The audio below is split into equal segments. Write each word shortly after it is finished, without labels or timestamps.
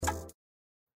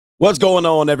What's going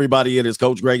on, everybody? It is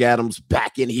Coach Greg Adams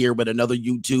back in here with another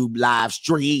YouTube live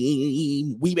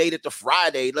stream. We made it to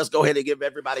Friday. Let's go ahead and give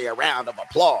everybody a round of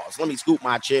applause. Let me scoop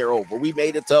my chair over. We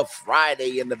made it to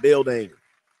Friday in the building.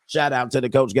 Shout out to the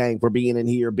Coach Gang for being in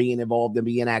here, being involved, and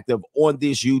being active on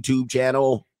this YouTube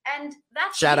channel. And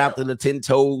that's shout out to the 10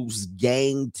 Toes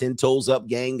Gang, 10 Toes Up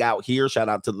Gang out here. Shout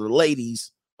out to the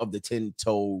ladies of the 10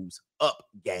 Toes Up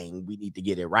Gang. We need to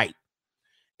get it right.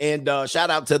 And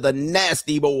shout out to the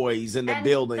Nasty Boys in the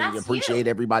building. Appreciate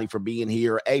everybody for being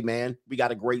here. Hey, man, we got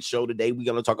a great show today. We're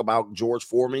going to talk about George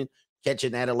Foreman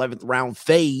catching that 11th round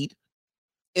fade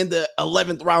in the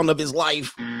 11th round of his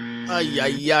life.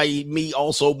 Me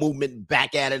also moving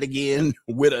back at it again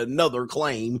with another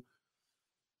claim.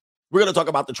 We're going to talk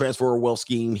about the transfer of wealth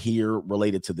scheme here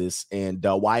related to this and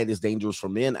why it is dangerous for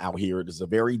men out here. It is a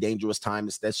very dangerous time,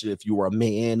 especially if you are a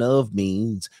man of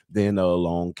means. Then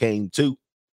along came two.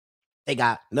 They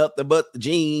got nothing but the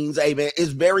jeans. Hey, man,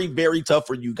 it's very, very tough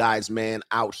for you guys, man,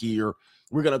 out here.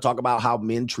 We're going to talk about how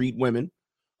men treat women,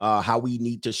 how we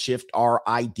need to shift our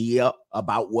idea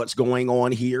about what's going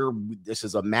on here. This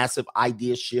is a massive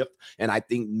idea shift. And I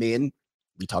think men,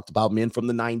 we talked about men from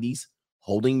the 90s,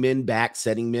 holding men back,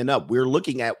 setting men up. We're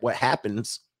looking at what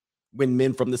happens when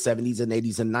men from the 70s and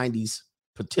 80s and 90s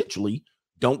potentially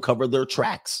don't cover their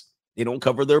tracks. They don't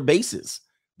cover their bases.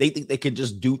 They think they can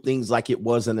just do things like it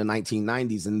was in the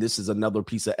 1990s. And this is another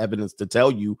piece of evidence to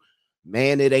tell you,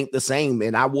 man, it ain't the same.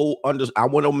 And I want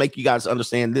to make you guys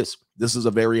understand this. This is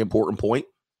a very important point,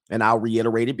 and I'll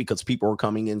reiterate it because people are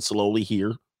coming in slowly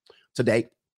here today.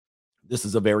 This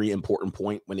is a very important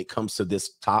point when it comes to this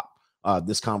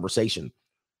this conversation.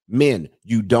 Men,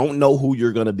 you don't know who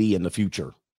you're going to be in the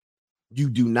future. You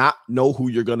do not know who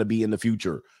you're going to be in the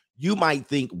future. You might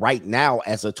think right now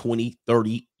as a 20,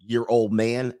 30-year-old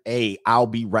man, hey, I'll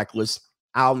be reckless.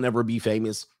 I'll never be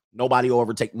famous. Nobody will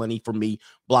ever take money from me,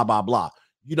 blah, blah, blah.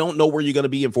 You don't know where you're going to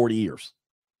be in 40 years.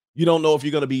 You don't know if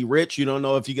you're going to be rich. You don't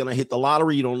know if you're going to hit the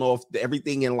lottery. You don't know if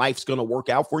everything in life's going to work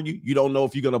out for you. You don't know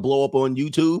if you're going to blow up on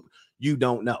YouTube. You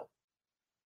don't know.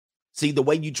 See, the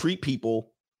way you treat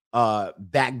people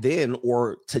back then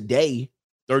or today,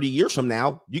 30 years from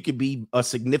now, you could be a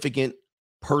significant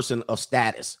person of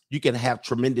status. You can have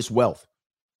tremendous wealth.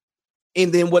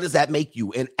 And then what does that make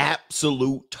you? An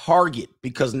absolute target,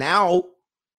 because now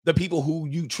the people who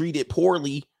you treated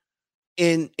poorly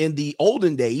in the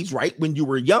olden days, right, when you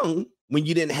were young, when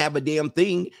you didn't have a damn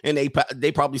thing, and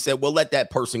they probably said, well, let that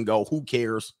person go. Who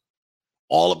cares?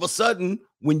 All of a sudden,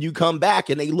 when you come back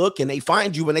and they look and they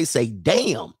find you and they say,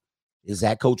 damn, is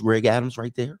that Coach Greg Adams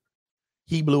right there?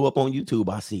 He blew up on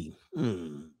YouTube, I see.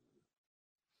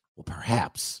 Well,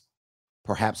 perhaps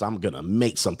I'm going to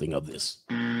make something of this.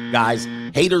 Guys,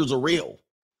 haters are real.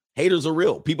 Haters are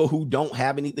real. People who don't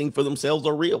have anything for themselves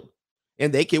are real.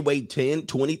 And they can wait 10,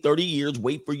 20, 30 years,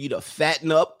 wait for you to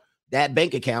fatten up that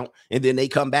bank account, and then they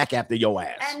come back after your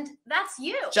ass. And that's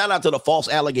you. Shout out to the false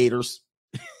alligators.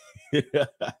 All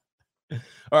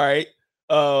right.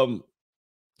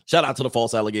 Shout out to the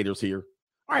false alligators here.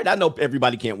 All right. I know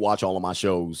everybody can't watch all of my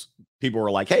shows. People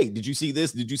are like, hey, did you see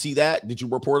this? Did you see that? Did you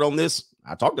report on this?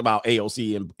 I talked about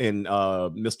AOC and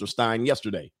Mr. Stein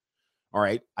yesterday. All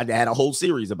right. I had a whole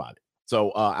series about it.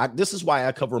 So this is why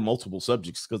I cover multiple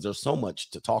subjects, because there's so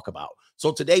much to talk about.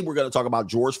 So today we're going to talk about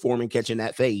George Foreman catching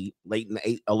that fade late in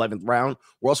the 11th round.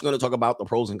 We're also going to talk about the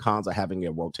pros and cons of having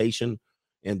a rotation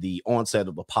and the onset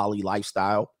of the poly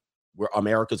lifestyle, where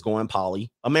America's going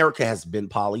poly. America has been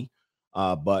poly,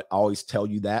 but I always tell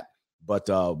you that. But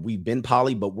we've been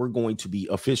poly, but we're going to be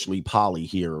officially poly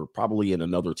here probably in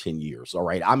another 10 years. All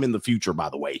right. I'm in the future, by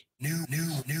the way. New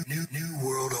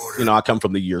world order. You know, I come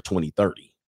from the year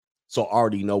 2030. So I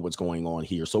already know what's going on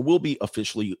here. So we'll be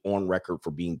officially on record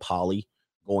for being poly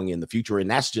going in the future.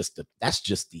 And that's just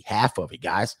the half of it,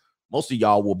 guys. Most of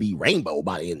y'all will be rainbow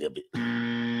by the end of it.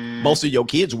 Most of your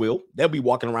kids will. They'll be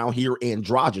walking around here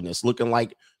androgynous, looking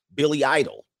like Billy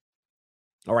Idol.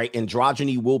 All right.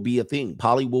 Androgyny will be a thing.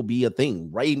 Poly will be a thing.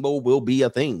 Rainbow will be a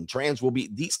thing. Trans will be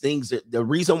these things. The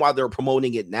reason why they're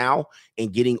promoting it now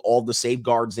and getting all the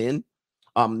safeguards in,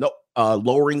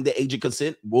 lowering the age of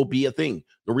consent will be a thing.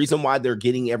 The reason why they're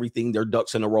getting everything, their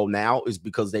ducks in a row now, is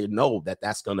because they know that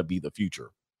that's going to be the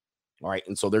future. All right.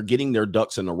 And so they're getting their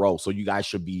ducks in a row. So you guys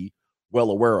should be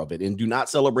well aware of it. And do not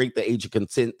celebrate the age of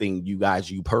consent thing, you guys,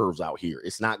 you pervs out here.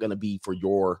 It's not going to be for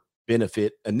your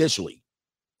benefit initially.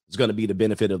 It's going to be the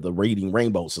benefit of the Reading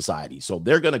Rainbow Society. So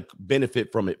they're going to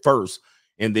benefit from it first,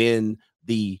 and then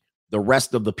the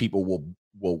rest of the people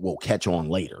will catch on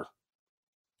later.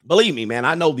 Believe me, man,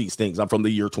 I know these things. I'm from the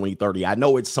year 2030. I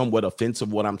know it's somewhat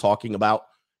offensive what I'm talking about,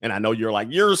 And I know you're like,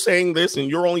 you're saying this and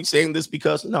you're only saying this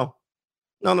because no.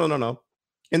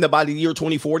 In by the year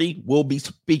 2040, we'll be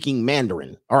speaking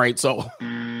Mandarin. All right. So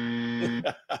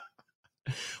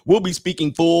we'll be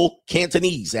speaking full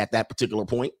Cantonese at that particular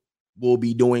point. We'll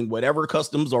be doing whatever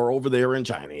customs are over there in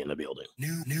China in the building.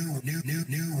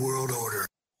 New world order.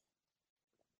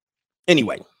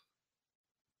 Anyway.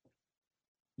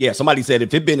 Yeah, somebody said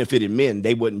if it benefited men,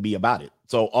 they wouldn't be about it.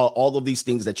 So all of these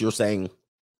things that you're saying,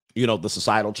 you know, the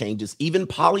societal changes, even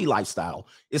poly lifestyle,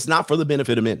 it's not for the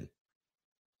benefit of men.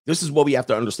 This is what we have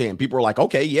to understand. People are like,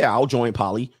 okay, yeah, I'll join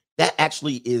poly. That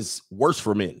actually is worse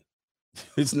for men.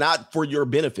 It's not for your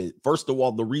benefit. First of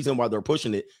all, the reason why they're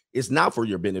pushing it is not for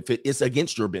your benefit. It's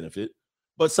against your benefit.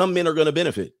 But some men are going to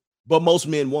benefit, but most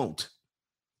men won't.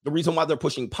 The reason why they're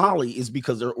pushing poly is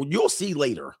because you'll see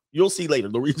later.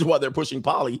 The reason why they're pushing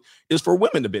poly is for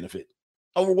women to benefit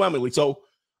overwhelmingly. So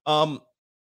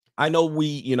I know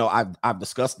I've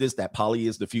discussed this, that poly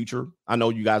is the future. I know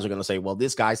you guys are going to say, well,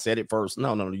 this guy said it first.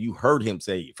 No, you heard him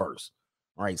say it first.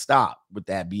 All right, stop with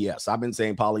that BS. I've been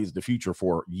saying poly is the future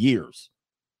for years.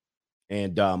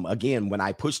 And again, when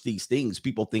I push these things,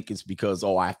 people think it's because,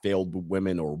 I failed with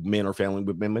women or men are failing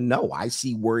with women. No, I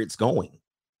see where it's going.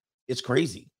 It's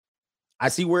crazy. I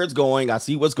see where it's going. I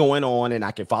see what's going on, and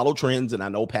I can follow trends, and I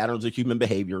know patterns of human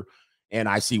behavior, and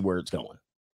I see where it's going.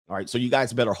 All right, so you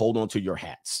guys better hold on to your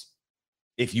hats,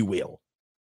 if you will.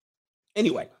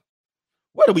 Anyway,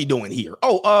 what are we doing here?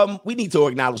 We need to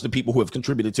acknowledge the people who have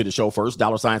contributed to the show first.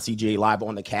 $CGA Live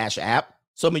on the Cash App.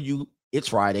 Some of you, it's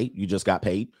Friday. You just got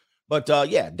paid. But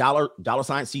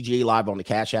 $CGA Live on the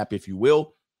Cash App, if you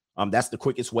will. That's the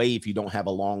quickest way if you don't have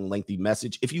a long, lengthy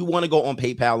message. If you want to go on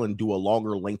PayPal and do a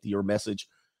longer, lengthier message,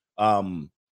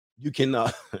 you can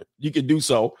do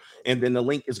so. And then the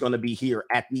link is going to be here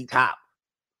at the top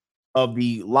of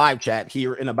the live chat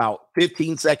here in about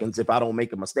 15 seconds, if I don't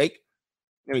make a mistake.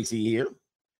 Let me see here.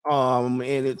 And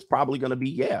it's probably going to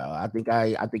be, I think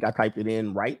I typed it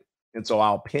in right. And so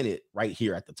I'll pin it right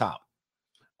here at the top.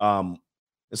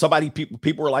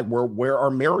 People are like, where are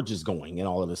marriages going and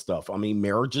all of this stuff? I mean,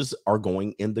 marriages are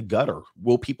going in the gutter.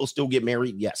 Will people still get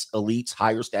married? Yes. Elites,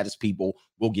 higher status people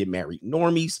will get married.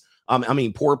 Normies,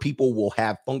 poor people will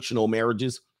have functional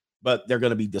marriages, but they're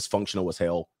going to be dysfunctional as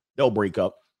hell. They'll break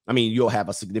up. I mean, you'll have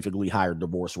a significantly higher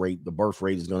divorce rate. The birth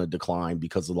rate is going to decline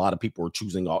because a lot of people are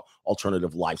choosing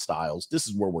alternative lifestyles. This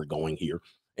is where we're going here.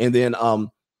 And then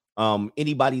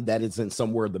anybody that is in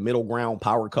somewhere the middle ground,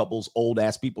 power couples, old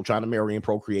ass people trying to marry and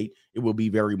procreate, it will be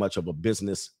very much of a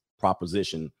business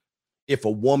proposition. If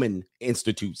a woman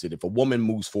institutes it, if a woman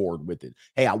moves forward with it,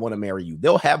 hey, I want to marry you,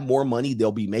 they'll have more money.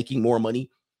 They'll be making more money.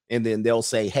 And then they'll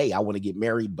say, hey, I want to get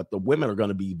married. But the women are going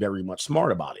to be very much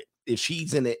smart about it. If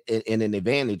she's in an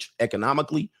advantage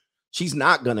economically, she's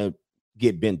not going to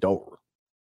get bent over.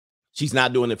 She's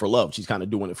not doing it for love. She's kind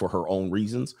of doing it for her own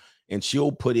reasons. And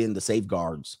she'll put in the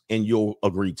safeguards and you'll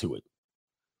agree to it.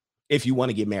 If you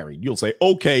want to get married, you'll say,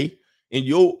 okay. And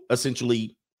you'll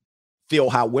essentially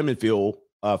feel how women felt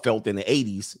in the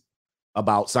 80s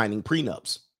about signing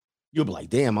prenups. You'll be like,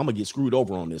 damn, I'm going to get screwed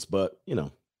over on this. But,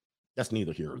 that's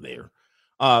neither here or there.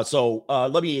 So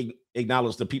let me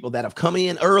acknowledge the people that have come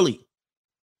in early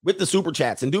with the super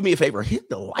chats. And do me a favor, hit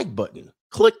the like button.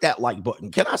 Click that like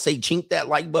button. Can I say chink that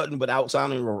like button without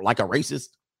sounding like a racist?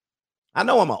 I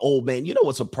know I'm an old man. You know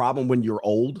what's a problem when you're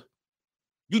old?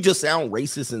 You just sound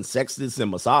racist and sexist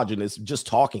and misogynist just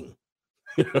talking.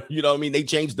 You know what I mean? They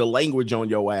changed the language on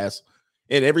your ass.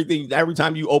 And every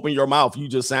time you open your mouth, you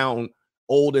just sound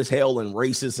old as hell and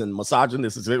racist and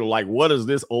misogynist. They're like, what is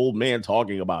this old man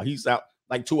talking about? He sound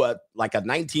like to a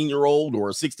 19-year-old or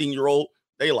a 16-year-old.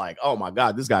 They like, oh my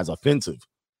God, this guy's offensive.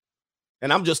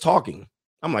 And I'm just talking.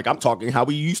 I'm talking how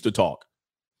we used to talk.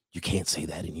 You can't say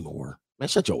that anymore. Man,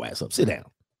 shut your ass up. Sit down.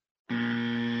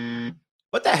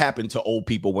 But that happened to old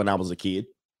people when I was a kid.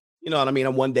 You know what I mean?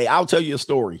 And one day, I'll tell you a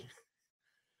story.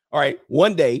 All right.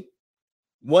 One day,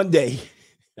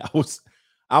 I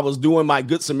was doing my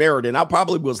Good Samaritan. I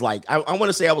probably was like, I want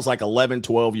to say I was like 11,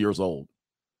 12 years old.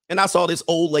 And I saw this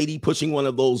old lady pushing one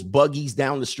of those buggies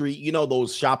down the street. You know,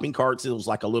 those shopping carts. It was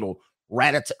like a little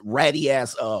ratty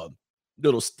ass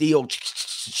little steel.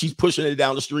 She's pushing it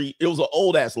down the street. It was an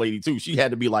old ass lady too. She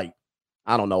had to be like,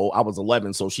 I don't know. I was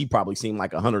 11, so she probably seemed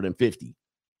like 150.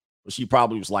 But she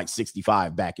probably was like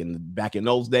 65 back in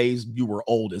those days. You were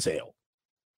old as hell.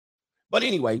 But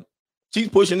anyway, she's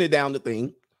pushing it down the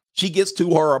thing. She gets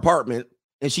to her apartment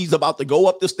and she's about to go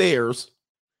up the stairs.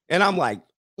 And I'm like,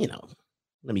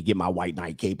 let me get my white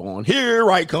night cape on.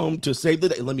 Here I come to save the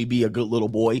day. Let me be a good little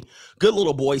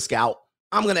boy scout.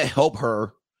 I'm going to help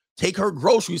her take her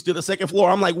groceries to the second floor.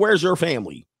 I'm like, where's your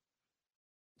family?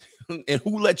 and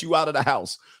who let you out of the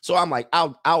house? So I'm like,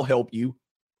 I'll help you.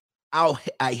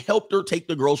 I helped her take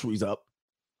the groceries up.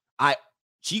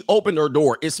 She opened her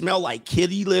door. It smelled like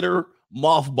kitty litter,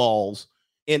 mothballs,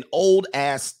 and old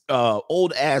ass,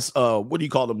 what do you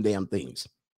call them damn things?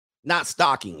 Not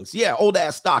stockings. Yeah, old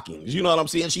ass stockings. You know what I'm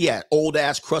saying? She had old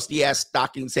ass, crusty ass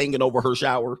stockings hanging over her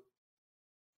shower.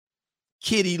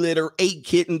 Kitty litter, 8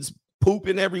 kittens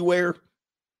pooping everywhere.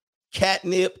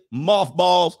 Catnip,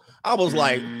 mothballs. I was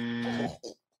like, oh.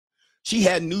 She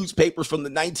had newspapers from the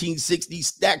 1960s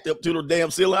stacked up to her damn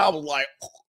ceiling. I was like,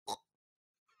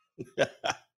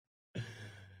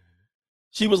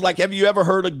 she was like, have you ever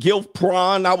heard of Gilf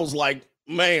prawn? I was like,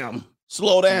 ma'am,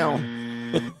 slow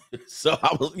down. So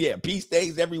I was, pee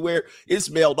stains everywhere. It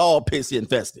smelled all piss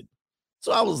infested.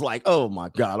 So I was like, oh my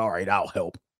God, all right, I'll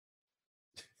help.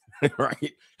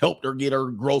 Right? Helped her get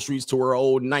her groceries to her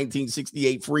old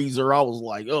 1968 freezer. I was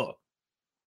like, oh.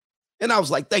 And I was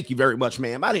like, thank you very much,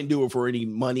 ma'am. I didn't do it for any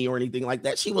money or anything like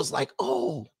that. She was like,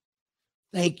 oh,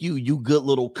 thank you, you good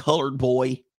little colored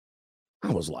boy.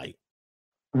 I was like,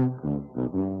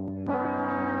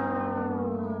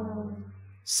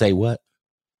 say what?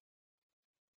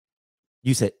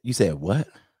 You said what?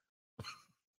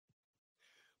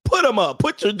 Put them up.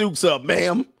 Put your dukes up,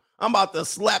 ma'am. I'm about to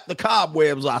slap the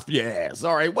cobwebs off your ass.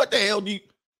 All right. What the hell do you?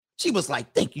 She was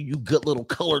like, thank you, you good little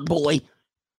colored boy.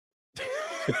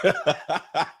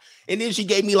 And then she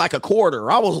gave me like a quarter.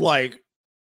 I was like,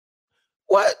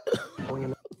 what?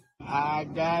 I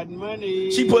got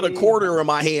money. She put a quarter in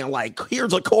my hand, like,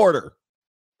 here's a quarter.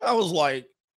 I was like,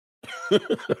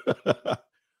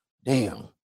 damn.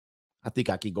 I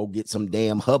think I could go get some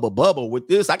damn Hubba Bubba with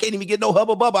this. I can't even get no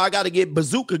Hubba Bubba. I got to get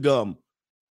bazooka gum.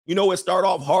 You know, it started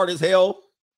off hard as hell.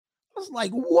 I was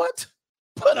like, what?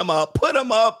 Put them up. Put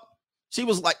them up. She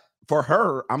was like, for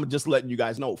her, I'm just letting you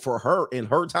guys know, for her, in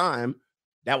her time,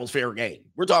 that was fair game.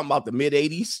 We're talking about the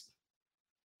mid-'80s.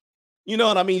 You know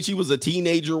what I mean? She was a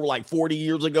teenager like 40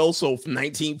 years ago. So from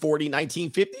 1940,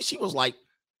 1950, she was like,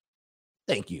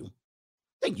 thank you.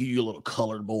 Thank you, you little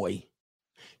colored boy.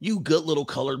 You good little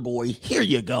colored boy. Here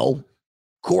you go.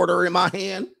 Quarter in my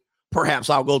hand. Perhaps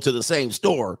I'll go to the same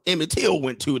store Emmett Till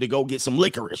went to go get some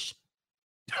licorice.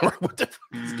 What the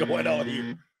fuck is going on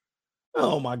here?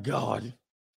 Oh, my God.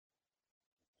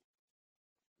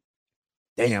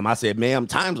 Damn, I said, ma'am,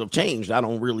 times have changed. I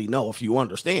don't really know if you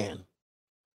understand.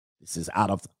 This is out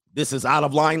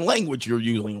of line language you're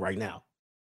using right now.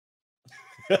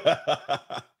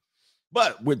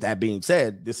 But with that being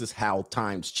said, this is how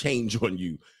times change on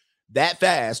you. That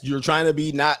fast, you're trying to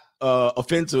be not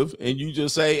offensive, and you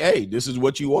just say, hey, this is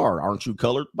what you are. Aren't you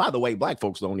colored? By the way, black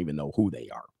folks don't even know who they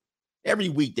are. Every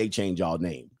week they change y'all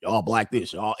name. Y'all black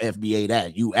this, y'all FBA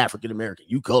that, you African American,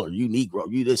 you colored, you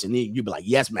Negro, you this and then you be like,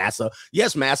 yes, massa.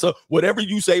 Yes, massa. Whatever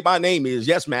you say my name is,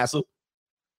 yes, massa.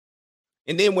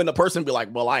 And then when the person be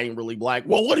like, well, I ain't really black.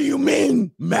 Well, what do you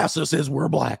mean? Massa says we're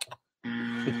black.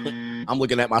 I'm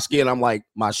looking at my skin. I'm like,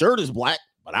 my shirt is black,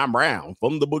 but I'm brown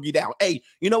from the boogie down. Hey,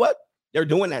 you know what? They're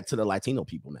doing that to the Latino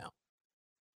people now.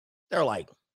 They're like,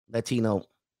 Latino,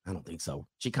 I don't think so.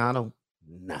 Chicano,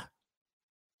 nah.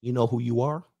 You know who you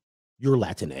are? You're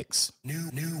Latinx.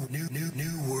 New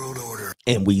world order.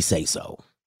 And we say so.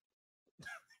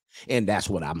 And that's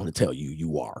what I'm going to tell you.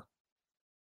 You are.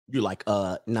 You're like,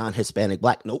 non-Hispanic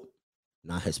black. Nope.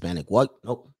 Non-Hispanic white.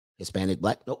 Nope. Hispanic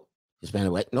black. Nope.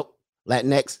 Hispanic white. Nope.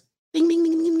 Latinx. Ding, ding,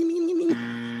 ding, ding, ding, ding,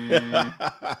 ding.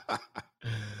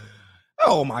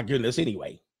 Oh, my goodness.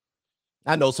 Anyway,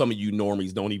 I know some of you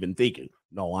normies don't even think it.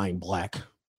 No, I ain't black.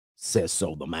 Says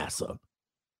so the massa.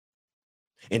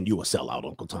 And you a sellout,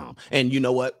 Uncle Tom. And you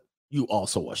know what? You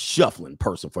also a shuffling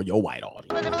person for your white audience.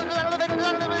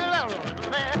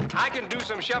 I can do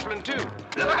some shuffling too.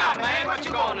 Look out, man. What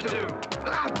you gonna do? Look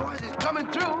out, boys. It's coming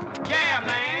through. Yeah,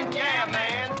 man. Yeah,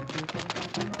 man.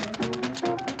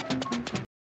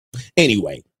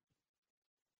 Anyway.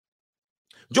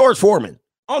 George Foreman.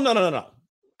 Oh, no.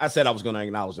 I said I was going to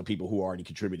acknowledge the people who already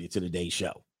contributed to today's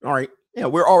show. All right. Yeah,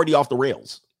 we're already off the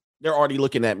rails. They're already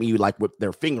looking at me like with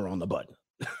their finger on the button.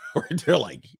 They're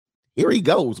like, here he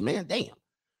goes, man. Damn.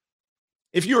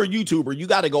 If you're a YouTuber, you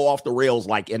got to go off the rails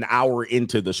like an hour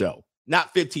into the show,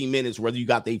 not 15 minutes, whether you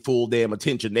got their full damn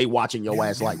attention. They watching your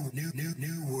ass like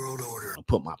new world order. I'll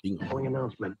put my finger. The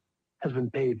announcement has been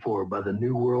paid for by the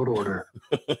New World Order.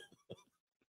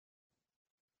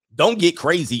 Don't get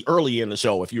crazy early in the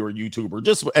show if you're a YouTuber,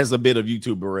 just as a bit of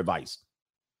YouTuber advice.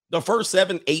 The first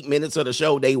 7-8 minutes of the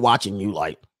show, they watching you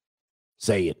like,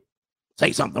 say it.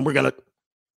 Say something. We're going to.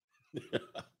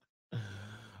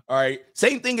 All right.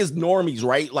 Same thing as normies,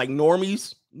 right? Like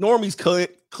normies, Normies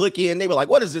click in. They were like,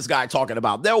 what is this guy talking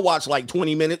about? They'll watch like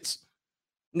 20 minutes.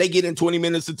 And they get in 20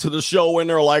 minutes into the show and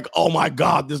they're like, oh my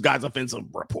God, this guy's offensive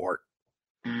report.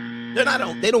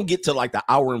 They don't get to like the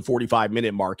hour and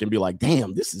 45-minute mark and be like,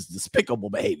 damn, this is despicable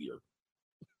behavior.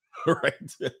 Right.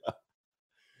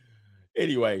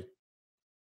 Anyway,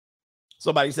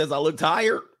 somebody says I look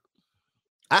tired.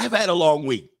 I have had a long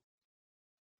week.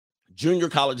 Junior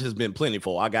college has been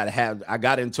plentiful. I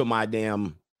got into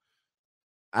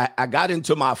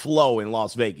my flow in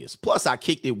Las Vegas. Plus, I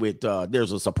kicked it with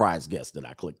there's a surprise guest that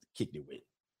I kicked it with.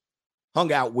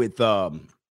 Hung out with the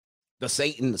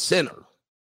Satan Center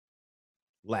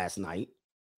last night.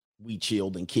 We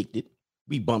chilled and kicked it.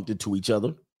 We bumped into each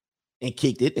other and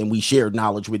kicked it, and we shared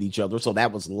knowledge with each other. So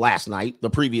that was last night. The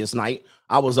previous night,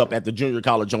 I was up at the junior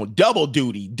college on double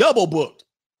duty, double booked.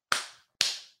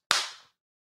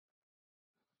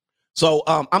 So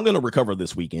I'm going to recover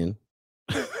this weekend.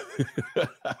 I'm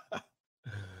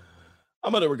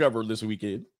going to recover this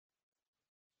weekend.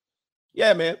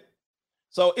 Yeah, man.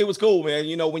 So it was cool, man.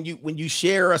 You know, when you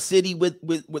share a city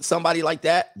with somebody like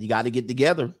that, you got to get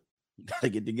together. You got to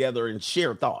get together and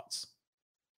share thoughts.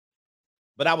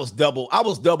 But I was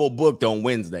double booked on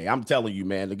Wednesday. I'm telling you,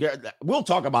 man. We'll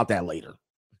talk about that later.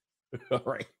 All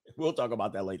right. We'll talk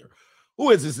about that later.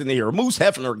 Who is this in here? Moose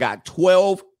Hefner got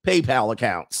 12 PayPal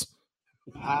accounts.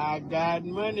 I got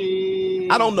money.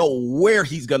 I don't know where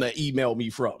he's going to email me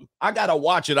from. I got to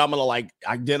watch it. I'm going to like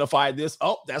identify this.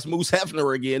 Oh, that's Moose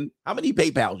Hefner again. How many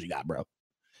PayPals you got, bro?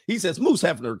 He says, Moose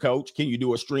Hefner, coach, can you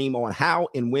do a stream on how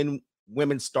and when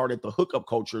women started the hookup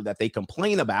culture that they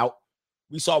complain about?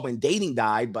 We saw when dating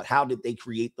died, but how did they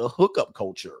create the hookup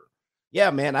culture?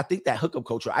 Yeah, man, I think that hookup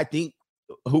culture,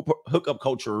 hookup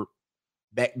culture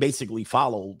that basically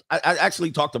followed. I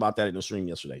actually talked about that in the stream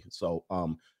yesterday. So,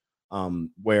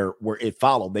 where it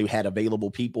followed, they had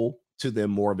available people to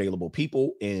them, more available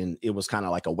people, and it was kind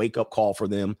of like a wake up call for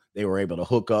them. They were able to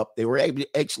hook up. They were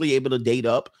actually able to date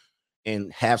up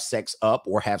and have sex up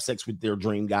or have sex with their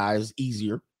dream guys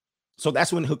easier. So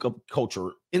that's when hookup culture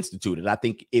instituted. I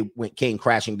think it came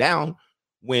crashing down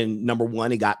when, number one,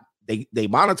 they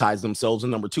monetized themselves, and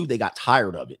number two, they got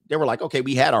tired of it. They were like, okay,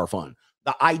 we had our fun.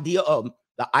 The idea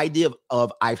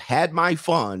of I've had my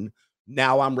fun,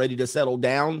 now I'm ready to settle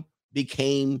down,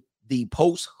 became the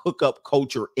post hookup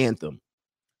culture anthem.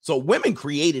 So women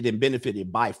created and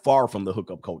benefited by far from the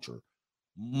hookup culture.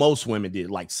 Most women did,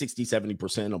 like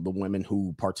 60-70% of the women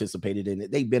who participated in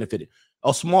it, they benefited.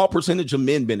 A small percentage of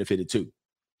men benefited too.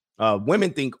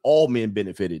 Women think all men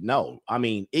benefited. No, I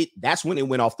mean, that's when it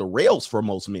went off the rails for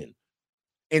most men.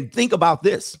 And think about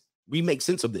this. We make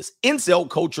sense of this. Incel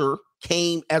culture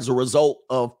came as a result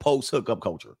of post hookup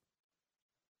culture.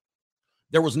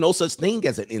 There was no such thing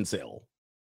as an incel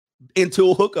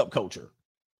until hookup culture.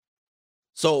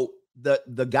 So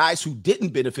the guys who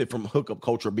didn't benefit from hookup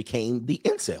culture became the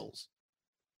incels.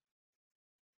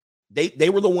 They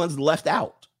were the ones left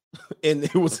out. And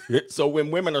it was so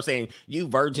when women are saying you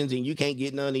virgins and you can't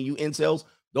get none and you incels,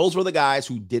 those were the guys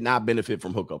who did not benefit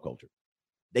from hookup culture.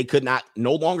 They could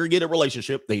no longer get a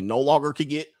relationship. They no longer could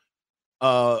get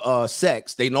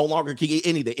sex. They no longer could get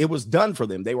anything. It was done for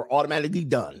them. They were automatically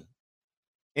done.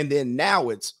 And then now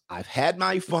it's, I've had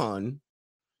my fun.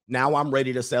 Now I'm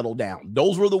ready to settle down.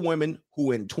 Those were the women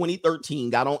who in 2013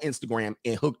 got on Instagram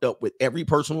and hooked up with every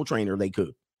personal trainer they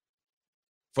could.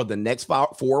 For the next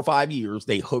 4 or 5 years,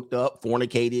 they hooked up,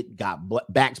 fornicated, got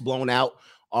backs blown out,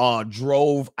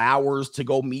 drove hours to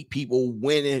go meet people,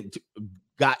 went and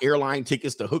got airline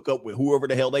tickets to hook up with whoever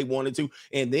the hell they wanted to.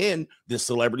 And then the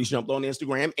celebrities jumped on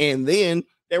Instagram, and then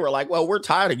they were like, well, we're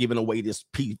tired of giving away this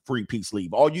free peace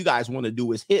leave. All you guys want to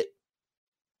do is hit.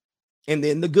 And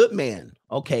then the good man.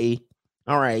 Okay.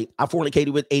 All right. I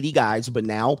fornicated with 80 guys, but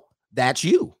now that's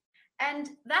you. And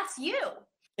that's you.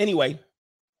 Anyway.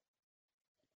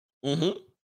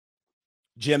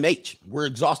 Jim H. We're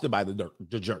exhausted by the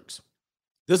jerks.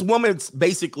 This woman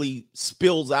basically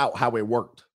spills out how it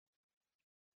worked.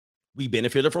 We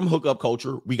benefited from hookup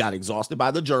culture. We got exhausted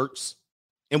by the jerks.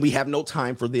 And we have no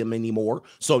time for them anymore.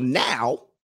 So now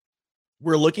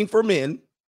we're looking for men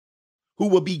who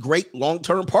will be great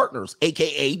long-term partners,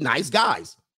 aka nice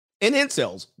guys and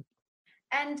incels.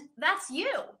 And that's you.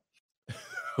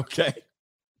 Okay.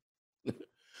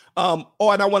 And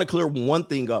I want to clear one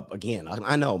thing up again.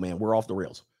 I know, man, we're off the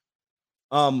rails.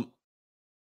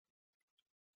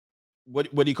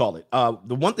 What do you call it?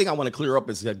 The one thing I want to clear up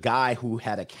is a guy who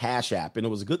had a Cash App, and it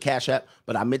was a good Cash App,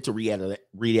 but I meant to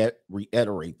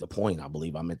reiterate the point. I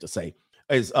believe I meant to say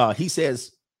is he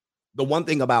says the one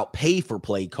thing about pay for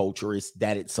play culture is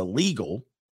that it's illegal,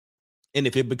 and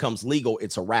if it becomes legal,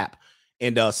 it's a wrap.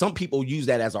 And some people use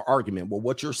that as an argument. Well,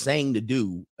 what you're saying to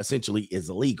do essentially is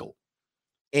illegal.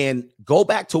 And go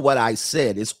back to what I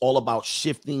said. It's all about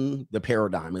shifting the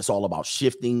paradigm. It's all about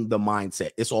shifting the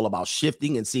mindset. It's all about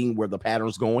shifting and seeing where the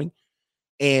pattern's going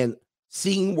and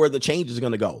seeing where the change is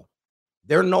going to go.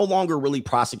 They're no longer really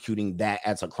prosecuting that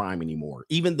as a crime anymore.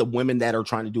 Even the women that are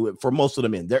trying to do it, for most of the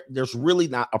men, there's really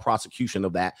not a prosecution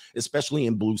of that, especially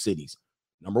in blue cities.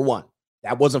 Number one,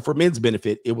 that wasn't for men's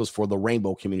benefit. It was for the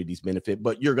rainbow community's benefit,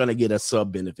 but you're going to get a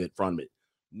sub benefit from it.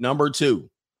 Number two,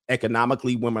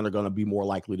 economically, women are going to be more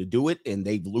likely to do it, and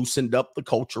they've loosened up the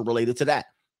culture related to that.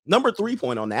 Number 3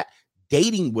 point on that,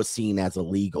 dating was seen as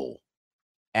illegal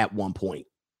at one point.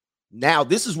 Now,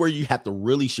 this is where you have to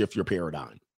really shift your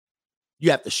paradigm. You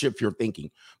have to shift your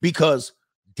thinking because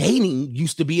dating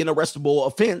used to be an arrestable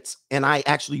offense, and I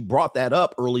actually brought that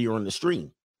up earlier in the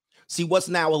stream. See, what's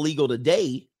now illegal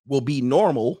today will be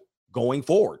normal going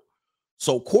forward.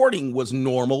 So courting was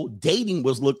normal. Dating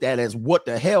was looked at as what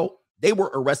the hell? They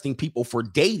were arresting people for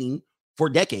dating for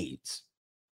decades.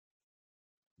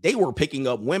 They were picking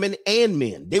up women and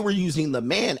men. They were using the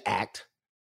Mann Act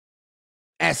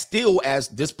as still as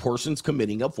this person's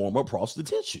committing a form of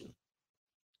prostitution.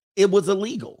 It was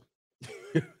illegal.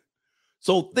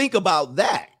 So think about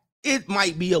that. It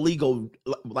might be illegal.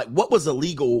 Like what was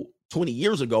illegal 20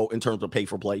 years ago in terms of pay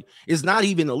for play is not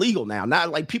even illegal now. Not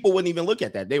like people wouldn't even look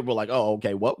at that. They were like, oh,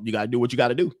 okay, well, you got to do what you got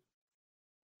to do.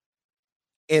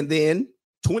 And then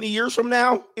 20 years from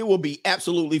now, it will be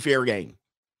absolutely fair game.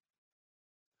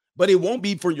 But it won't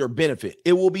be for your benefit.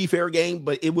 It will be fair game,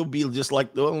 but it will be just like,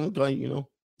 oh, okay, you know,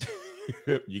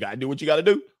 you got to do what you got to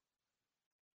do.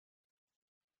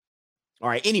 All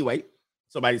right. Anyway,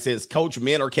 somebody says, Coach,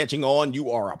 men are catching on.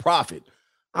 You are a prophet.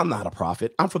 I'm not a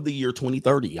prophet. I'm from the year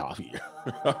 2030, y'all here.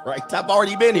 All right. I've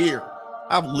already been here.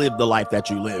 I've lived the life that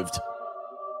you lived.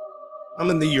 I'm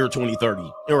in the year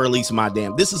 2030, or at least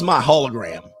this is my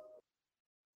hologram.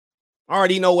 I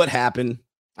already know what happened.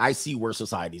 I see where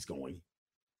society's going.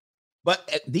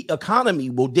 But the economy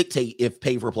will dictate if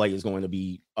pay for play is going to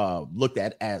be looked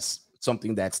at as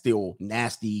something that's still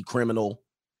nasty, criminal.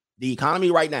 The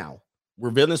economy right now, we're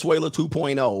Venezuela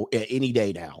 2.0 at any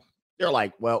day now. They're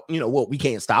like, well, you know what? We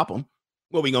can't stop them.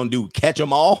 What are we going to do? Catch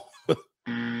them all?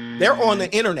 They're on the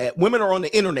internet. Women are on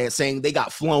the internet saying they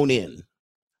got flown in.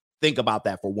 Think about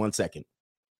that for 1 second.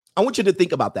 I want you to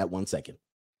think about that 1 second.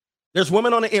 There's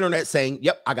women on the internet saying,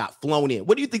 yep, I got flown in.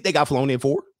 What do you think they got flown in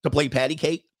for? To play patty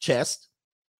cake, chess,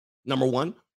 number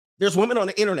one. There's women on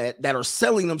the internet that are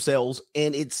selling themselves,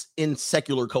 and it's in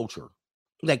secular culture.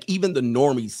 Like even the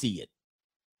normies see it.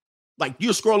 Like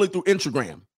you're scrolling through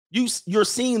Instagram. You're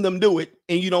seeing them do it,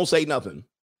 and you don't say nothing.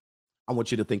 I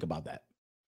want you to think about that.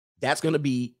 That's going to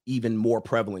be even more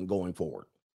prevalent going forward.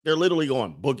 They're literally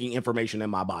going, booking information in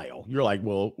my bio. You're like,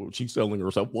 well, she's selling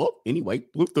herself. Well, anyway,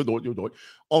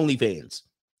 OnlyFans.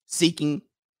 Seeking.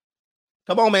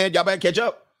 Come on, man. Y'all better catch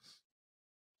up.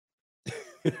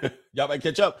 Y'all better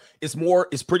catch up.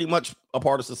 It's pretty much a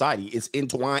part of society. It's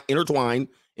intertwined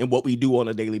in what we do on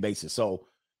a daily basis. So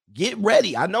get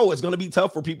ready. I know it's going to be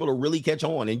tough for people to really catch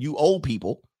on. And you old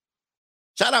people,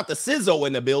 shout out to Sizzo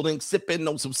in the building, sipping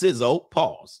on some Sizzo.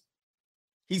 Pause.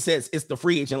 He says, it's the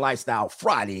Free Agent Lifestyle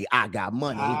Friday. I got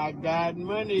money. I got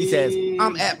money. He says,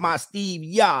 I'm at my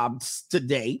Steve Jobs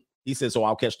today. He says, so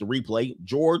I'll catch the replay.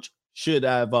 George should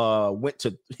have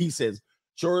he says,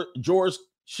 George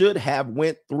should have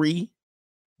went 3,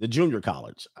 the junior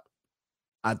college.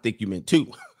 I think you meant 2.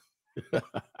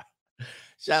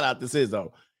 Shout out to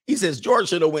Sizzo. He says, George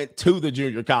should have went to the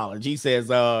junior college. He says,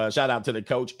 shout out to the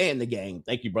coach and the gang.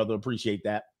 Thank you, brother. Appreciate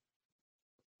that.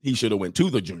 He should have went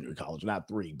to the junior college, not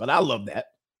 3. But I love that.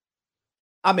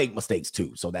 I make mistakes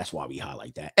too, so that's why we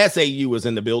highlight that. SAU is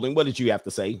in the building. What did you have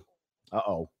to say?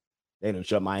 Uh-oh. They didn't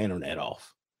shut my internet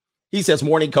off. He says,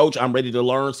 morning, coach. I'm ready to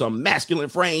learn some masculine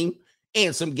frame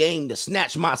and some game to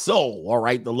snatch my soul. All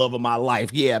right, the love of my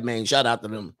life. Yeah, man, shout out to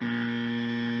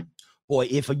them. Boy,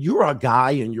 if you're a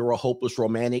guy and you're a hopeless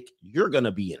romantic, you're going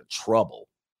to be in trouble.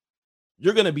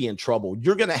 You're going to be in trouble.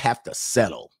 You're going to have to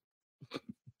settle.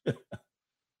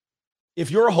 If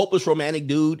you're a hopeless romantic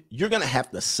dude, you're going to have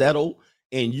to settle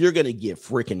and you're going to get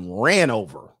freaking ran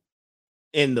over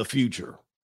in the future,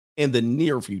 in the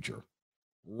near future.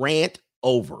 Rant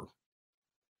over.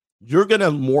 You're going to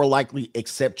more likely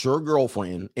accept your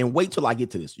girlfriend, and wait till I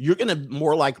get to this. You're going to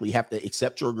more likely have to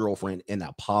accept your girlfriend in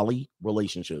a poly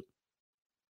relationship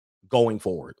going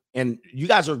forward. And you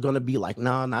guys are going to be like,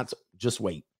 nah, not just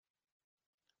wait.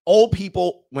 Old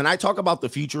people, when I talk about the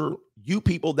future, you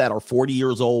people that are 40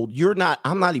 years old,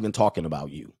 I'm not even talking about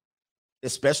you,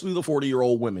 especially the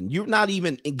 40-year-old women. You're not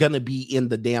even going to be in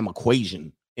the damn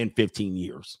equation in 15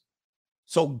 years.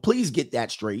 So please get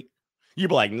that straight. You're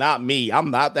like, not me.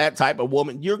 I'm not that type of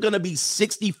woman. You're going to be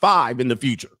 65 in the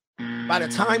future. By the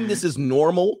time this is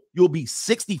normal, you'll be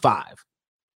 65.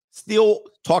 Still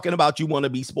talking about you want to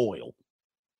be spoiled.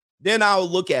 Then I'll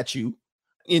look at you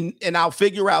and I'll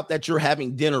figure out that you're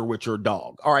having dinner with your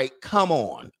dog. All right, come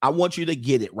on. I want you to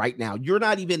get it right now. You're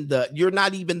not even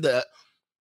the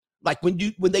like when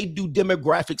they do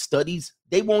demographic studies,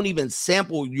 they won't even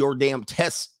sample your damn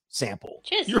test sample.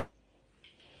 Cheers.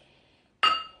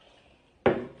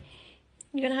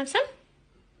 You gonna have some?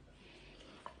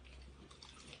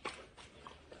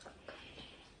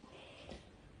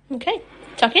 Okay,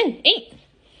 tuck in, eat.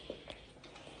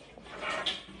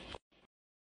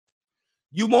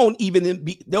 You won't even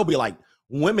be, they'll be like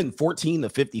women 14 to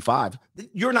 55.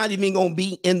 You're not even going to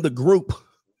be in the group.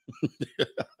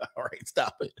 All right,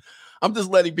 stop it. I'm just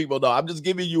letting people know. I'm just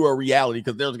giving you a reality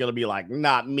because there's going to be like,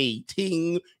 not me.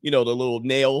 Ting, the little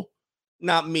nail.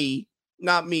 Not me.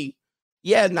 Not me.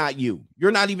 Yeah, not you.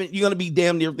 You're going to be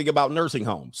damn near thinking about nursing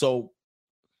home. So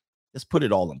let's put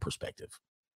it all in perspective.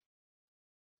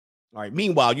 All right.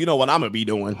 Meanwhile, you know what I'm going to be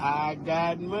doing. I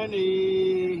got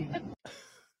money.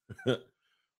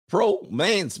 Pro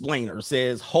Mansplainer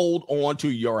says, hold on to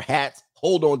your hats.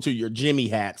 Hold on to your Jimmy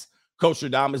hats. Coach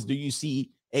Adamas, do you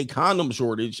see a condom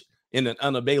shortage and an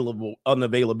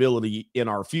unavailability in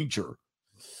our future?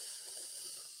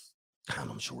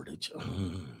 Condom shortage.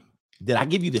 Did I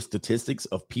give you the statistics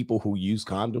of people who use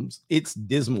condoms? It's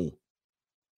dismal.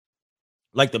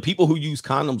 Like the people who use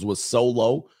condoms was so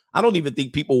low. I don't even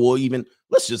think people will even,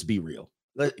 let's just be real.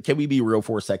 Can we be real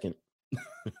for a second?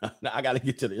 I got to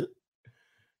get to this.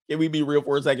 Can we be real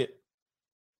for a second?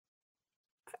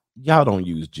 Y'all don't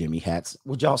use Jimmy hats.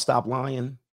 Would y'all stop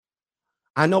lying?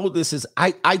 I know this is,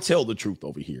 I tell the truth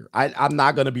over here. I'm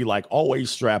not going to be like, always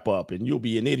strap up and you'll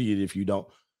be an idiot if you don't.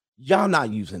 Y'all not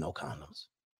using no condoms.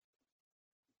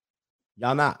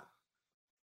 Y'all not.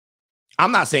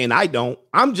 I'm not saying I don't.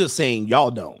 I'm just saying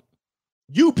y'all don't.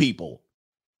 You people.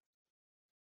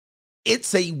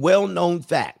 It's a well-known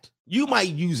fact. You might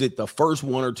use it the first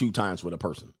 1 or 2 times with a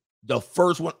person. The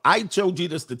first one, I showed you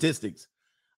the statistics.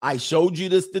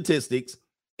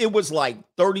 It was like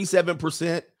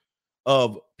 37%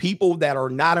 of people that are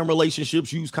not in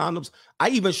relationships use condoms. I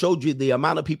even showed you the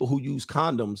amount of people who use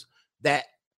condoms that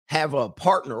have a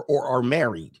partner or are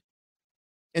married.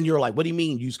 And you're like, what do you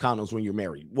mean use condoms when you're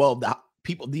married? Well,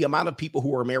 the amount of people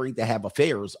who are married that have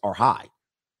affairs are high.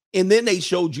 And then they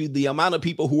showed you the amount of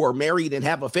people who are married and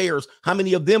have affairs, how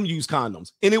many of them use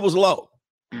condoms? And it was low.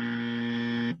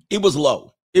 It was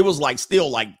low. It was like still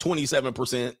like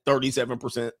 27%,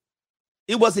 37%.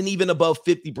 It wasn't even above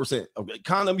 50%. Okay,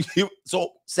 condom.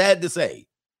 So sad to say.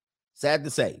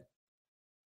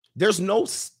 There's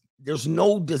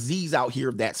no disease out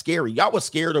here that's scary. Y'all was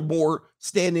scared of more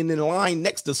standing in line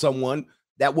next to someone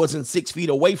that wasn't 6 feet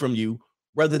away from you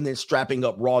rather than strapping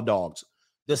up raw dogs.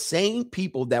 The same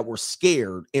people that were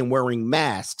scared and wearing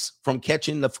masks from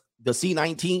catching the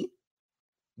C-19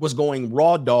 was going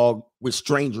raw dog with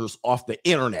strangers off the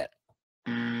internet.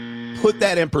 Put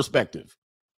that in perspective.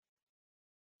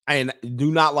 And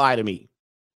do not lie to me.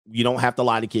 You don't have to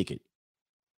lie to kick it.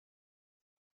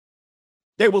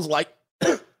 They was like,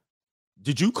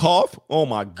 did you cough? Oh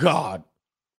my God.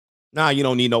 Nah, you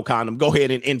don't need no condom. Go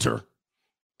ahead and enter.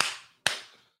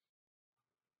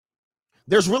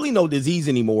 There's really no disease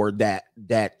anymore that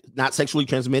not sexually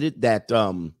transmitted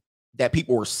that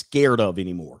people are scared of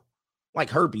anymore. Like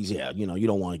herpes, yeah, you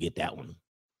don't want to get that one.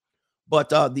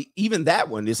 But even that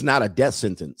one is not a death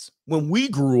sentence. When we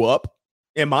grew up,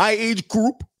 in my age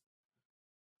group,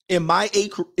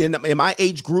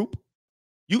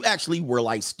 you actually were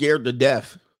like scared to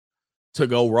death to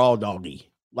go raw doggy.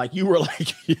 Like you were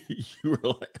like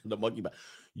the monkey bite.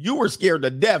 You were scared to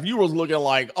death. You was looking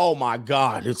like, oh my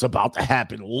God, it's about to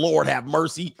happen. Lord have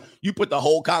mercy. You put the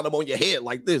whole condom on your head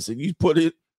like this, and you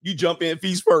jump in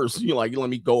feet first. You're like, let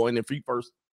me go in and feet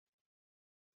first.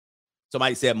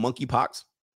 Somebody said monkeypox.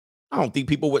 I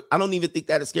don't even think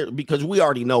that is scary because we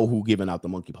already know who giving out the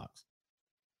monkeypox.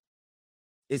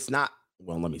 It's not,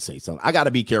 well, let me say something. I got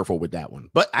to be careful with that one.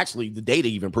 But actually, the data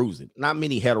even proves it. Not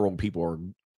many hetero people are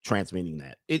transmitting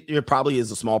that. It probably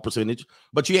is a small percentage,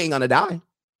 but you ain't going to die.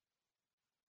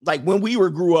 Like when we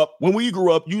grew up,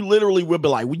 you literally would be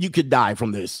like, well, you could die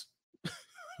from this.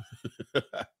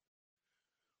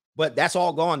 But that's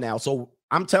all gone now. So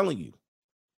I'm telling you,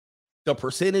 the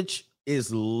percentage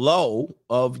is low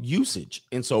of usage.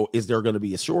 And so is there going to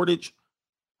be a shortage?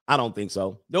 I don't think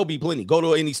so. There'll be plenty. Go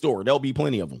to any store. There'll be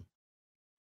plenty of them.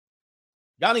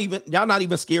 Y'all not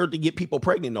even scared to get people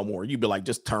pregnant no more. You'd be like,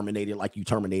 just terminate it like you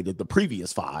terminated the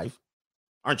previous 5.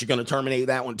 Aren't you going to terminate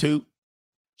that one too?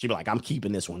 She'd be like, I'm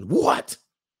keeping this one. What?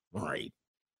 All right.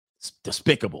 It's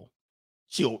despicable.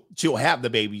 She'll have the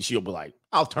baby. She'll be like,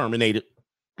 I'll terminate it.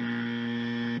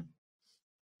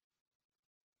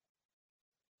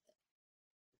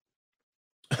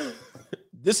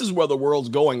 This is where the world's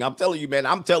going. I'm telling you, man,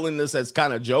 I'm telling this as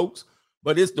kind of jokes,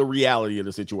 but it's the reality of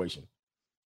the situation.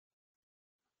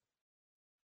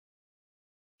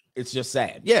 It's just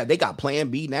sad. Yeah, they got plan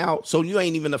B now. So you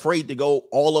ain't even afraid to go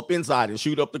all up inside and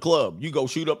shoot up the club. You go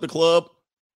shoot up the club.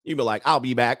 You be like, I'll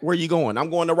be back. Where you going? I'm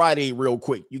going to Rite Aid real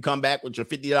quick. You come back with your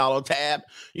 $50 tab.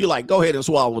 You like, go ahead and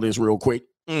swallow this real quick.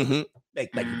 Mm-hmm.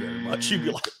 Thank you very much. You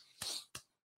be like,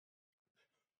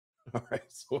 all right.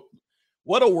 So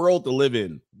what a world to live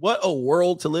in. What a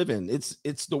world to live in.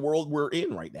 It's the world we're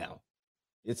in right now.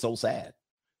 It's so sad.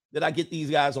 Did I get these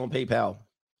guys on PayPal?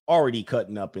 Already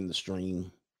cutting up in the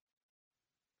stream.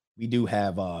 We do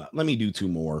have, let me do 2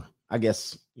 more. I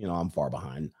guess, I'm far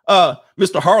behind.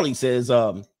 Mr. Harley says,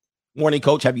 morning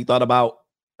coach, have you thought about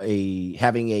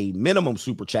having a minimum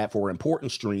super chat for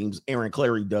important streams? Aaron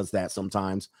Clary does that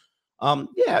sometimes.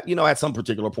 Yeah, at some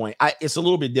particular point, it's a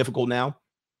little bit difficult now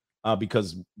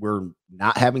because we're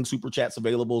not having super chats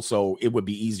available. So it would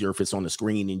be easier if it's on the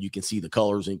screen and you can see the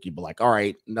colors and you can be like, all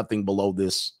right, nothing below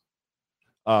this.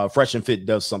 Fresh and Fit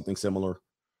does something similar.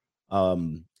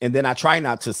 And then I try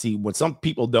not to see when some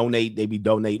people donate, they be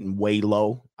donating way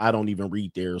low. I don't even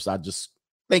read theirs. I just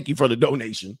thank you for the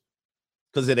donation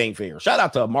because it ain't fair. Shout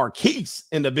out to Marquise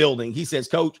in the building. He says,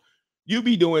 Coach, you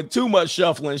be doing too much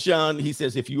shuffling, Sean. He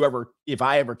says, if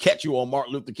I ever catch you on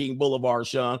Martin Luther King Boulevard,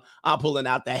 Sean, I'm pulling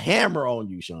out the hammer on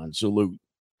you, Sean. Salute.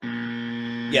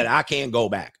 Yeah, I can't go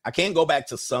back. I can't go back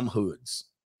to some hoods.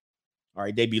 All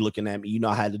right, they be looking at me. You know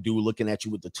how the dude looking at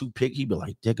you with the toothpick? He be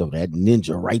like, there go that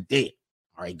ninja right there.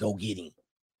 All right, go get him.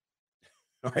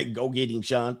 All right, go get him,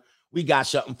 Sean. We got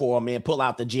something for him, man. Pull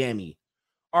out the jammy.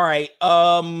 All right.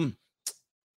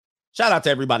 Shout out to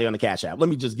everybody on the Cash App. Let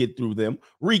me just get through them.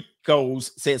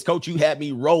 Rico's says, Coach, you had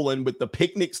me rolling with the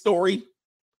picnic story.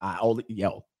 I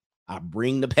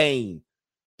bring the pain.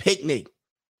 Picnic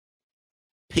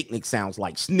sounds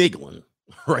like sniggling.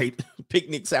 Right?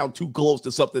 Picnic sound too close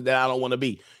to something that I don't want to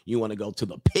be. You want to go to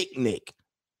the picnic.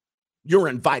 You're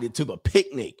invited to the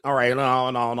picnic. All right. No,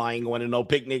 I ain't going to no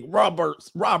picnic.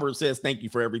 Robert says, thank you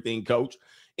for everything, Coach.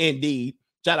 Indeed.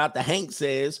 Shout out to Hank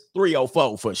says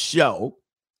 304 for show.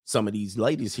 Some of these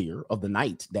ladies here of the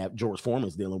night that George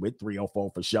Foreman's dealing with,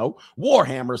 304 for show.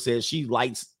 Warhammer says she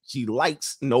likes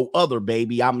no other,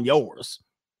 baby. I'm yours.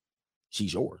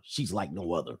 She's yours. She's like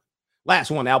no other.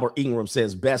 Last one, Albert Ingram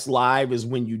says, best live is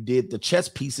when you did the chess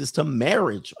pieces to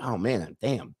marriage. Oh, man.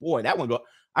 Damn. Boy, that one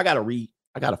I got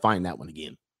to find that one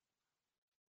again.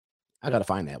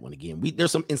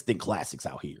 There's some instant classics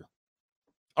out here.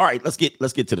 All right, let's get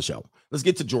to the show. Let's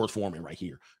get to George Foreman right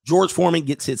here. George Foreman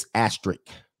gets his asterisk.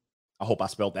 I hope I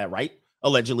spelled that right.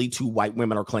 Allegedly, 2 white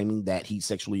women are claiming that he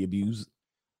sexually abused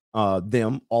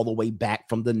them all the way back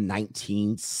from the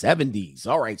 1970s.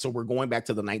 All right, so we're going back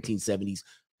to the 1970s.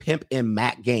 Pimp and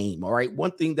Mac game. All right. One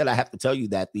thing that I have to tell you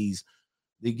that I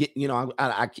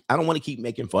don't want to keep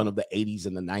making fun of the 80s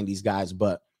and the 90s guys,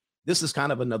 but this is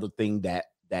kind of another thing that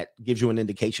gives you an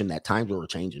indication that times are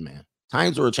changing, man.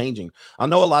 Times are changing. I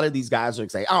know a lot of these guys are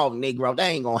say, oh, Negro, that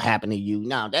ain't gonna happen to you.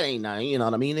 No, that ain't nothing. You know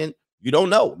what I mean? And you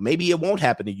don't know. Maybe it won't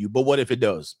happen to you, but what if it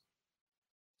does?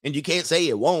 And you can't say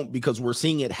it won't because we're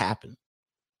seeing it happen.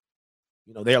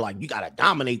 They're like, you got to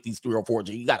dominate these 304.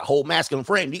 You got to hold masculine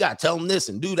frame. You got to tell them this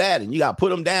and do that. And you got to put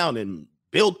them down and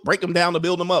break them down to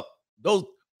build them up. Those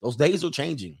days are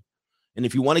changing. And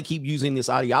if you want to keep using this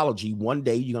ideology, one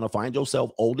day you're going to find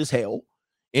yourself old as hell.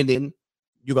 And then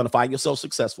you're going to find yourself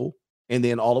successful. And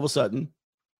then all of a sudden,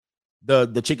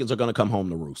 the chickens are going to come home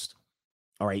to roost.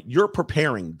 All right. You're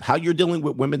preparing. How you're dealing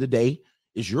with women today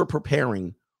is you're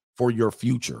preparing for your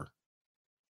future.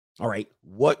 All right,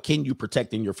 what can you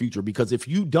protect in your future? Because if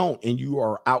you don't and you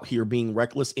are out here being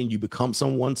reckless and you become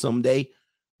someone someday,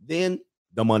 then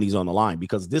the money's on the line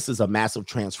because this is a massive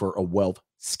transfer of wealth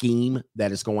scheme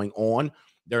that is going on.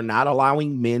 They're not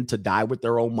allowing men to die with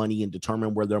their own money and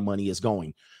determine where their money is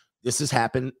going. This has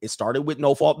happened. It started with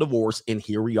no fault divorce, and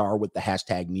here we are with the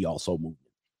hashtag Me Also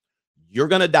movement. You're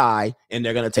going to die, and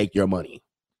they're going to take your money.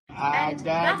 I got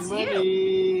that's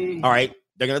money. you. All right.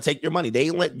 They're going to take your money. They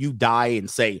ain't let you die and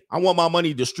say, I want my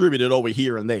money distributed over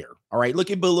here and there. All right. Look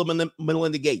at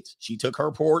Melinda Gates. She took her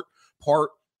part.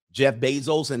 Jeff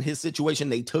Bezos and his situation,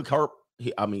 they took her.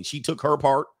 She took her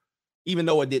part, even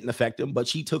though it didn't affect him, but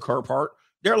she took her part.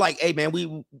 They're like, hey, man,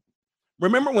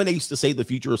 Remember when they used to say the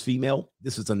future is female?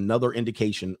 This is another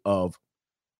indication of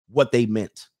what they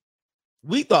meant.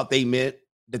 We thought they meant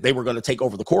that they were going to take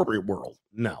over the corporate world.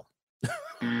 No.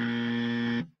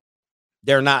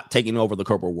 They're not taking over the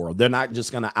corporate world. They're not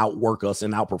just going to outwork us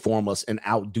and outperform us and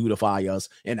outdutify us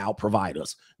and outprovide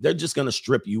us. They're just going to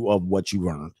strip you of what you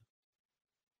earned.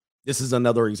 This is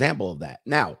another example of that.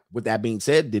 Now, with that being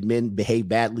said, did men behave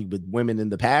badly with women in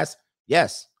the past?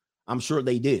 Yes, I'm sure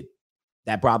they did.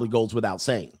 That probably goes without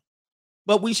saying.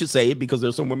 But we should say it because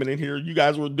there's some women in here. You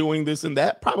guys were doing this and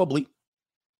that. Probably.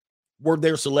 Were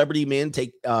there celebrity men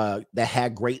that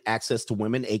had great access to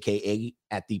women, aka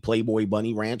at the Playboy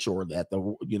Bunny Ranch or at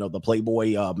the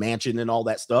Playboy Mansion and all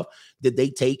that stuff? Did they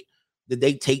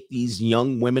take these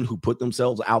young women who put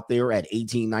themselves out there at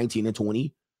 18, 19, and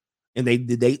 20? And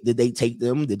did they take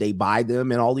them? Did they buy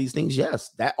them and all these things?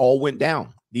 Yes, that all went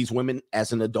down. These women,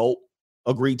 as an adult,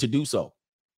 agreed to do so.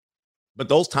 But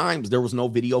those times, there was no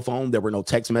video phone. There were no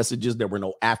text messages. There were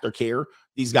no aftercare.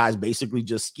 These guys basically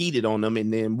just skeeted on them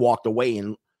and then walked away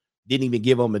and didn't even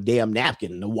give them a damn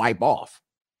napkin to wipe off,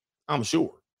 I'm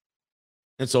sure.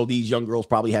 And so these young girls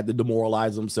probably had to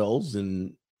demoralize themselves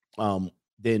and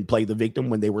then play the victim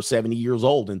when they were 70 years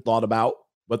old and thought about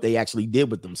what they actually did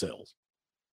with themselves.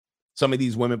 Some of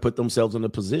these women put themselves in a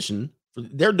position,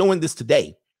 they're doing this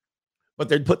today, but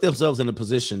they put themselves in a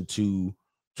position to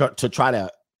try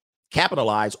to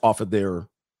capitalize off of their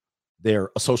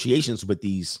associations with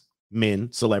these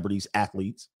men, celebrities,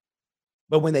 athletes.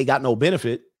 But when they got no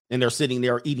benefit and they're sitting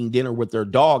there eating dinner with their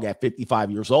dog at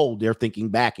 55 years old, they're thinking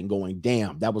back and going,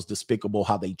 damn, that was despicable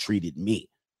how they treated me.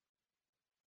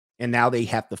 And now they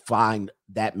have to find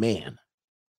that man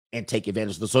and take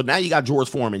advantage of it. So now you got George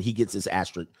Foreman. He gets his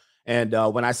asterisk. And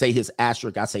when I say his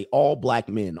asterisk, I say all black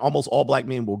men, almost all black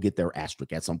men will get their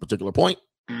asterisk at some particular point.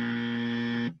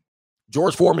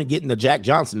 George Foreman getting the Jack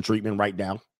Johnson treatment right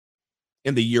now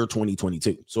in the year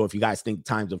 2022. So if you guys think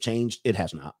times have changed, it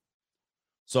has not.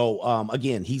 So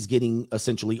again, he's getting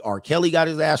essentially R. Kelly got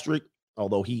his asterisk,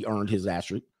 although he earned his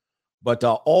asterisk. But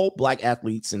all black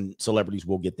athletes and celebrities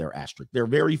will get their asterisk. There are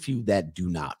very few that do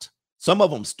not. Some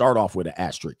of them start off with an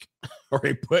asterisk,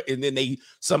 and then they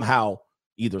somehow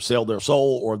either sell their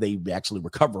soul or they actually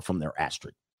recover from their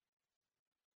asterisk.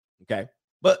 Okay.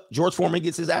 But George Foreman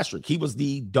gets his asterisk. He was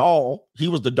the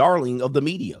darling of the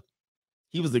media.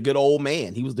 He was the good old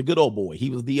man. He was the good old boy. He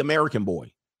was the American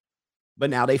boy. But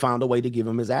now they found a way to give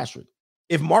him his asterisk.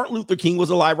 If Martin Luther King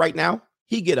was alive right now,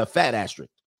 he'd get a fat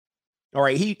asterisk. All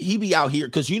right. He'd be out here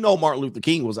because Martin Luther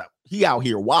King was out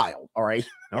here wild. All right.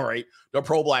 All right. The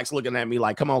pro-blacks looking at me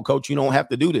like, come on, coach, you don't have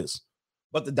to do this.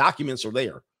 But the documents are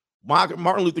there.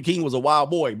 Martin Luther King was a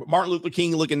wild boy. But Martin Luther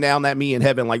King looking down at me in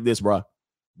heaven like this, bruh.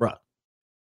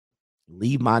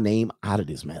 Leave my name out of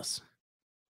this mess.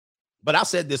 But I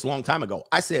said this a long time ago.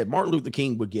 I said Martin Luther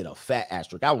King would get a fat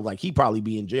asterisk. I was like, he'd probably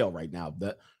be in jail right now.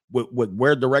 That with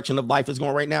where direction of life is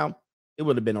going right now, it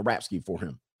would have been a rap ski for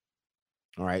him.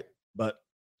 All right. But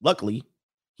luckily,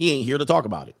 he ain't here to talk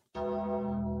about it.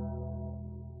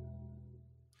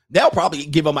 They'll probably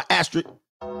give him an asterisk.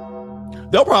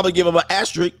 They'll probably give him an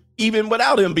asterisk even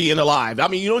without him being alive. I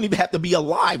mean, you don't even have to be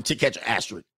alive to catch an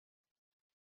asterisk.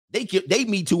 They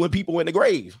Me Too and people in the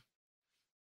grave.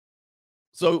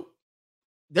 So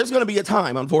there's going to be a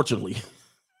time, unfortunately,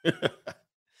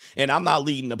 and I'm not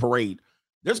leading the parade.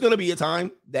 There's going to be a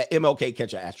time that MLK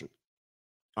catch an asterisk.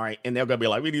 All right. And they're going to be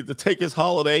like, we need to take his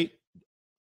holiday.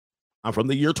 I'm from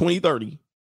the year 2030.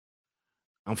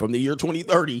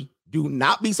 Do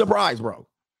not be surprised, bro.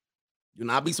 Do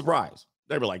not be surprised.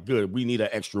 They were like, good. We need an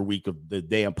extra week of the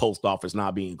damn post office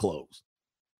not being closed.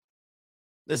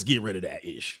 Let's get rid of that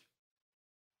ish.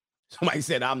 Somebody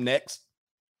said, I'm next.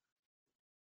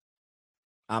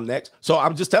 So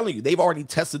I'm just telling you, they've already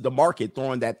tested the market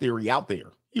throwing that theory out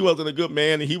there. He wasn't a good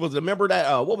man. And he was, remember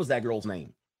that? What was that girl's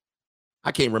name?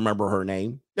 I can't remember her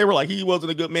name. They were like, he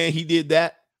wasn't a good man. He did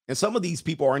that. And some of these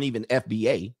people aren't even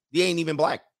FBA. They ain't even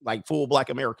black, like full black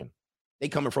American. They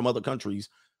coming from other countries,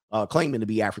 claiming to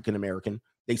be African American.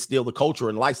 They steal the culture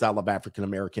and lifestyle of African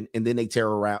American, and then they tear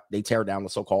down the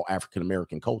so-called African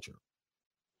American culture.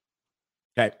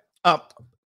 Okay,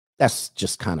 that's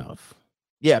just kind of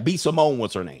B. Simone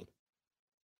was her name.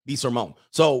 B. Simone.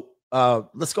 So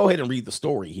let's go ahead and read the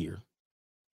story here.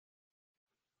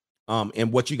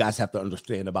 And what you guys have to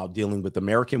understand about dealing with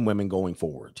American women going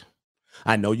forward.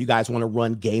 I know you guys want to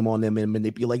run game on them and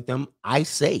manipulate them. I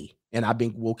say, and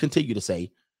will continue to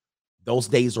say, those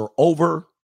days are over.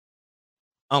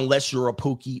 Unless you're a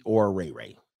Pookie or a Ray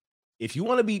Ray. If you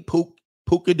want to be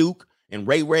Pookadook and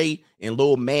Ray Ray and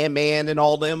little man and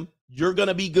all them, you're going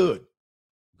to be good.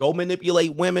 Go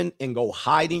manipulate women and go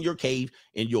hide in your cave,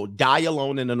 and you'll die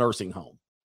alone in a nursing home.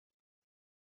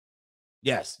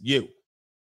 Yes, you.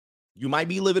 You might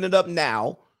be living it up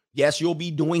now. Yes, you'll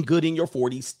be doing good in your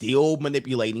 40s, still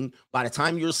manipulating. By the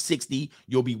time you're 60,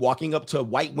 you'll be walking up to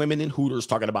white women in Hooters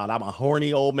talking about, I'm a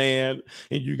horny old man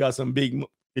and you got some big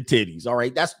titties. All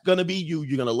right, that's going to be you.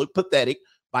 You're going to look pathetic.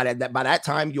 By that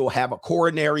time, you'll have a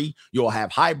coronary. You'll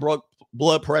have high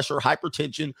blood pressure,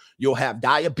 hypertension. You'll have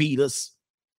diabetes.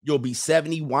 You'll be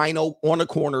 70, wino on a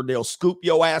corner. They'll scoop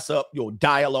your ass up. You'll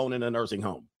die alone in a nursing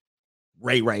home.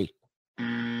 Ray.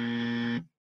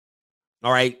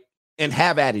 All right. And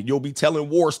have at it. You'll be telling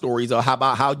war stories of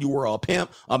how you were a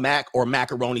pimp, a Mac, or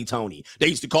Macaroni Tony. They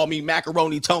used to call me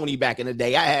Macaroni Tony back in the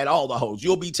day. I had all the hoes.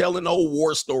 You'll be telling old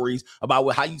war stories about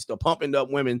how you used to pumping up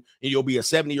women, and you'll be a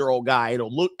 70-year-old guy.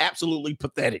 It'll look absolutely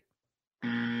pathetic.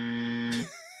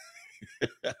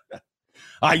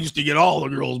 I used to get all the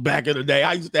girls back in the day.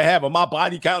 I used to have my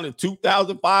body count in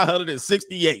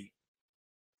 2,568.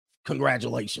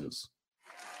 Congratulations.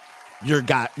 You're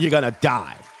gonna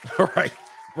die. All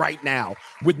right now,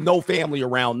 with no family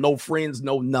around, no friends,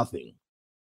 no nothing.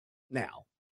 Now,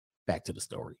 back to the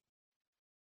story.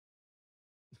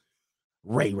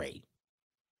 Ray.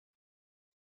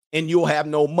 And you'll have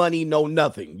no money, no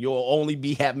nothing. You'll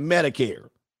only have Medicare.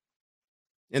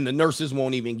 And the nurses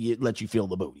won't even let you feel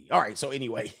the booty. All right, so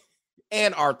anyway,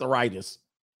 and arthritis.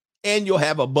 And you'll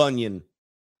have a bunion.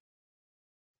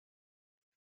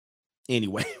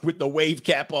 Anyway, with the wave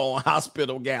cap on,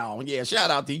 hospital gown. Yeah,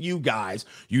 shout out to you guys.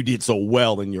 You did so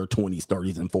well in your 20s,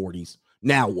 30s, and 40s.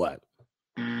 Now what?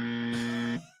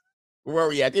 Where are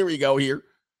we at? There we go here.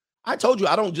 I told you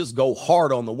I don't just go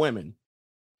hard on the women.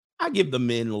 I give the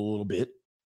men a little bit.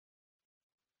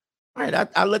 All right,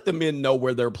 I let the men know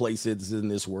where their place is in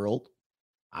this world.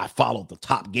 I followed the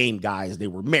top game guys. They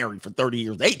were married for 30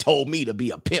 years. They told me to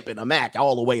be a pimp and a Mac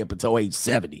all the way up until age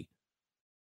 70.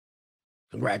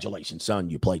 Congratulations, son.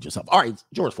 You played yourself. All right,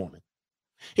 George Foreman.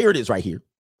 Here it is right here.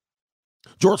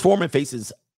 George Foreman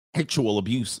faces sexual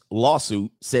abuse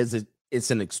lawsuit, says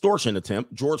it's an extortion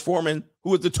attempt. George Foreman,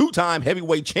 who is the two-time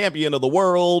heavyweight champion of the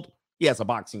world, he has a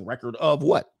boxing record of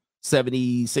what?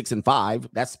 76-5.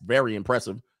 That's very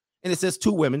impressive. And it says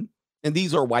two women, and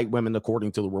these are white women,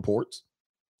 according to the reports.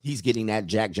 He's getting that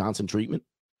Jack Johnson treatment.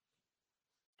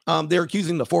 They're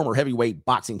accusing the former heavyweight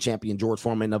boxing champion George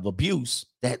Foreman of abuse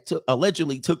that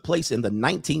allegedly took place in the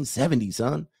 1970s,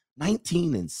 son.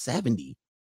 1970.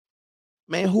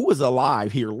 Man, who was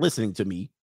alive here listening to me?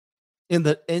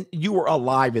 And you were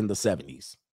alive in the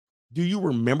 70s. Do you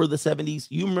remember the 70s?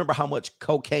 You remember how much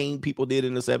cocaine people did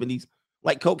in the 70s?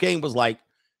 Like, cocaine was like,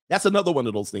 that's another one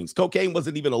of those things. Cocaine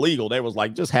wasn't even illegal. They was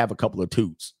like, just have a couple of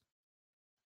toots.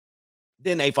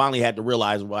 Then they finally had to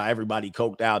realize why everybody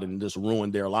coked out and just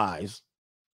ruined their lives.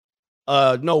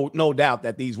 No doubt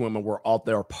that these women were out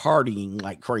there partying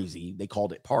like crazy. They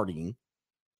called it partying.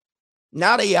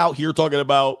 Now they out here talking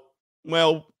about,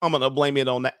 well, I'm going to blame it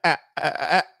on the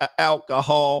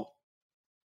alcohol.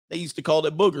 They used to call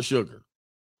it booger sugar.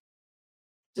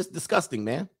 Just disgusting,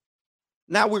 man.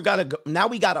 Now we got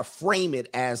to frame it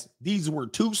as these were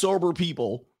two sober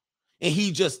people and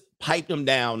he just piped them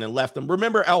down and left them.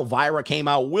 Remember Elvira came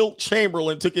out, Wilt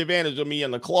Chamberlain took advantage of me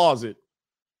in the closet.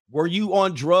 Were you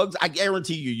on drugs? I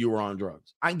guarantee you were on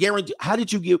drugs. I guarantee. How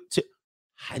did you get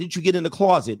in the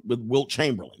closet with Wilt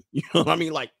Chamberlain? You know what I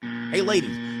mean? Like, hey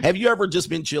ladies, have you ever just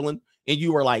been chilling and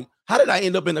you were like, how did I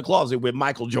end up in the closet with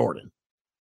Michael Jordan?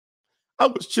 I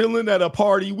was chilling at a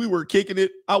party. We were kicking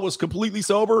it. I was completely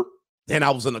sober. Then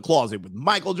I was in the closet with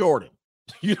Michael Jordan.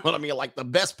 You know what I mean? Like the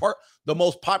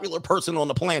most popular person on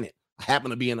the planet. I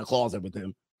happen to be in the closet with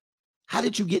him. How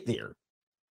did you get there?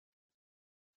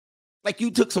 Like, you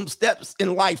took some steps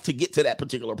in life to get to that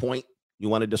particular point. You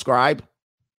want to describe?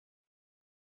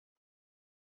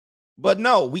 But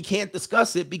no, we can't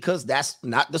discuss it because that's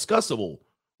not discussable.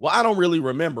 Well, I don't really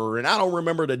remember, and I don't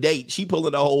remember the date. She's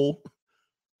pulling the whole,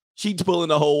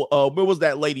 what was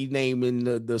that lady name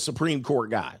in the Supreme Court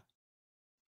guy?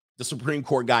 The Supreme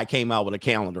Court guy came out with a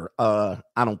calendar. I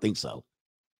don't think so.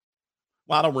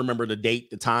 Well, I don't remember the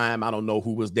date, the time. I don't know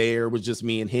who was there. It was just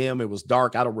me and him. It was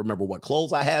dark. I don't remember what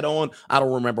clothes I had on. I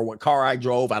don't remember what car I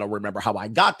drove. I don't remember how I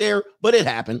got there, but it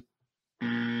happened.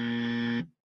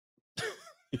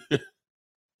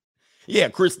 Yeah,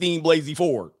 Christine Blasey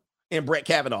Ford and Brett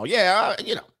Kavanaugh. Yeah,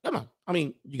 come on. I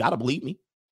mean, you got to believe me.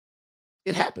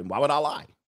 It happened. Why would I lie?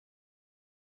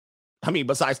 I mean,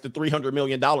 besides the $300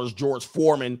 million George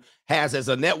Foreman has as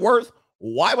a net worth,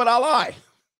 why would I lie?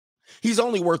 He's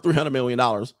only worth $300 million.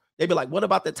 They'd be like, what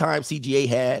about the time CGA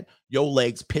had your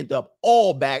legs pinned up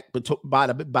all back by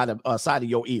the side of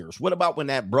your ears? What about when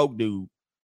that broke dude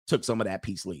took some of that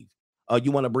peace leave?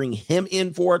 You want to bring him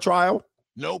in for a trial?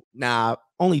 Nope. Nah,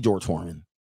 only George Foreman.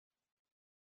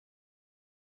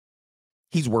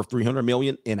 He's worth $300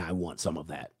 million, and I want some of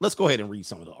that. Let's go ahead and read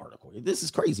some of the article. This is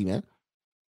crazy, man.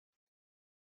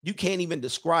 You can't even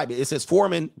describe it. It says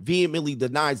Foreman vehemently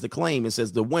denies the claim and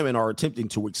says the women are attempting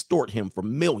to extort him for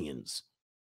millions.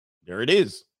 There it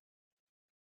is.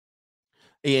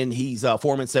 And he's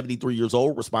Foreman, 73 years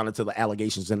old, responded to the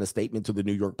allegations in a statement to the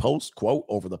New York Post. Quote,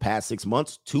 over the past 6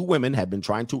 months, 2 women have been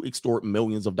trying to extort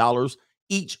millions of dollars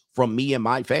each from me and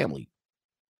my family.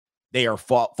 They are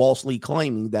falsely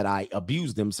claiming that I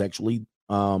abused them sexually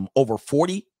over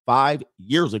 45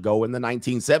 years ago in the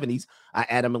 1970s. I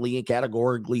adamantly and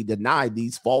categorically denied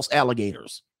these false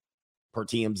alligators. Per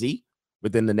TMZ,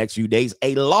 within the next few days,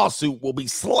 a lawsuit will be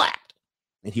slapped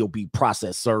and he'll be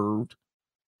process served.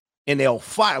 And they'll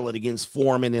file it against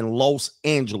Foreman in Los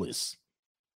Angeles.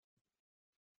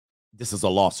 This is a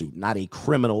lawsuit, not a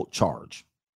criminal charge.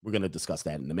 We're going to discuss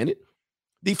that in a minute.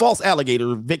 The false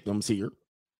alligator victims here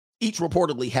each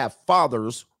reportedly have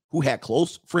fathers who had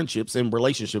close friendships and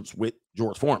relationships with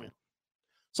George Foreman.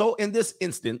 So in this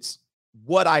instance,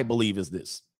 what I believe is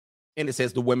this, and it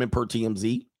says the women per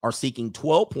TMZ are seeking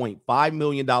 $12.5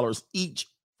 million each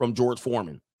from George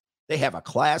Foreman. They have a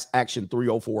class action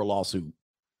 304 lawsuit.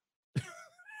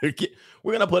 We're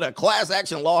going to put a class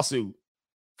action lawsuit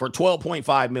for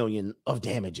 $12.5 million of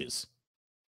damages.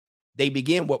 They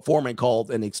began what Foreman called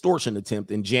an extortion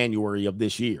attempt in January of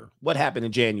this year. What happened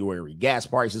in January? Gas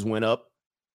prices went up.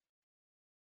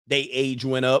 They age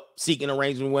went up. Seeking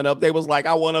arrangement went up. They was like,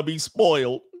 I want to be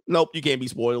spoiled. Nope, you can't be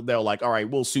spoiled. They're like, all right,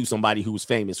 we'll sue somebody who's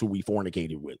famous who we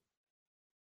fornicated with.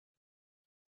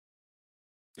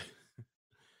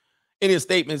 In his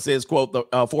statement says, quote,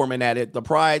 the Foreman added, the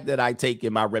pride that I take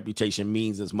in my reputation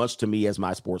means as much to me as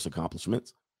my sports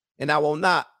accomplishments, and I will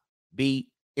not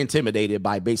be intimidated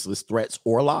by baseless threats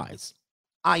or lies.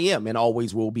 I am and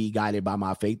always will be guided by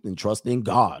my faith and trust in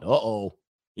God. Uh-oh.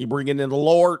 You bringing in the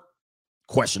Lord?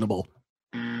 Questionable.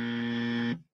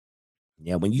 Yeah,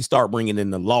 when you start bringing in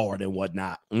the Lord and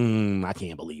whatnot, I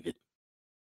can't believe it.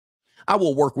 I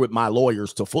will work with my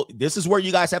lawyers to this is where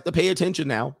you guys have to pay attention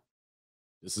now.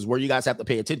 This is where you guys have to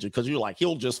pay attention because you're like,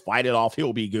 he'll just fight it off.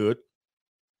 He'll be good.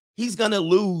 He's going to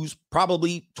lose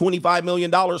probably $25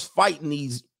 million fighting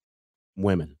these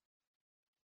women.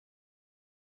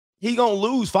 He's going to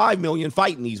lose $5 million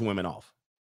fighting these women off.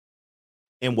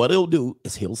 And what he'll do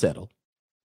is he'll settle.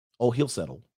 Oh, he'll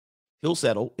settle. He'll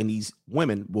settle, and these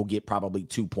women will get probably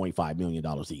 $2.5 million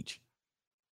each.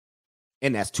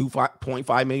 And that's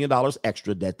 $2.5 million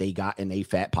extra that they got in a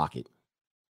fat pocket.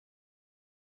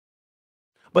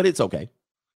 But it's okay.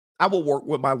 I will work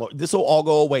with my lawyer. This will all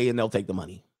go away, and they'll take the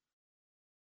money.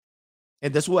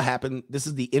 And this will happen. This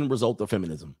is the end result of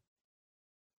feminism.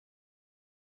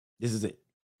 This is it.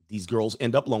 These girls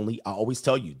end up lonely. I always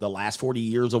tell you, the last 40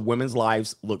 years of women's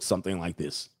lives look something like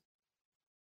this.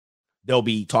 They'll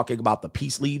be talking about the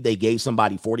peace leave they gave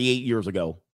somebody 48 years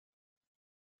ago.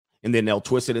 And then they'll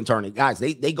twist it and turn it. Guys,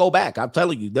 they go back. I'm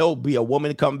telling you, there'll be a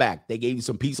woman come back. They gave you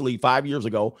some peace leave 5 years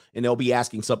ago, and they'll be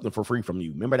asking something for free from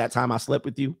you. Remember that time I slept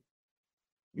with you?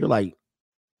 You're like,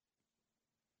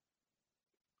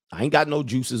 I ain't got no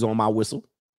juices on my whistle.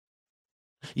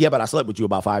 Yeah, but I slept with you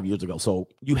about 5 years ago, so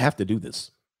you have to do this.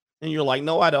 And you're like,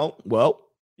 no, I don't. Well,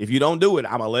 if you don't do it,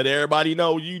 I'm going to let everybody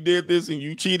know you did this and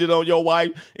you cheated on your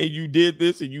wife and you did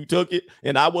this and you took it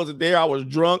and I wasn't there. I was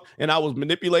drunk and I was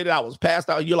manipulated. I was passed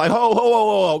out. You're like,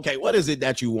 okay, what is it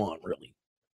that you want, really?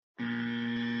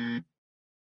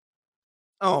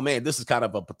 Oh, man, this is kind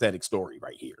of a pathetic story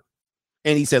right here.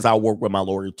 And he says, I'll work with my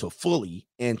lawyer to fully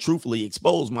and truthfully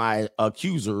expose my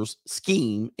accuser's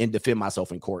scheme and defend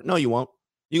myself in court. No, you won't.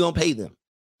 You're going to pay them.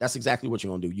 That's exactly what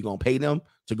you're going to do. You're going to pay them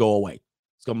to go away.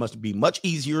 It's going to be much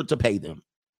easier to pay them.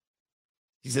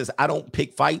 He says, I don't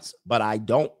pick fights, but I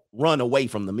don't run away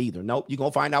from them either. Nope. You're going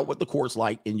to find out what the court's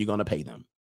like and you're going to pay them.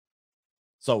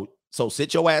 So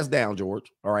sit your ass down,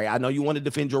 George. All right. I know you want to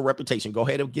defend your reputation. Go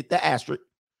ahead and get that asterisk.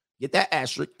 Get that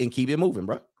asterisk and keep it moving,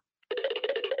 bro.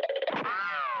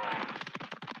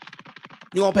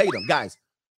 You're going to pay them. Guys,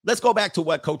 let's go back to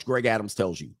what Coach Greg Adams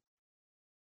tells you.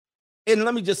 And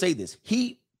let me just say this.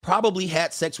 He probably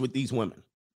had sex with these women.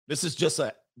 This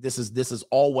is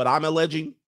all what I'm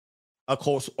alleging. Of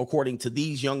course, according to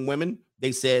these young women,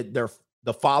 they said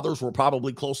the fathers were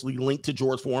probably closely linked to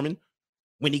George Foreman.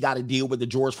 When he got a deal with the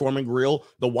George Foreman grill,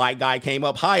 the white guy came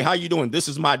up. Hi, how you doing? This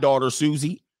is my daughter,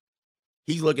 Susie.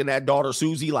 He's looking at daughter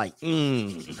Susie like,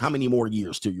 how many more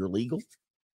years till you're legal?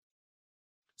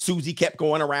 Susie kept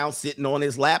going around sitting on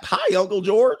his lap. Hi, Uncle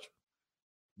George.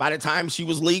 By the time she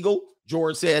was legal,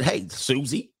 George said, hey,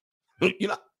 Susie,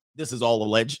 this is all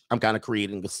alleged. I'm kind of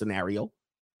creating a scenario.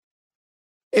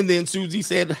 And then Susie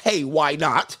said, hey, why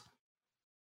not?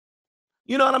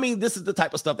 You know what I mean? This is the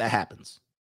type of stuff that happens.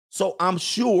 So I'm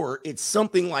sure it's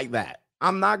something like that.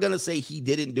 I'm not going to say he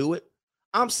didn't do it.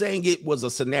 I'm saying it was a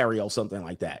scenario, something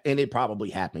like that. And it probably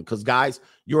happened because, guys,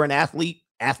 you're an athlete.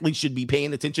 Athletes should be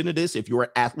paying attention to this. If you're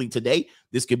an athlete today,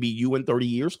 this could be you in 30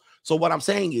 years. So what I'm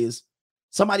saying is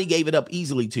somebody gave it up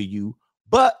easily to you.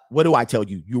 But what do I tell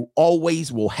you? You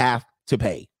always will have to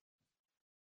pay.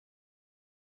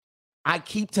 I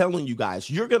keep telling you guys,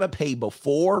 you're going to pay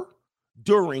before,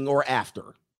 during, or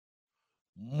after.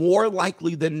 More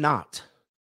likely than not,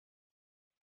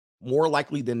 you're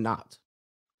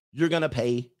going to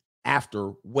pay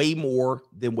after way more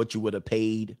than what you would have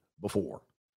paid before.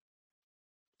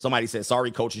 Somebody said,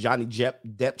 sorry, Coach, Johnny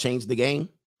Depp changed the game.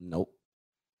 Nope.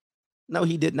 No,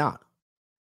 he did not.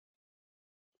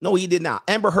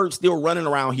 Amber Heard's still running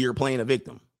around here playing a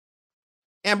victim.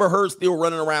 Amber Heard's still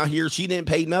running around here. She didn't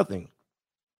pay nothing.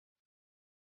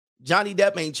 Johnny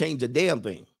Depp ain't changed a damn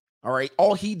thing. All right.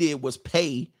 All he did was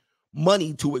pay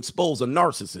money to expose a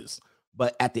narcissist.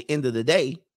 But at the end of the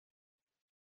day,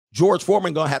 George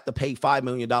Foreman going to have to pay $5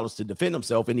 million to defend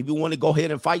himself. And if you want to go ahead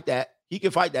and fight that, he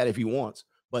can fight that if he wants.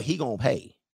 But he going to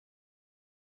pay.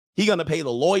 He going to pay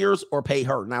the lawyers or pay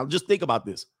her. Now, just think about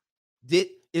this.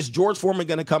 Is George Foreman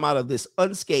going to come out of this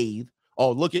unscathed?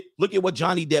 Oh, look at what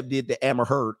Johnny Depp did to Amber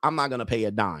Heard. I'm not going to pay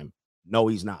a dime. No,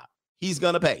 he's not. He's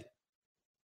going to pay.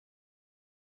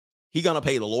 He's going to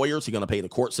pay the lawyers. He's going to pay the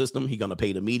court system. He's going to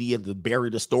pay the media to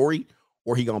bury the story,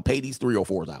 or he's going to pay these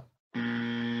 304s out.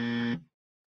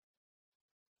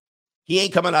 He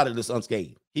ain't coming out of this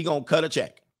unscathed. He's going to cut a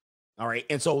check. All right.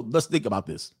 And so let's think about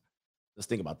this.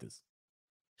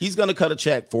 He's going to cut a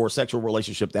check for a sexual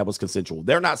relationship that was consensual.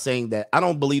 They're not saying that. I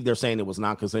don't believe they're saying it was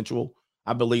non-consensual.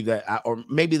 I believe that, or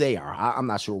maybe they are. I'm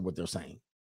not sure what they're saying.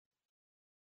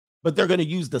 But they're going to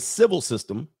use the civil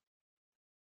system.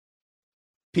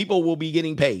 People will be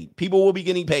getting paid.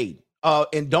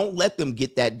 And don't let them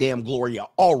get that damn Gloria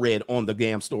Allred on the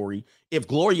damn story. If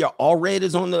Gloria Allred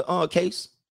is on the case,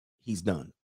 he's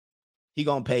done. He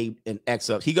going to pay an X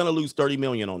up. He going to lose $30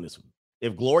 million on this one.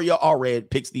 If Gloria Allred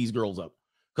picks these girls up.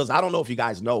 Because I don't know if you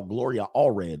guys know, Gloria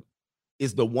Allred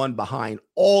is the one behind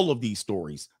all of these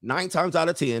stories. 9 times out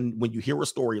of 10, when you hear a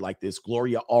story like this,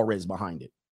 Gloria Allred is behind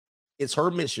it. It's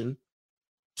her mission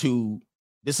to,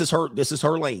 this is her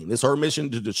lane. It's her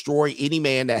mission to destroy any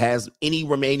man that has any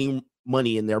remaining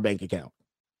money in their bank account.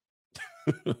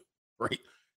 Right?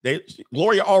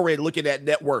 Gloria Allred looking at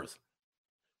net worth.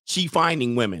 She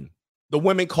finding women. The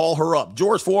women call her up.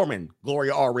 George Foreman,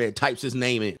 Gloria Allred types his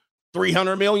name in.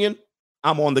 300 million.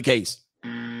 I'm on the case.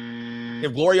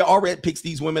 If Gloria Allred picks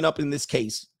these women up in this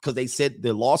case, because they said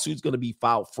the lawsuit's going to be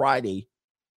filed Friday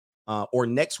or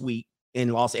next week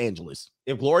in Los Angeles.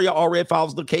 If Gloria Allred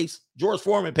files the case, George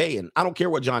Foreman paying. I don't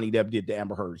care what Johnny Depp did to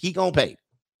Amber Heard. He going to pay.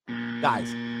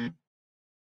 Guys,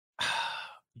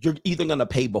 you're either going to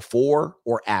pay before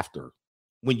or after.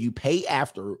 When you pay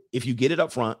after, if you get it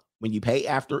up front, when you pay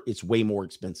after, it's way more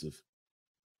expensive.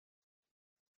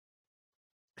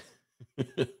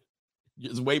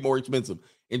 It's way more expensive.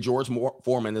 And George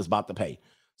Foreman is about to pay.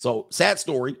 So sad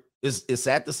story. It's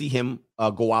sad to see him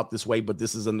go out this way, but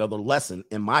this is another lesson,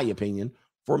 in my opinion,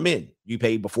 for men. You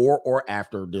pay before or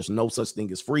after. There's no such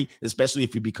thing as free, especially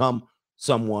if you become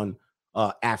someone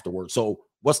afterwards. So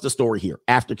what's the story here?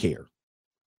 Aftercare.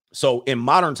 So in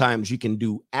modern times, you can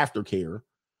do aftercare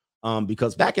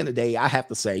because back in the day, I have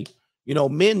to say,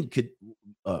 men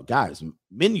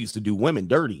used to do women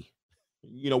dirty.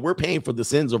 We're paying for the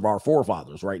sins of our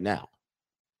forefathers right now.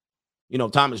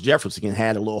 Thomas Jefferson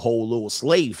had a whole little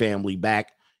slave family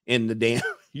back in the damn,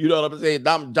 you know what I'm saying?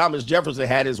 Thomas Jefferson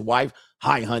had his wife.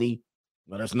 Hi, honey.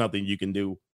 Well, there's nothing you can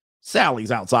do.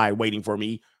 Sally's outside waiting for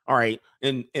me. All right.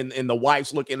 And the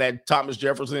wife's looking at Thomas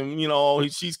Jefferson,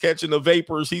 she's catching the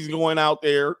vapors. He's going out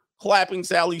there clapping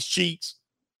Sally's cheeks.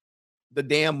 The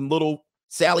damn little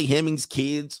Sally Hemings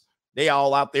kids. They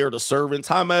all out there, the servants.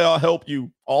 How may I help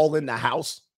you? All in the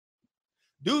house.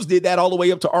 Dudes did that all the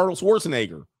way up to Arnold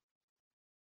Schwarzenegger.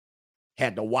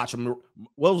 Had to watch him.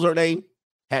 What was her name?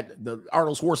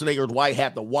 Arnold Schwarzenegger's wife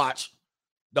had to watch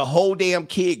the whole damn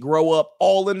kid grow up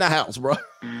all in the house, bro.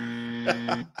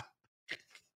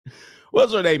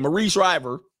 What's her name? Marie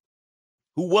Shriver,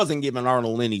 who wasn't giving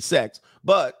Arnold any sex,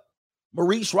 but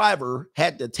Marie Shriver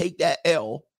had to take that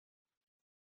L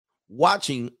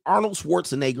watching Arnold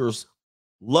Schwarzenegger's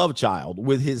love child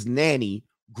with his nanny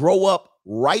grow up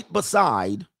right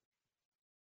beside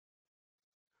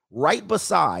right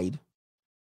beside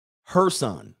her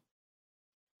son.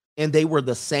 And they were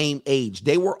the same age.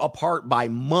 They were apart by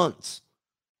months.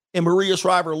 And Maria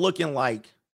Shriver looking like,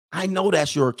 I know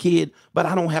that's your kid, but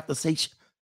I don't have to say,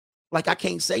 like, I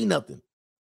can't say nothing.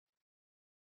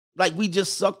 Like, we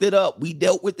just sucked it up. We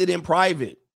dealt with it in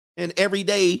private. And every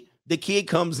day the kid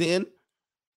comes in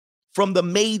from the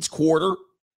maid's quarter,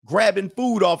 grabbing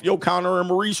food off your counter, and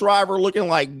Marie Shriver looking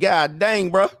like, God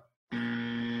dang, bro.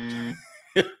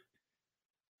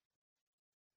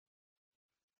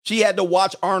 She had to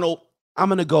watch Arnold. I'm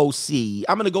going to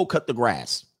go cut the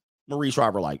grass. Marie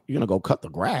Shriver like, you're going to go cut the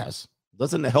grass?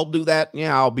 Doesn't the help do that?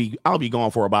 Yeah, I'll be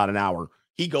gone for about an hour.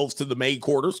 He goes to the maid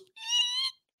quarters,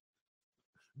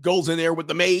 goes in there with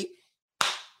the maid,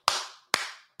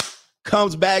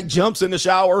 comes back, jumps in the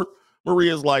shower.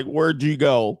 Maria's like, where'd you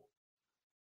go?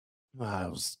 I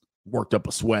was worked up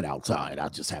a sweat outside. I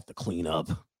just have to clean up.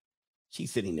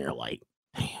 She's sitting there like,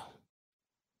 damn.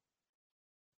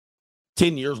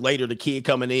 10 years later, the kid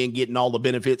coming in, getting all the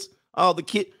benefits. Oh,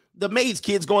 the maid's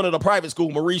kid's going to the private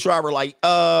school. Marie Shriver like,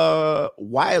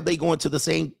 why are they going to the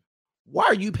same? Why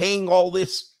are you paying all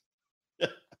this?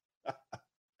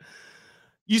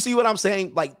 You see what I'm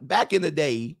saying? Like, back in the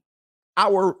day,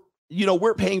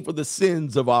 we're paying for the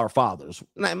sins of our fathers.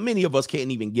 Now, many of us can't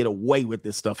even get away with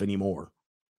this stuff anymore,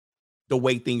 the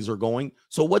way things are going.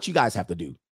 So what you guys have to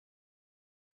do?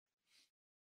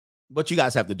 What you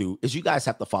guys have to do is you guys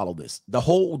have to follow this. The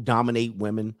whole dominate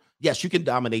women. Yes, you can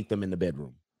dominate them in the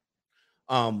bedroom.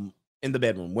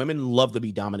 Women love to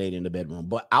be dominated in the bedroom.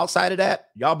 But outside of that,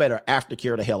 y'all better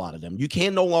aftercare the hell out of them. You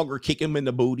can no longer kick them in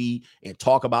the booty and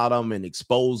talk about them and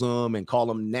expose them and call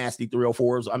them nasty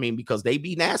 304s. I mean, because they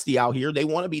be nasty out here. They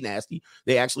want to be nasty.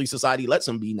 Society lets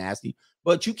them be nasty.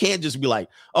 But you can't just be like,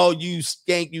 oh, you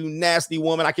skank, you nasty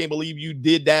woman. I can't believe you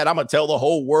did that. I'm going to tell the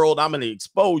whole world. I'm going to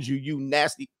expose you, you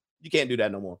nasty. You can't do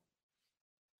that no more.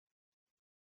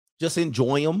 Just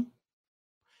enjoy them.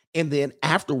 And then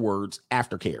afterwards,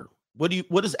 aftercare. What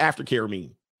does aftercare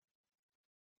mean?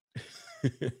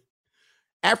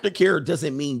 Aftercare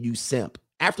doesn't mean you simp.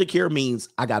 Aftercare means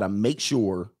I got to make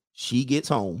sure she gets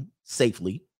home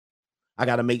safely. I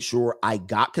got to make sure I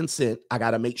got consent. I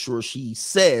got to make sure she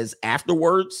says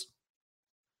afterwards,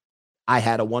 I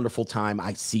had a wonderful time.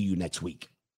 I see you next week.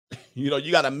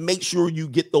 You got to make sure you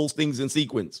get those things in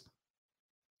sequence.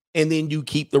 And then you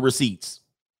keep the receipts.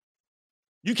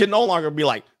 You can no longer be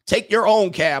like, take your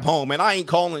own cab home and I ain't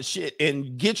calling shit,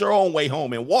 and get your own way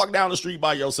home and walk down the street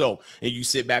by yourself. And you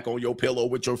sit back on your pillow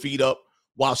with your feet up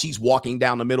while she's walking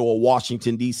down the middle of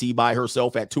Washington, D.C. by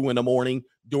herself at 2 a.m.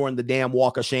 during the damn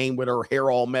walk of shame with her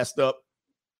hair all messed up.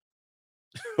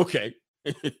 Okay.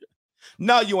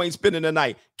 Now you ain't spending the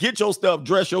night. Get your stuff,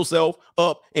 dress yourself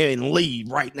up, and leave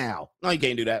right now. No, you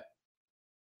can't do that.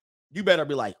 You better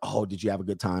be like, oh, did you have a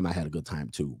good time? I had a good time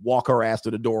too. Walk her ass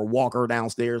to the door, walk her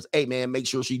downstairs. Hey, man, make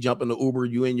sure she jump in the Uber.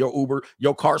 You in your Uber,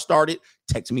 your car started.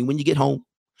 Text me when you get home.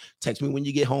 Text me when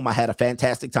you get home. I had a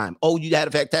fantastic time. Oh, you had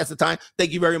a fantastic time?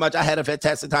 Thank you very much. I had a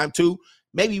fantastic time too.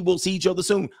 Maybe we'll see each other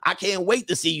soon. I can't wait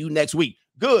to see you next week.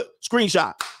 Good.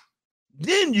 Screenshot.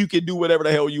 Then you can do whatever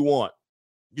the hell you want.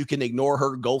 You can ignore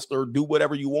her, ghost her, do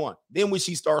whatever you want. Then when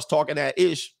she starts talking that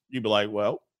ish, you be like,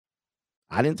 well,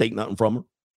 I didn't take nothing from her.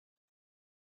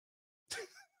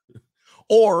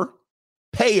 Or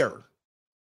pay her.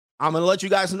 I'm going to let you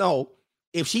guys know,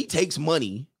 if she takes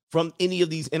money from any of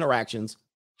these interactions,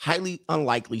 highly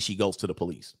unlikely she goes to the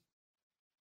police.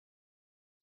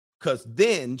 Because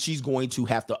then she's going to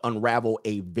have to unravel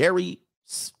a very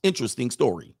interesting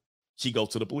story. She goes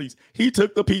to the police. He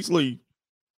took the peace leave.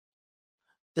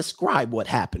 Describe what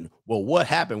happened. Well, what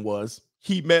happened was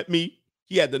he met me.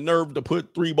 He had the nerve to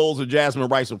put 3 bowls of jasmine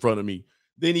rice in front of me.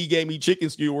 Then he gave me chicken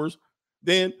skewers.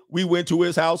 Then we went to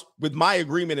his house with my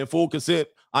agreement and full consent.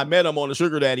 I met him on the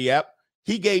Sugar Daddy app.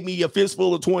 He gave me a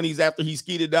fistful of 20s after he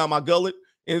skeeted down my gullet.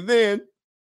 And then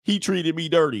he treated me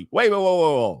dirty. Wait,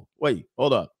 hold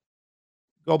up.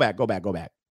 Go back.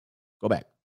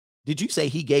 Did you say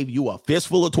he gave you a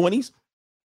fistful of 20s?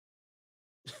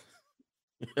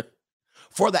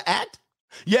 For the act?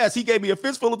 Yes, he gave me a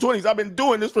fistful of 20s. I've been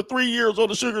doing this for 3 years on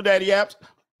the Sugar Daddy apps.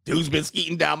 Dude's been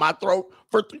skeeting down my throat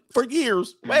for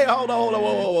years. Wait, hold on.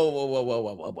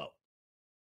 Whoa.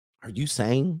 Are you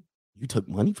saying you took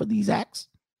money for these acts?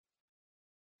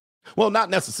 Well,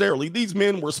 not necessarily. These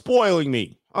men were spoiling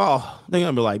me. Oh, they're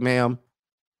going to be like, ma'am,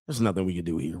 there's nothing we can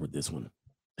do here with this one.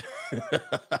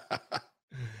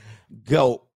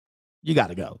 Go. You got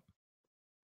to go.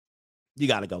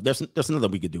 There's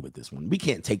nothing we could do with this one. We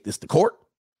can't take this to court.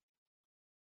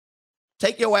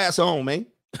 Take your ass home, man.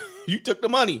 You took the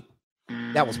money.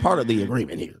 That was part of the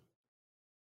agreement here.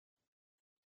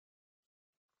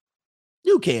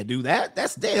 You can't do that.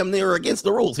 That's damn near against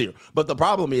the rules here. But the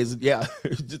problem is, yeah,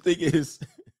 the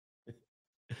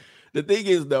thing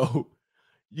is though,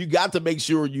 you got to make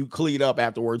sure you clean up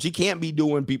afterwards. You can't be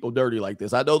doing people dirty like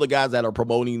this. I know the guys that are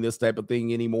promoting this type of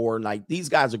thing anymore. Like these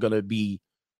guys are going to be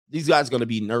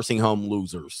nursing home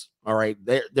losers. All right.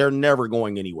 They're never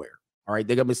going anywhere. All right.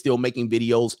 They're going to be still making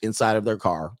videos inside of their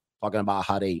car talking about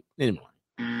how they, anyway,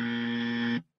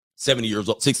 70 years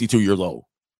old, 62 years old.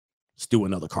 Let's do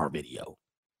another car video.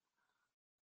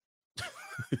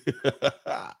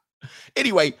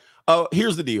 Anyway,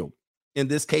 here's the deal. In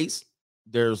this case,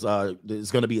 there's going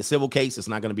to be a civil case. It's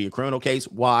not going to be a criminal case.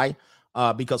 Why?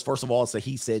 Because first of all, it's a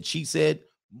he said, she said.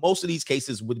 Most of these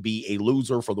cases would be a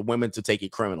loser for the women to take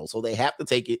it criminal. So they have to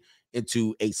take it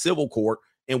into a civil court,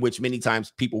 in which many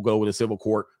times people go to the civil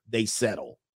court, they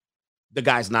settle. The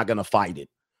guy's not going to fight it.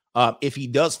 If he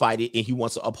does fight it and he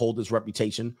wants to uphold his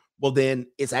reputation, well, then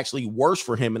it's actually worse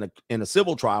for him in a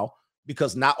civil trial,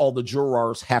 because not all the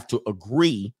jurors have to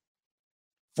agree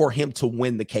for him to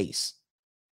win the case.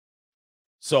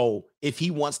 So if he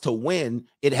wants to win,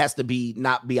 it has to be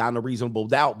not beyond a reasonable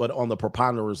doubt, but on the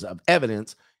preponderance of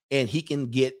evidence. And he can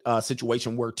get a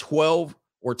situation where 12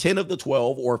 or 10 of the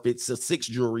 12, or if it's a 6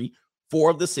 jury,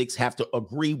 4 of the 6 have to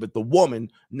agree with the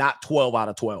woman, not 12 out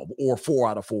of 12 or 4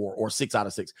 out of 4 or 6 out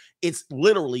of 6. It's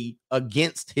literally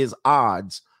against his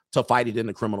odds to fight it in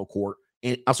the criminal court.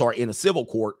 And I'm sorry, in a civil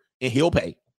court, and he'll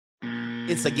pay.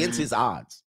 It's against his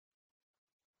odds.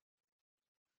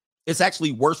 It's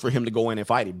actually worse for him to go in and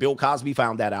fight it. Bill Cosby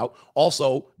found that out.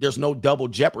 Also, there's no double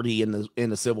jeopardy in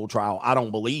the civil trial. I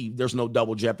don't believe there's no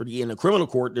double jeopardy. In the criminal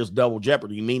court, there's double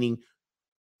jeopardy, meaning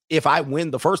if I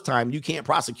win the first time, you can't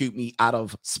prosecute me out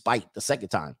of spite the second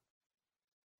time.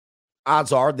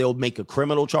 Odds are they'll make a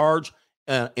criminal charge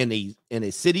in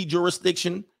a city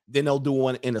jurisdiction, then they'll do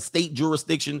one in a state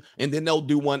jurisdiction, and then they'll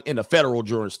do one in a federal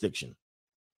jurisdiction.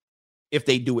 If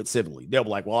they do it civilly, they'll be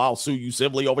like, well, I'll sue you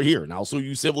civilly over here, and I'll sue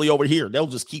you civilly over here. They'll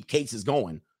just keep cases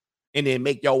going and then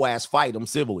make your ass fight them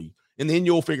civilly. And then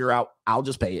you'll figure out, I'll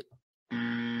just pay it.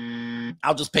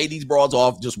 I'll just pay these broads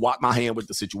off, just wipe my hand with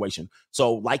the situation.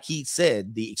 So like he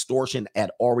said, the extortion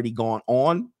had already gone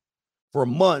on for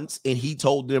months, and he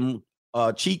told them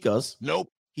chicas,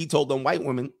 nope. He told them white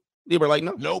women, they were like,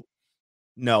 no, nope.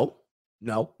 No.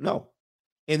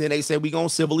 And then they said, we're going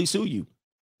to civilly sue you.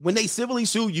 When they civilly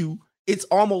sue you, it's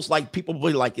almost like people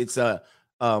be like it's a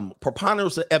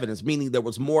preponderance of evidence, meaning there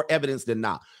was more evidence than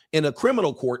not. In a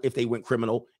criminal court, if they went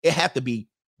criminal, it had to be,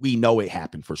 we know it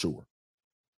happened for sure.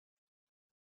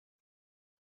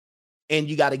 And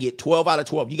you got to get 12 out of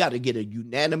 12. You got to get a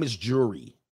unanimous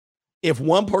jury. If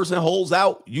one person holds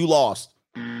out, you lost.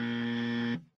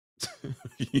 You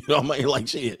know what I mean? Like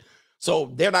shit.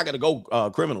 So they're not going to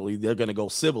go criminally. They're going to go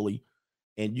civilly.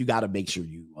 And you got to make sure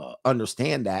you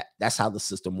understand that. That's how the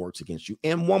system works against you.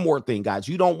 And one more thing, guys,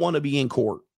 you don't want to be in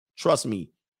court. Trust me.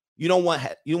 You don't want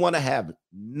to have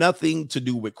nothing to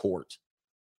do with court.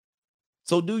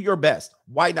 So do your best.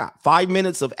 Why not? 5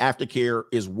 minutes of aftercare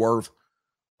is worth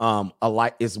a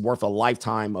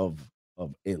lifetime of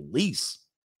at least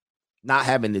not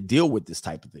having to deal with this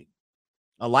type of thing.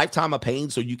 A lifetime of pain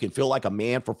so you can feel like a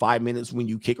man for 5 minutes when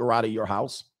you kick her out of your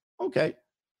house. Okay.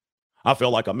 I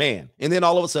feel like a man. And then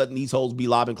all of a sudden, these hoes be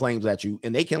lobbing claims at you,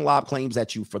 and they can lob claims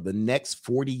at you for the next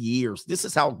 40 years. This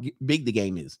is how big the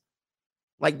game is.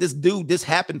 Like this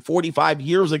happened 45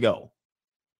 years ago.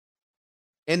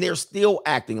 And they're still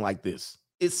acting like this.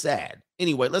 It's sad.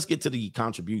 Anyway, let's get to the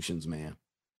contributions, man.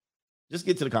 Just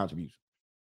get to the contribution.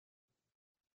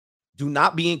 Do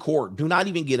not be in court. Do not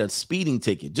even get a speeding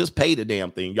ticket. Just pay the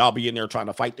damn thing. Y'all be in there trying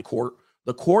to fight the court.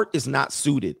 The court is not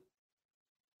suited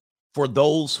for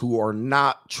those who are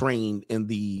not trained in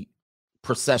the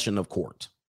procession of court.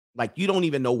 Like, you don't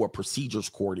even know what procedures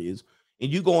court is. And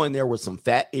you go in there with some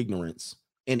fat ignorance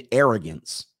and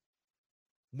arrogance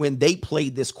when they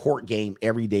played this court game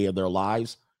every day of their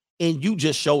lives. And you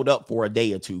just showed up for a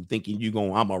day or two thinking I'm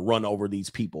going to run over these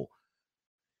people.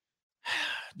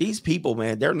 These people,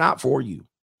 man, they're not for you.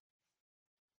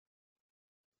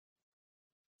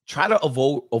 Try to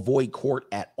avoid court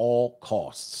at all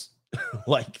costs.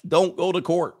 Like, don't go to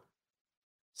court.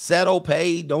 Settle,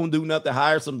 pay, don't do nothing.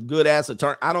 Hire some good ass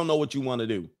attorney. I don't know what you want to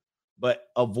do, but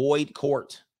avoid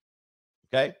court.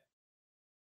 Okay?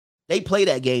 They play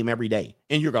that game every day.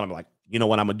 And you're going to be like, you know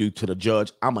what I'm going to do to the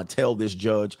judge? I'm going to tell this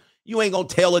judge. You ain't going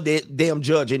to tell a damn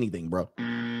judge anything, bro.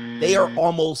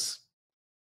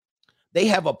 They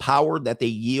have a power that they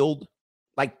yield.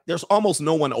 Like, there's almost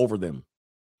no one over them.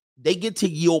 They get to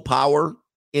yield power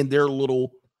in their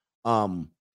little, on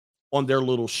their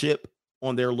little ship,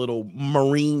 on their little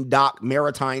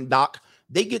maritime dock.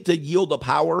 they get to yield the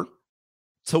power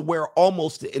to where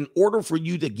almost in order for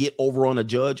you to get over on a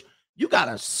judge, you got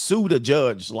to sue the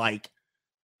judge. Like,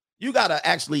 you got to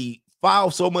actually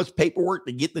file so much paperwork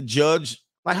to get the judge.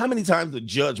 Like, how many times the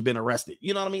judge been arrested?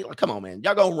 You know what I mean? Like, come on, man.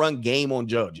 Y'all gonna run game on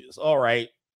judges. All right.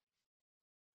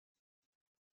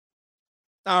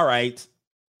 All right.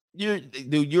 You're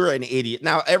an idiot.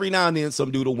 Now, every now and then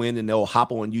some dude will win and they'll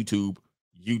hop on YouTube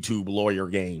lawyer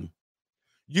game.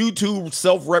 YouTube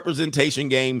self-representation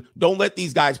game. Don't let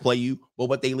these guys play you. But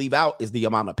what they leave out is the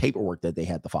amount of paperwork that they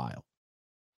had to file.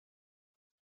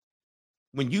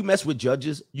 When you mess with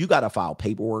judges, you got to file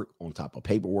paperwork on top of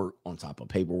paperwork on top of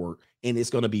paperwork, and it's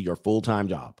going to be your full-time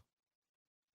job.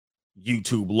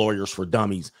 YouTube lawyers for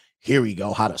dummies. Here we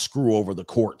go. How to screw over the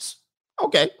courts.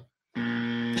 Okay.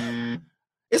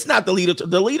 It's not the lead.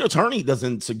 The lead attorney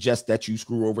doesn't suggest that you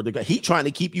screw over the guy. He's trying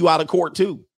to keep you out of court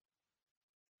too.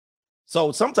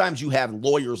 So sometimes you have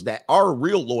lawyers that are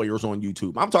real lawyers on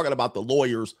YouTube. I'm talking about the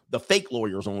lawyers, the fake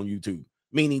lawyers on YouTube,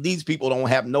 meaning these people don't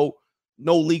have no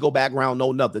legal background,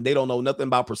 no nothing. They don't know nothing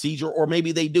about procedure, or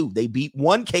maybe they do. They beat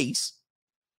one case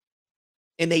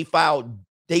and they filed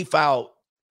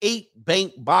 8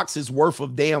 bank boxes worth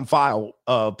of damn file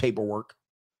paperwork.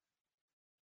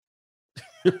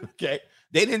 Okay.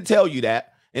 They didn't tell you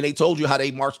that. And they told you how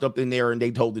they marched up in there and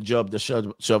they told the judge to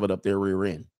shove it up their rear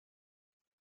end.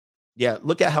 Yeah,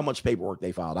 look at how much paperwork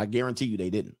they filed. I guarantee you they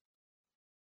didn't.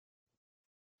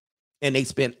 And they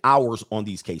spent hours on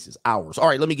these cases. Hours. All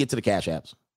right, let me get to the cash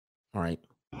apps. All right.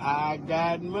 I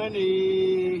got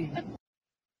money.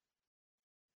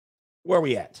 Where are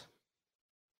we at?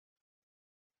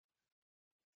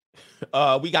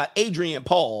 We got Adrian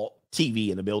Paul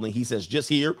TV in the building. He says, just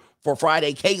here for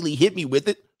Friday. Kaylee hit me with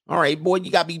it. All right, boy,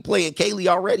 you got me playing Kaylee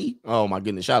already. Oh, my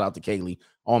goodness. Shout out to Kaylee.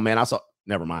 Oh, man,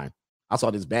 never mind. I saw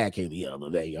this bad Kaylee the other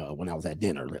day when I was at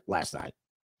dinner last night.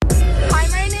 Hi,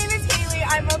 my name is Kaylee.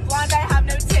 I'm a blonde. I have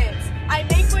no tips. I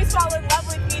make boys fall in love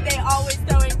with me. They always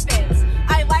throwing fits.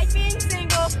 I like being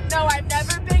single. No, I've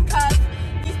never been cuffed.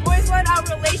 These boys want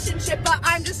a relationship, but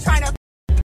I'm just trying to.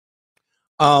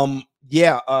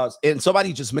 And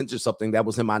somebody just mentioned something that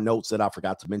was in my notes that I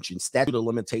forgot to mention. Statute of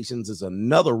limitations is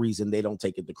another reason they don't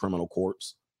take it to criminal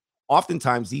courts.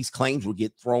 Oftentimes, these claims will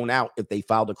get thrown out if they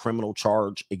filed a criminal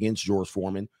charge against George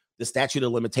Foreman. The statute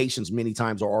of limitations many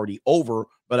times are already over,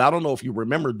 but I don't know if you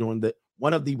remember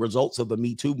one of the results of the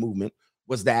Me Too movement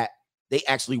was that they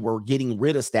actually were getting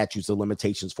rid of statutes of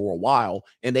limitations for a while,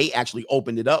 and they actually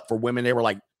opened it up for women. They were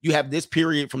like, you have this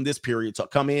period from this period to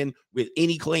come in with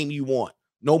any claim you want.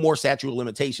 No more statute of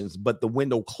limitations, but the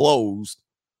window closed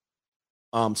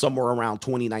somewhere around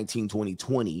 2019,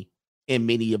 2020. In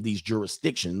many of these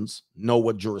jurisdictions, know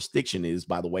what jurisdiction is,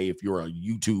 by the way, if you're a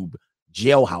YouTube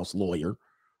jailhouse lawyer.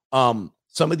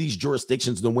 Some of these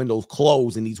jurisdictions, the windows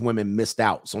closed and these women missed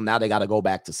out. So now they got to go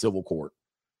back to civil court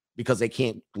because they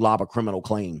can't lob a criminal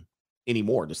claim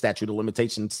anymore. The statute of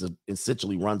limitations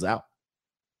essentially runs out.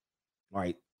 All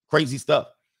right. Crazy stuff.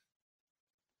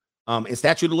 And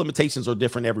statute of limitations are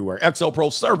different everywhere. XL Pro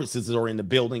Services are in the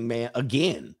building, man.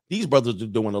 Again, these brothers are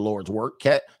doing the Lord's work.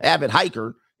 Avid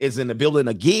Hiker is in the building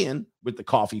again with the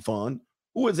coffee fund.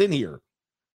 Who is in here?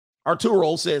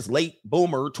 Arturo says late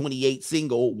boomer, 28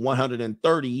 single,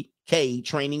 130K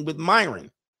training with Myron.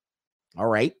 All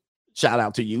right. Shout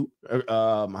out to you.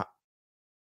 How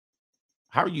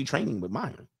are you training with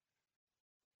Myron?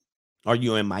 Are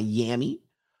you in Miami?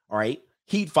 All right.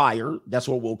 Heat Fire, that's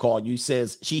what we'll call you,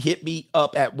 says she hit me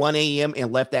up at 1 a.m.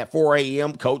 and left at 4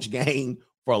 a.m. Coach Gang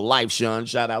for life, Sean.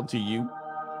 Shout out to you.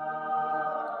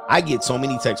 I get so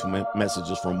many text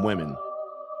messages from women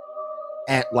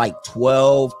at like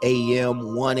 12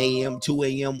 a.m., 1 a.m., 2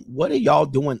 a.m. What are y'all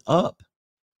doing up?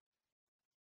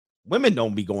 Women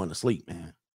don't be going to sleep,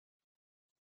 man.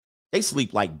 They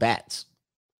sleep like bats.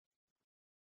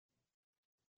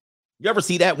 You ever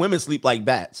see that? Women sleep like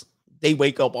bats. They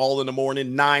wake up all in the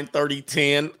morning, 9:30,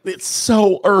 10. It's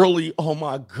so early. Oh,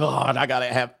 my God. I got to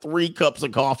have 3 cups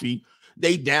of coffee.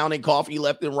 They down in coffee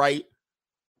left and right.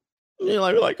 You're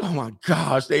like, oh, my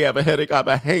gosh, they have a headache. I have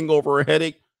a hangover, a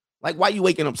headache. Like, why are you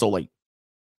waking up so late?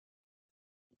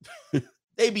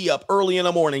 They be up early in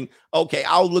the morning. Okay,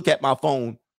 I'll look at my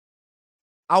phone.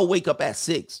 I'll wake up at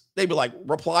 6. They be like,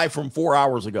 reply from 4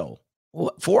 hours ago.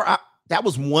 What, 4 hours? That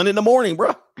was 1 in the morning,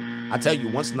 bro. I tell you,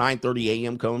 once 9:30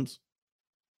 a.m. comes,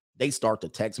 they start to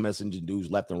text messaging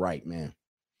dudes left and right, man.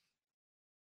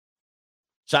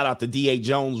 Shout out to D.A.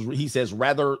 Jones. He says,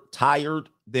 rather tired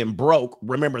than broke.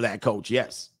 Remember that, coach.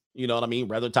 Yes. You know what I mean?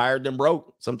 Rather tired than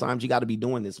broke. Sometimes you got to be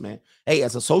doing this, man. Hey,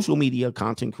 as a social media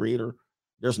content creator,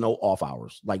 There's no off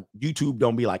hours. Like YouTube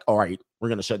don't be like, all right, we're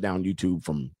going to shut down YouTube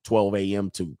from 12 a.m.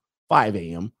 to 5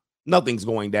 a.m. Nothing's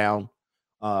going down.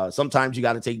 Sometimes you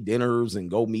got to take dinners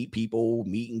and go meet people,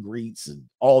 meet and greets, and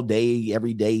all day,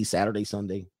 every day, Saturday,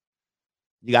 Sunday.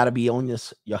 You got to be on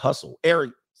your hustle.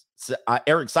 Eric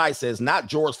Sy says, not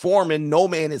George Foreman. No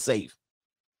man is safe.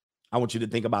 I want you to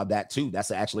think about that too.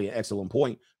 That's actually an excellent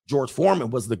point. George Foreman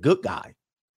was the good guy.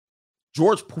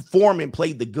 George Foreman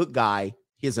played the good guy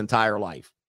his entire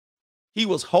life. He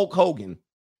was Hulk Hogan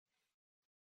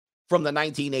from the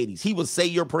 1980s. He was say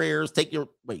your prayers,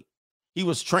 he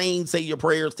was trained, say your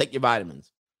prayers, take your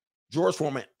vitamins. George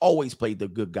Foreman always played the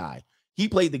good guy. He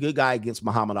played the good guy against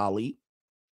Muhammad Ali.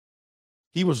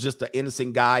 He was just an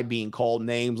innocent guy being called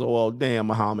names. Oh, well, damn,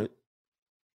 Muhammad.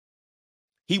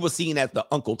 He was seen as the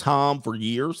Uncle Tom for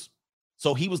years.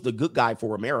 So he was the good guy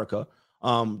for America.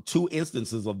 Two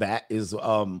instances of that is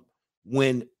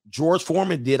when George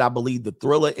Foreman did, I believe, the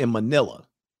Thriller in Manila,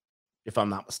 if I'm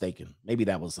not mistaken. Maybe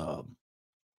that was, I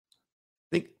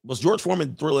think, was George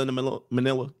Foreman Thriller in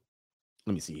Manila?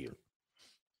 Let me see here.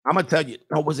 I'm going to tell you.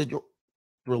 No, was it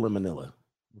Thriller in Manila?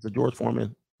 Was it George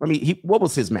Foreman? What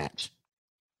was his match?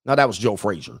 No, that was Joe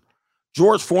Frazier.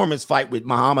 George Foreman's fight with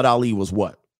Muhammad Ali was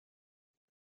what?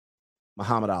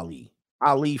 Muhammad Ali.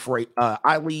 Ali Foreman.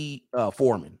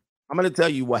 I'm going to tell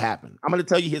you what happened. I'm going to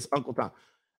tell you his Uncle Tom.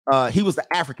 He was the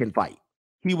African fight.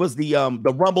 He was the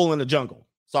Rumble in the Jungle.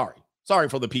 Sorry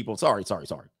for the people. Sorry.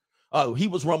 He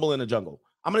was Rumble in the Jungle.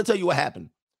 I'm going to tell you what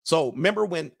happened. So remember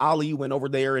when Ali went over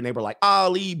there and they were like,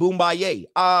 Ali Boombaye,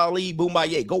 Ali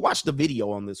Boombaye. Go watch the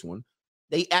video on this one.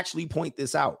 They actually point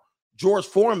this out. George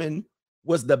Foreman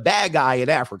was the bad guy in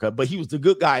Africa, but he was the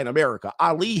good guy in America.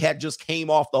 Ali had just came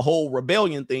off the whole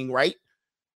rebellion thing, right?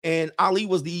 And Ali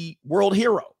was the world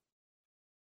hero.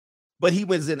 But he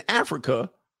was in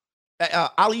Africa.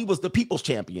 Ali was the people's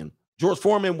champion. George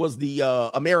Foreman was the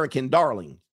American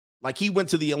darling. Like he went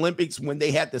to the Olympics when they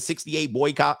had the 68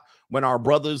 boycott, when our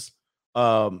brothers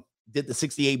did the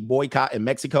 68 boycott in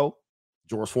Mexico.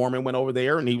 George Foreman went over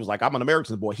there and he was like, I'm an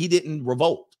American boy. He didn't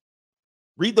revolt.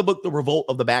 Read the book, The Revolt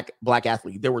of the Black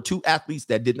Athlete. There were two athletes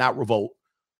that did not revolt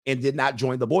and did not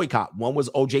join the boycott. One was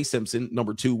O.J. Simpson.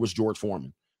 Number two was George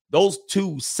Foreman. Those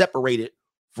two separated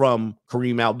from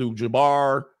Kareem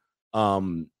Abdul-Jabbar,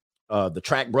 the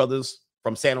Track brothers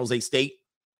from San Jose State.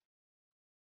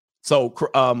 So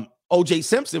O.J.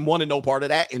 Simpson wanted no part of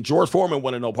that, and George Foreman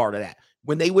wanted no part of that.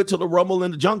 When they went to the Rumble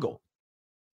in the Jungle,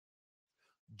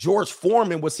 George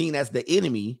Foreman was seen as the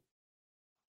enemy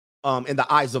in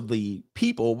the eyes of the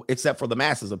people, except for the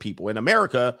masses of people. In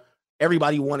America,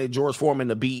 everybody wanted George Foreman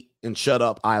to beat and shut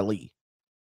up Ali.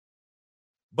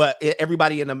 But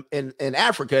everybody in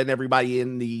Africa and everybody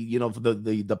in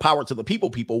the power to the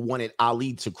people wanted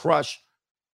Ali to crush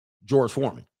George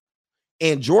Foreman.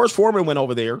 And George Foreman went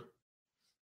over there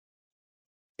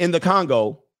in the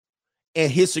Congo,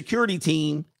 and his security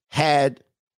team had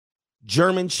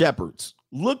German Shepherds.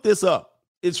 Look this up.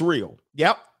 It's real.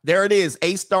 Yep. There it is.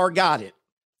 A-Star got it.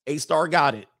 A-Star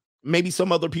got it. Maybe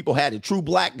some other people had it. True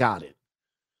Black got it.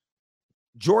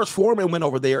 George Foreman went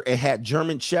over there and had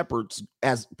German Shepherds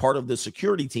as part of the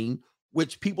security team,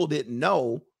 which people didn't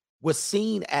know was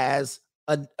seen as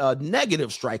a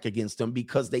negative strike against him,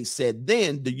 because they said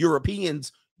then the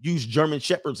Europeans used German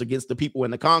Shepherds against the people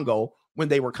in the Congo when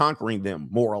they were conquering them,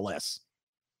 more or less.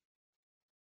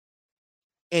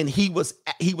 And he was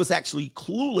actually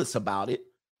clueless about it,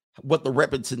 what the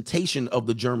representation of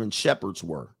the German Shepherds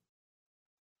were.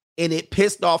 And it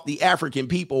pissed off the African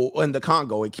people in the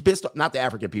Congo. It pissed off, not the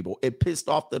African people. It pissed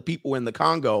off the people in the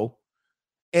Congo.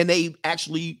 And they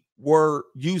actually were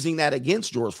using that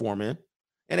against George Foreman.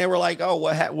 And they were like, oh,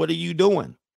 what are you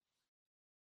doing?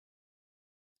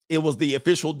 It was the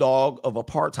official dog of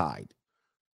apartheid.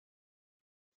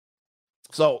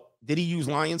 So did he use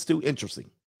lions too?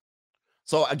 Interesting.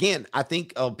 So again, I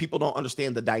think people don't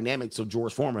understand the dynamics of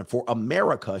George Foreman. For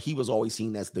America, he was always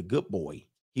seen as the good boy.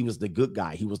 He was the good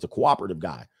guy. He was the cooperative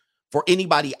guy. For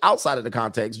anybody outside of the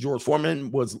context, George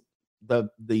Foreman was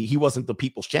he wasn't the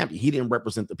people's champion. He didn't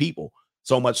represent the people.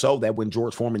 So much so that when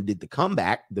George Foreman did the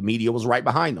comeback, the media was right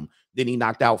behind him. Then he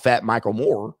knocked out Fat Michael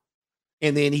Moore.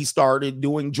 And then he started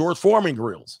doing George Foreman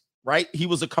grills, right? He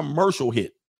was a commercial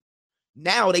hit.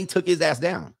 Now they took his ass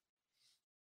down.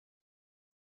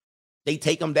 They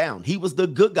take him down. He was the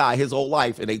good guy his whole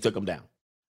life, and they took him down.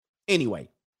 Anyway.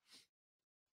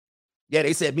 Yeah,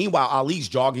 they said, meanwhile, Ali's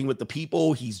jogging with the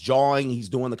people. He's jawing. He's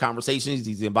doing the conversations.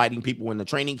 He's inviting people in the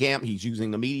training camp. He's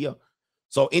using the media.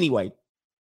 So anyway,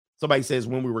 somebody says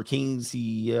when we were kings,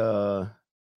 he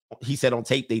said on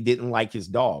tape they didn't like his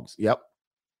dogs. Yep.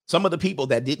 Some of the people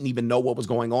that didn't even know what was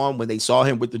going on when they saw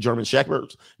him with the German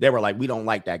Shepherds, they were like, we don't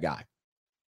like that guy.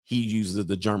 He uses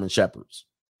the German Shepherds.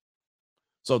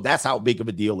 So that's how big of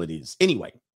a deal it is.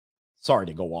 Anyway, sorry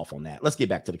to go off on that. Let's get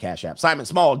back to the Cash App. Simon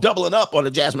Small doubling up on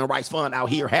the Jasmine Rice Fund out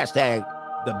here. Hashtag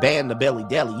the band, the Belly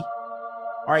Deli.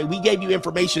 All right, we gave you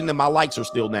information and my likes are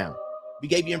still down. We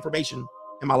gave you information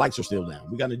and my likes are still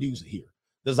down. We got to use it here.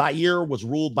 The Zaire was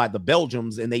ruled by the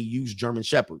Belgians and they used German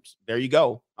Shepherds. There you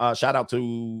go. Shout out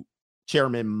to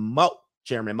Chairman Mo.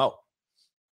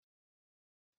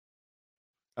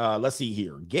 Let's see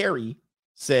here. Gary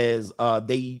says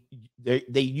they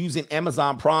using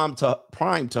Amazon Prime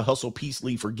to hustle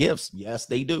peacefully for gifts. Yes,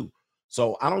 they do.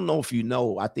 So I don't know if you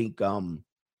know. I think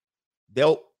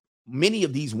many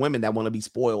of these women that want to be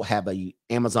spoiled have a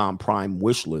Amazon Prime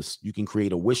wish list. You can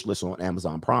create a wish list on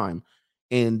Amazon Prime,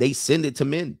 and they send it to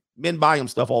men. Men buy them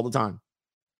stuff all the time.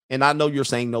 And I know you're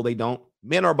saying no, they don't.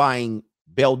 Men are buying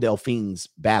Belle Delphine's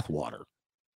bathwater,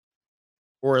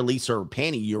 or at least her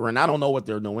panty urine. I don't know what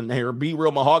they're doing there. Be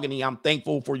Real Mahogany, I'm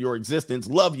thankful for your existence.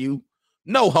 Love you.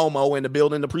 No homo in the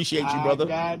building. Appreciate you, brother. I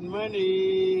got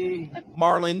money.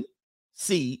 Marlon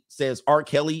C says R.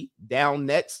 Kelly down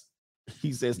next.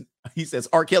 He says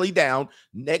R. Kelly down,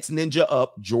 next ninja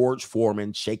up, George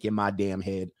Foreman shaking my damn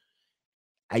head.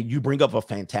 You bring up a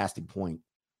fantastic point.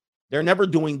 They're never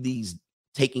doing these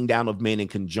taking down of men in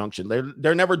conjunction.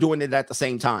 They're never doing it at the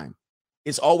same time.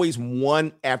 It's always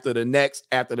one after the next,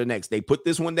 after the next. They put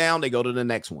this one down, they go to the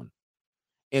next one.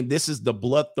 And this is the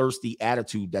bloodthirsty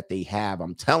attitude that they have.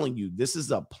 I'm telling you, this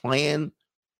is a planned,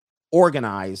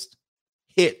 organized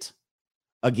hit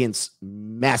against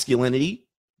masculinity,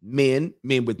 men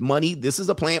with money. This is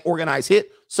a planned, organized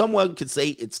hit. Someone could say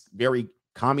it's very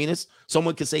communist.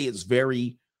 Someone could say it's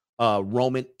very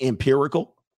Roman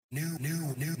empirical. New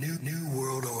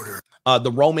world order.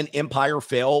 The Roman Empire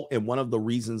fell, and one of the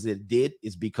reasons it did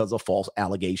is because of false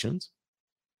allegations.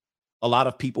 A lot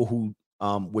of people who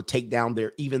would take down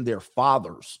even their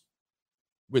fathers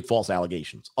with false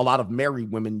allegations. A lot of married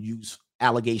women use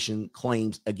allegation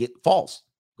claims against false.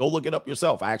 Go look it up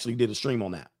yourself. I actually did a stream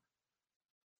on that.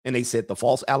 And they said the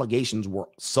false allegations were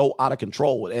so out of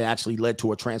control, it actually led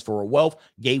to a transfer of wealth,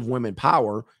 gave women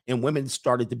power, and women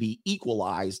started to be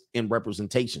equalized in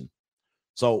representation.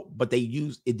 So, but they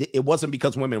used it. It wasn't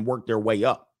because women worked their way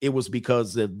up. It was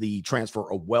because of the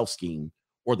transfer of wealth scheme,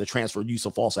 or the transfer use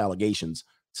of false allegations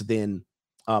to then,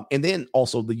 and then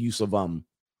also the use of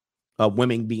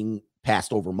women being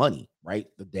passed over money, right?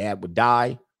 The dad would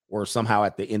die, or somehow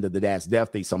at the end of the dad's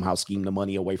death, they somehow schemed the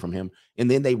money away from him.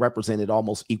 And then they represented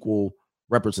almost equal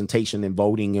representation in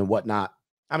voting and whatnot.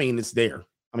 I mean, it's there.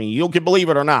 I mean, you can believe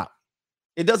it or not.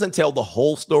 It doesn't tell the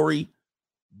whole story,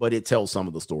 but it tells some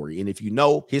of the story. And if you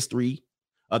know history,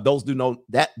 those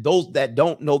that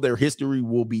don't know their history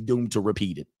will be doomed to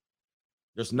repeat it.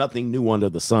 There's nothing new under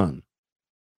the sun.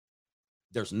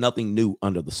 There's nothing new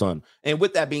under the sun. And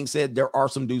with that being said, there are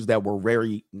some dudes that were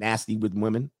very nasty with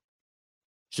women.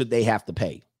 Should they have to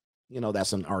pay? You know,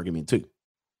 that's an argument too.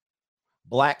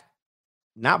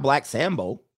 Not Black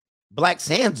Sambo, Black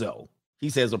Sanzo. He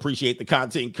says, appreciate the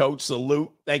content, coach. Salute.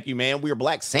 Thank you, man. We're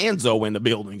Black Sanzo in the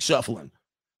building, shuffling.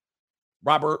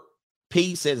 Robert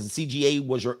P says, CGA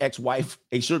was your ex-wife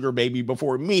a sugar baby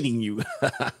before meeting you?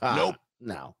 Nope.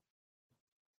 No.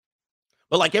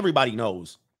 But like everybody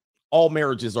knows, all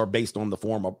marriages are based on the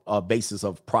form of basis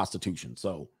of prostitution.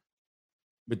 So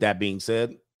with that being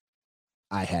said,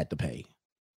 I had to pay.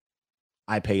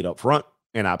 I paid up front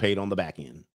and I paid on the back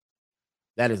end.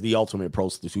 That is the ultimate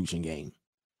prostitution game.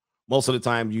 Most of the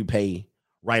time you pay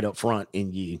right up front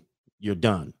and you're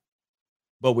done.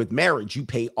 But with marriage, you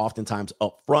pay oftentimes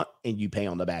up front and you pay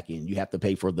on the back end. You have to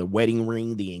pay for the wedding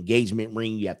ring, the engagement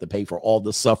ring. You have to pay for all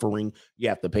the suffering. You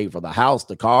have to pay for the house,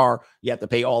 the car. You have to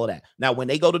pay all of that. Now, when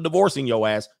they go to divorcing your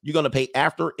ass, you're going to pay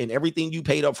after, and everything you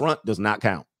paid up front does not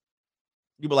count.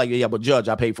 You be like, yeah, but Judge,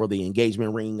 I paid for the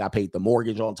engagement ring. I paid the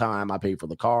mortgage on time. I paid for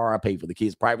the car. I paid for the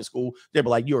kids' private school. They'll be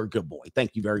like, you're a good boy.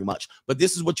 Thank you very much. But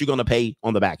this is what you're going to pay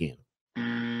on the back end.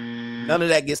 None of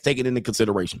that gets taken into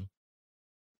consideration.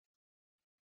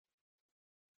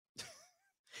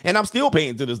 And I'm still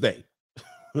paying to this day.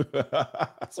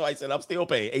 So I said, I'm still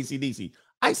paying AC/DC.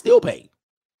 I still pay.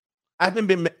 I haven't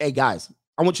been, hey guys,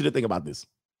 I want you to think about this.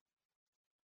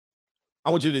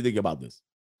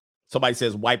 Somebody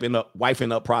says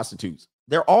wifing up prostitutes.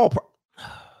 They're all,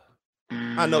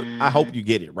 I know, I hope you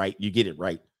get it right. You get it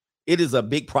right. It is a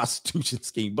big prostitution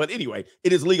scheme. But anyway,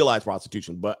 it is legalized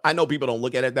prostitution. But I know people don't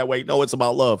look at it that way. No, it's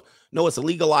about love. No, it's a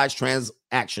legalized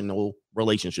transactional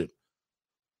relationship.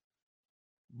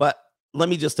 But let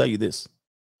me just tell you this.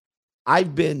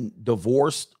 I've been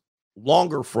divorced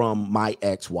longer from my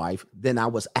ex-wife than I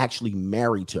was actually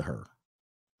married to her.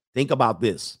 Think about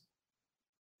this.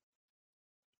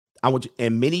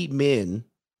 And many men,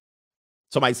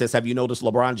 somebody says, have you noticed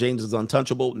LeBron James is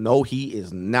untouchable? No, he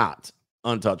is not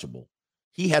untouchable.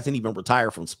 He hasn't even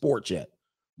retired from sports yet.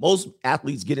 Most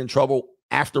athletes get in trouble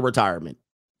after retirement.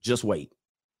 Just wait.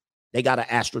 They got an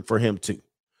asterisk for him too.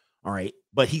 All right.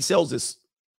 But he sells his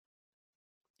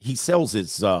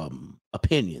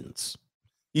opinions.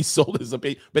 He sold his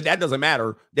opinion, but that doesn't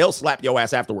matter. They'll slap your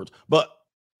ass afterwards. But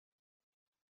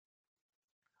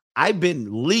I've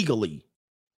been legally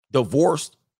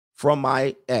divorced from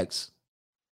my ex,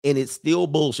 and it's still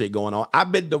bullshit going on.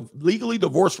 I've been legally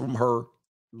divorced from her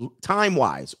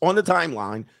time-wise, on the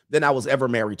timeline, than I was ever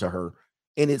married to her,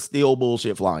 and it's still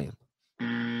bullshit flying.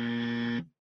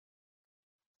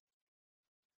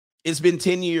 It's been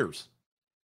 10 years.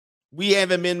 We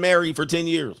haven't been married for 10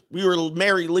 years. We were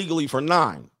married legally for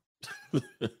 9.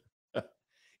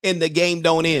 And the game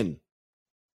don't end.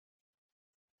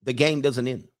 The game doesn't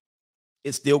end.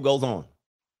 It still goes on.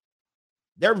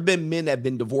 There have been men that have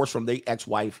been divorced from their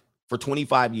ex-wife for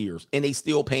 25 years, and they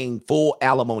still paying full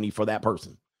alimony for that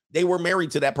person. They were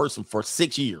married to that person for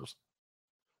 6 years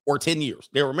or 10 years.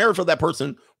 They were married for that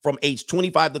person from age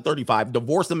 25 to 35,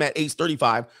 divorced them at age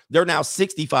 35. They're now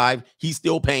 65. He's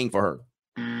still paying for her.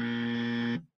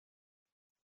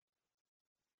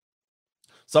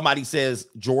 Somebody says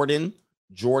Jordan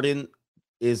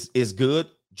is good.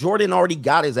 Jordan already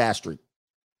got his asterisk.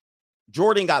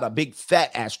 Jordan got a big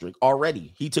fat asterisk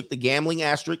already. He took the gambling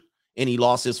asterisk and he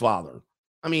lost his father.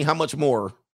 I mean, how much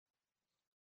more?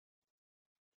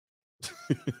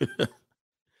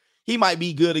 He might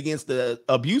be good against the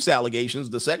abuse allegations,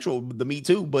 the Me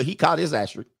Too, but he caught his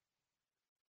asterisk.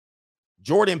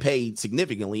 Jordan paid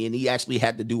significantly, and he actually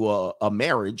had to do a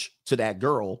marriage to that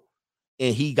girl,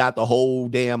 and he got the whole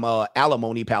damn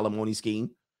alimony scheme.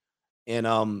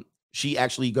 And she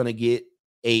actually gonna get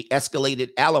a escalated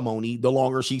alimony the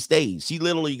longer she stays. She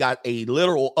literally got a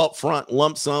literal upfront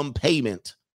lump sum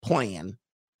payment plan,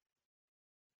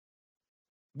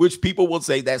 which people will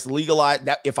say that's legalized.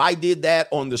 That if I did that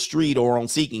on the street or on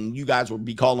Seeking, you guys would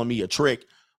be calling me a trick.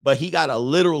 But he got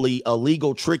literally a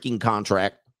legal tricking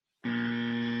contract.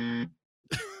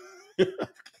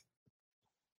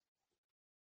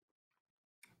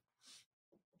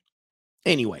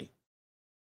 Anyway,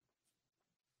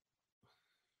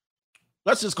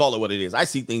 let's just call it what it is. I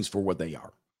see things for what they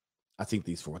are.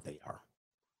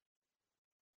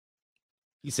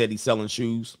 He said he's selling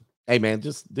shoes. Hey man,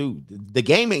 just dude, the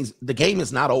game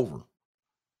is not over.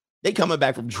 They coming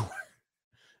back from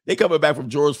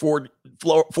George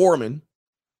Foreman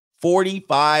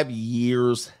 45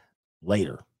 years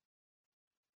later.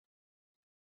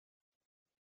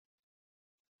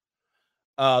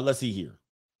 Let's see here.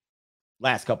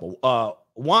 Last couple.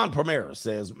 Juan Primera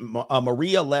says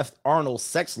Maria left Arnold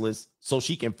sexless so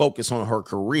she can focus on her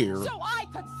career. So I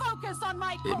could focus on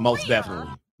my career. Most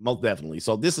definitely.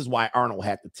 So this is why Arnold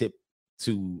had to tip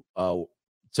to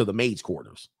the maid's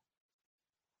quarters.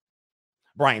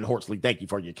 Brian Horsley, thank you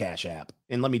for your Cash App.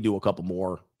 And let me do a couple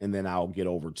more, and then I'll get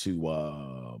over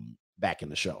to back in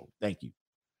the show. Thank you.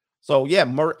 So yeah,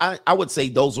 I would say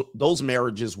those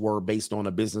marriages were based on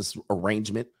a business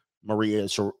arrangement. Maria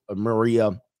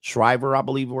Shriver, I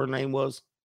believe her name was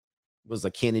a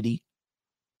Kennedy.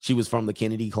 She was from the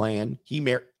Kennedy clan. He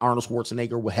married Arnold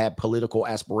Schwarzenegger, had political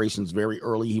aspirations very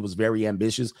early. He was very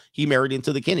ambitious. He married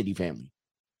into the Kennedy family.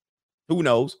 Who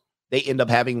knows? They end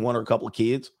up having one or a couple of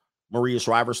kids. Maria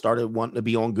Shriver started wanting to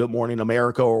be on Good Morning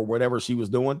America or whatever she was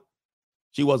doing.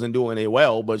 She wasn't doing it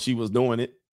well, but she was doing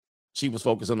it. She was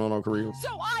focusing on her career.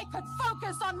 So I could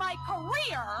focus on my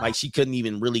career. Like she couldn't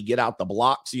even really get out the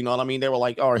blocks. You know what I mean? They were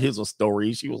like, oh, here's a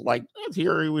story. She was like,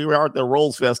 here we were at the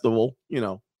Rose Festival. You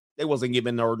know, they wasn't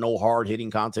giving her no hard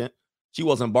hitting content. She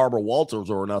wasn't Barbara Walters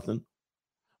or nothing.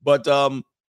 But,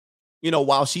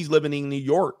 while she's living in New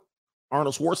York,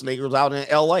 Arnold Schwarzenegger's out in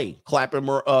LA clapping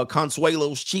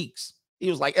Consuelo's cheeks. He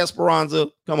was like, Esperanza,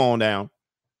 come on down.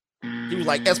 He was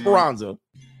like, Esperanza.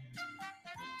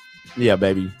 Yeah,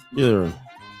 baby. Yeah.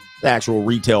 The actual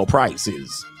retail price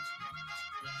is.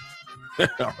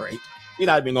 All right. You're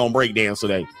not even going to break dance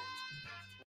today.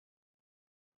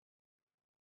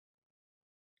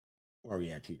 Where are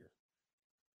we at here?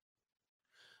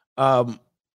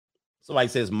 Somebody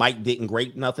says Mike didn't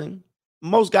grape nothing.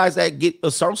 Most guys that get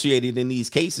associated in these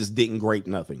cases didn't grape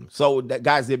nothing. So that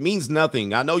guys, it means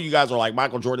nothing. I know you guys are like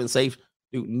Michael Jordan safe.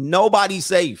 Dude, nobody's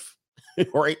safe.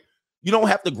 Right? You don't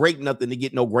have to grape nothing to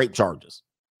get no grape charges.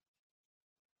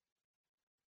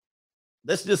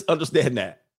 Let's just understand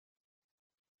that.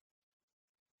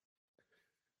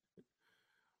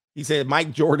 He said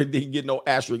Mike Jordan didn't get no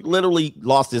asterisk. Literally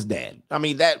lost his dad. I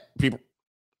mean, that people.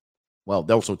 Well,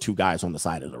 those were two guys on the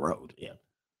side of the road. Yeah.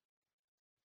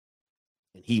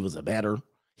 And he was a better.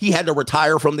 He had to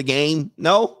retire from the game.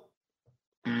 No.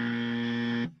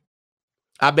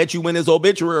 I bet you when his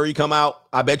obituary come out,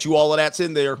 I bet you all of that's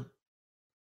in there.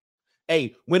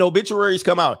 Hey, when obituaries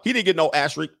come out, he didn't get no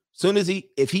asterisk. Soon as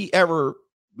if he ever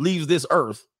leaves this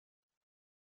earth,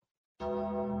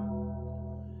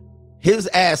 his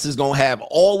ass is going to have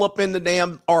all up in the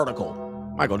damn article.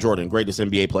 Michael Jordan, greatest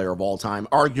NBA player of all time,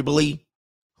 arguably,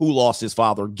 who lost his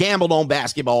father, gambled on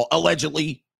basketball,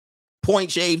 allegedly,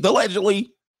 point shaved,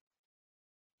 allegedly,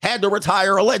 had to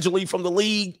retire, allegedly, from the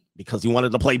league because he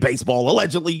wanted to play baseball,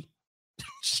 allegedly.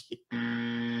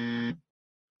 And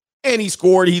he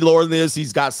scored, he lowered this,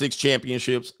 he's got 6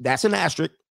 championships. That's an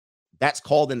asterisk. That's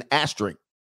called an asterisk.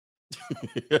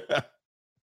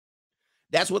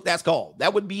 That's what that's called.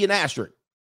 That would be an asterisk.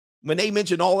 When they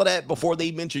mention all of that before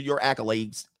they mention your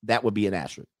accolades, that would be an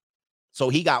asterisk. So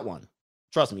he got one.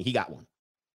 Trust me, he got one.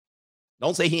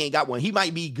 Don't say he ain't got one. He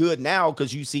might be good now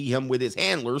because you see him with his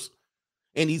handlers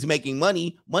and he's making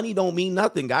money. Money don't mean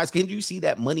nothing, guys. Can you see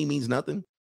that money means nothing?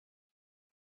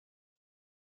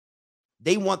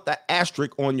 They want the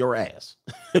asterisk on your ass.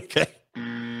 Okay.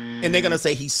 And they're going to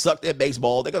say he sucked at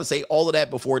baseball. They're going to say all of that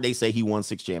before they say he won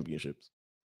 6 championships.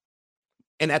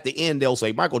 And at the end, they'll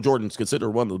say Michael Jordan's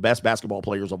considered one of the best basketball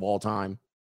players of all time.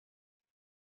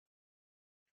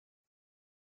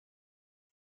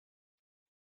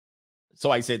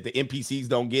 So I said the NPCs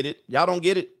don't get it. Y'all don't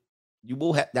get it. You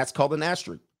will have. That's called an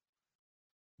asterisk.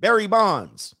 Barry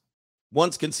Bonds,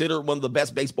 once considered one of the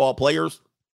best baseball players,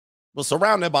 was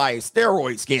surrounded by a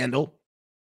steroid scandal.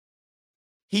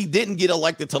 He didn't get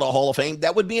elected to the Hall of Fame.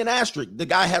 That would be an asterisk. The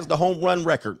guy has the home run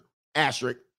record.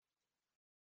 Asterisk.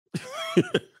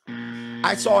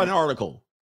 I saw an article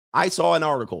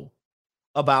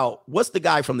about what's the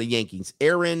guy from the Yankees?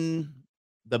 Aaron,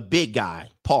 the big guy.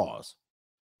 Pause.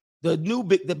 The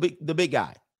big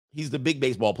guy. He's the big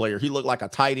baseball player. He looked like a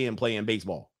tight end playing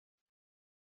baseball.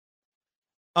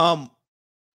 I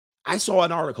saw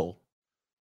an article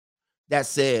that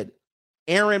said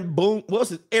Aaron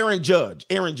Judge.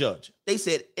 They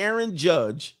said Aaron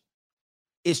Judge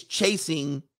is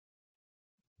chasing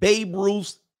Babe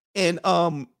Ruth and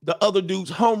the other dude's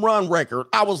home run record.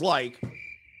 I was like,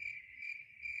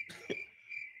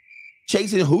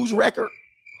 chasing whose record?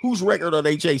 Whose record are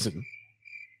they chasing?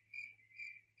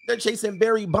 They're chasing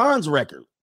Barry Bonds' record.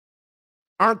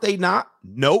 Aren't they not?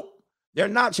 Nope. They're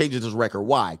not changing his record.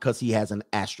 Why? Because he has an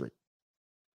asterisk.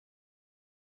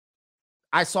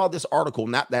 I saw this article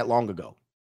not that long ago.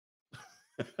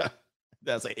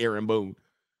 That's an Aaron Boone.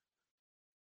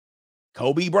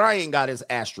 Kobe Bryant got his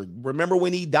asterisk. Remember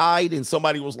when he died and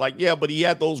somebody was like, yeah, but he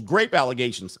had those grape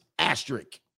allegations.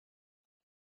 Asterisk.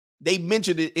 They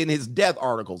mentioned it in his death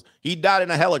articles. He died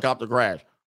in a helicopter crash.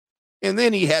 And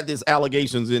then he had these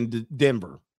allegations in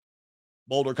Denver,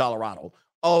 Boulder, Colorado.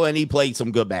 Oh, and he played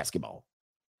some good basketball.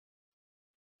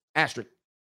 Asterisk.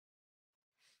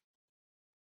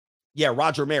 Yeah,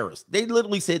 Roger Maris. They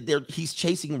literally said he's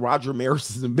chasing Roger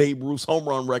Maris's and Babe Ruth's home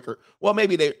run record. Well,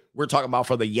 maybe we're talking about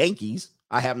for the Yankees.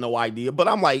 I have no idea. But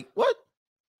I'm like, what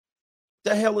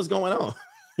the hell is going on?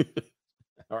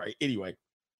 All right. Anyway,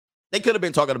 they could have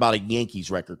been talking about a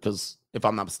Yankees record because if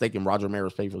I'm not mistaken, Roger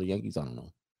Maris played for the Yankees. I don't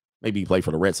know. Maybe he played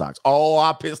for the Red Sox. Oh,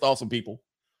 I pissed off some people.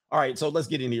 All right, so let's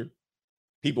get in here.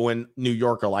 People in New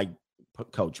York are like,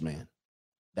 Coach, man,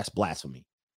 that's blasphemy.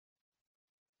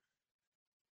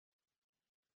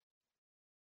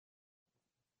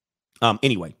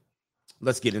 Anyway,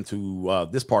 let's get into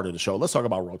this part of the show. Let's talk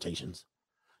about rotations.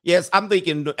 Yes, I'm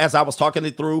thinking as I was talking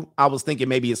it through, I was thinking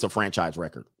maybe it's a franchise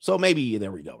record. So maybe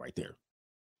there we go right there.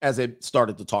 As it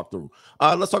started to talk through.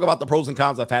 Let's talk about the pros and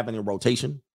cons of having a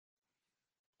rotation.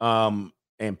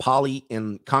 And poly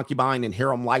and concubine and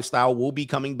harem lifestyle will be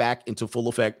coming back into full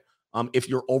effect. If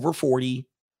you're over 40,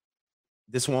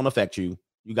 this won't affect you.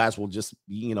 You guys will just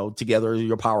be, together,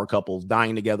 your power couples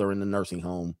dying together in the nursing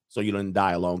home. So you didn't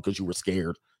die alone because you were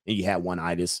scared and you had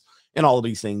one-itis and all of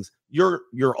these things. You're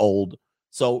old.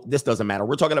 So this doesn't matter.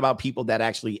 We're talking about people that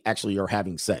actually are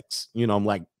having sex,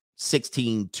 like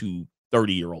 16 to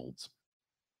 30-year-olds.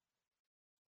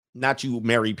 Not you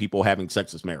married people having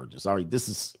sexless marriages. All right,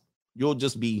 you'll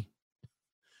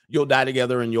die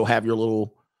together and you'll have your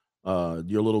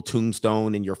little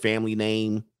tombstone and your family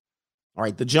name. All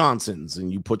right, the Johnsons,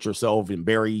 and you put yourself and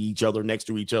bury each other next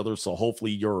to each other. So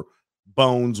hopefully your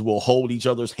bones will hold each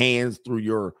other's hands through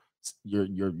your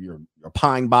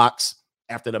pine box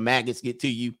after the maggots get to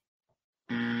you.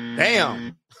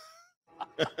 Damn.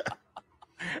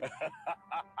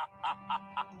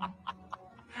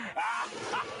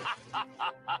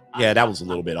 Yeah, that was a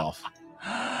little bit off.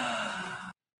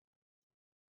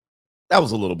 That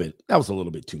was a little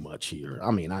bit too much here.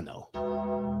 I mean, I know.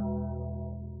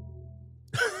 All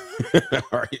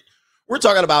right. We're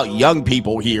talking about young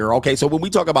people here. Okay. So when we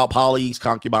talk about polys,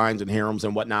 concubines, and harems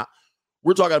and whatnot,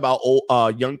 we're talking about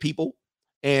old, young people.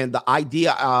 And the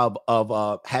idea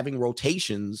of having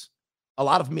rotations, a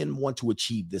lot of men want to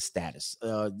achieve this status.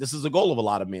 This is a goal of a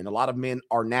lot of men. A lot of men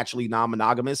are naturally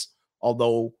non-monogamous,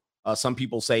 although some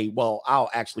people say, well, I'll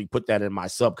actually put that in my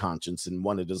subconscious and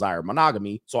want to desire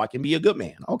monogamy so I can be a good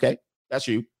man. Okay, that's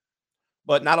you.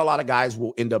 But not a lot of guys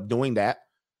will end up doing that.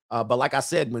 But like I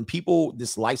said, when people,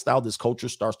 this lifestyle, this culture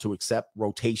starts to accept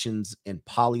rotations and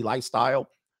poly lifestyle,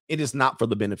 it is not for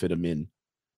the benefit of men.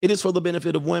 It is for the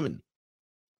benefit of women.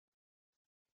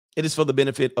 It is for the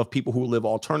benefit of people who live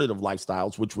alternative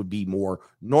lifestyles, which would be more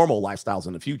normal lifestyles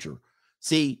in the future.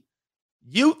 See,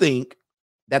 you think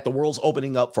that the world's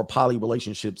opening up for poly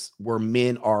relationships where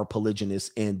men are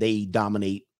polygynous and they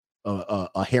dominate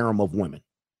a harem of women.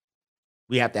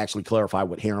 We have to actually clarify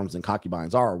what harems and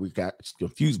concubines are. We got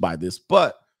confused by this,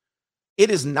 but it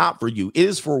is not for you. It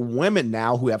is for women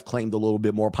now who have claimed a little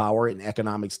bit more power and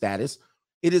economic status.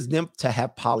 It is them to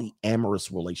have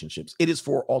polyamorous relationships. It is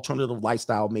for alternative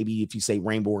lifestyle, maybe if you say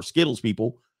Rainbow or Skittles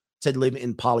people, to live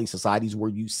in poly societies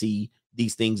where you see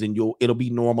these things and it'll be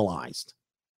normalized.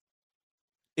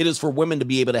 It is for women to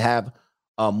be able to have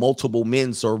multiple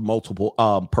men serve multiple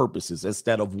purposes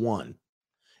instead of one.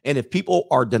 And if people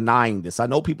are denying this, I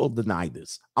know people deny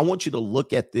this. I want you to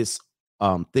look at this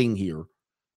thing here,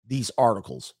 these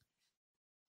articles.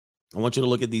 I want you to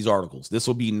look at these articles. This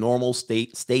will be normal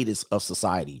status of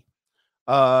society.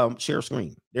 Share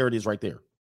screen. There it is right there.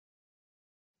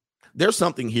 There's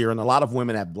something here, and a lot of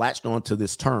women have latched onto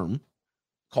this term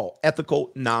called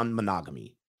ethical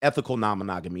non-monogamy. Ethical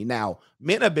non-monogamy. Now,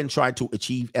 men have been trying to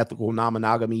achieve ethical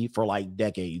non-monogamy for like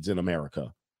decades in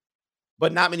America,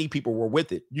 but not many people were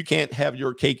with it. You can't have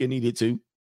your cake and eat it too.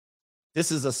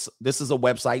 This is a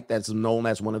website that's known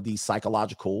as one of these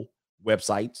psychological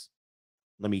websites.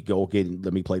 Let me go get.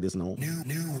 Let me play this now.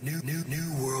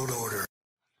 New world order.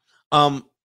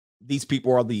 These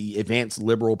people are the advanced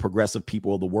liberal progressive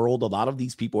people of the world. A lot of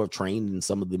these people have trained in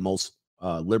some of the most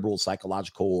liberal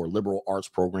psychological or liberal arts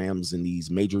programs in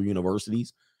these major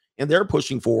universities, and they're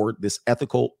pushing forward this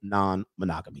ethical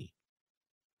non-monogamy.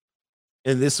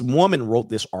 And this woman wrote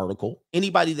this article.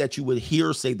 Anybody that you would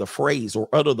hear say the phrase or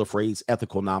utter the phrase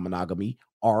ethical non-monogamy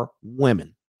are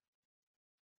women.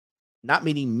 Not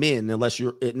many men,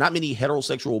 not many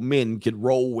heterosexual men could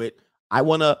roll with, I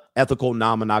want a ethical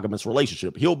non-monogamous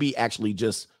relationship. He'll be actually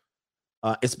just,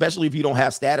 especially if you don't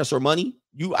have status or money,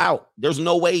 you out. There's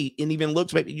no way, and even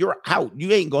looks, baby, you're out.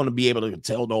 You ain't going to be able to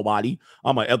tell nobody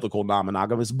I'm an ethical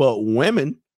non-monogamous, but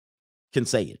women can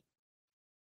say it.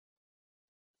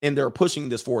 And they're pushing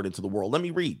this forward into the world. Let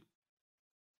me read.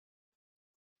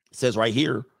 It says right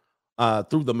here,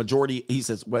 through the majority, he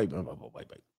says, wait.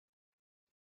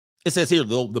 It says here,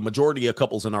 the majority of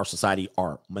couples in our society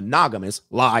are monogamous.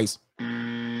 Lies.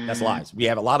 That's lies. We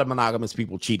have a lot of monogamous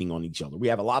people cheating on each other. We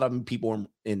have a lot of people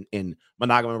in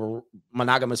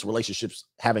monogamous relationships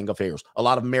having affairs. A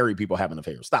lot of married people having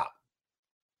affairs. Stop.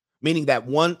 Meaning that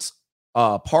once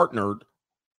partnered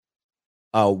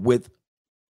with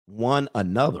one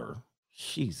another,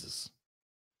 Jesus,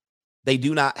 they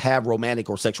do not have romantic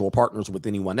or sexual partners with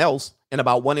anyone else. And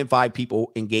about 1 in 5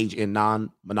 people engage in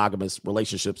non-monogamous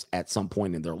relationships at some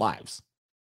point in their lives.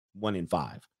 1 in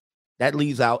 5. That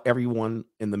leaves out everyone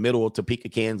in the middle of Topeka,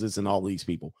 Kansas, and all these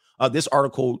people. This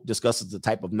article discusses the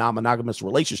type of non-monogamous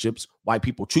relationships, why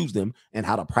people choose them, and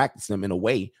how to practice them in a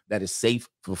way that is safe,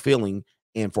 fulfilling,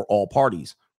 and for all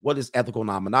parties. What is ethical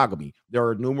non-monogamy? There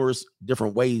are numerous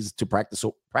different ways to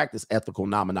practice ethical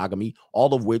non-monogamy,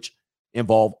 all of which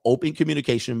involve open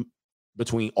communication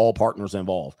between all partners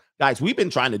involved. Guys, we've been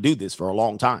trying to do this for a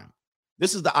long time.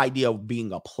 This is the idea of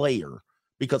being a player,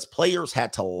 because players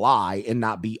had to lie and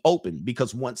not be open,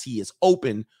 because once he is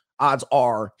open, odds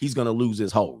are he's going to lose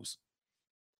his hose.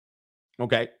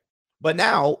 Okay. But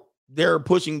now they're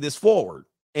pushing this forward,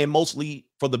 and mostly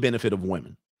for the benefit of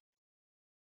women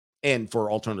and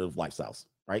for alternative lifestyles.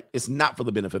 Right? It's not for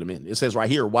the benefit of men. It says right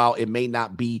here, while it may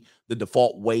not be the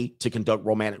default way to conduct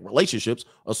romantic relationships,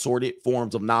 assorted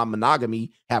forms of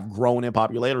non-monogamy have grown in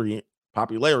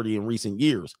popularity in recent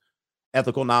years.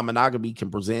 Ethical non-monogamy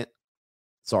can present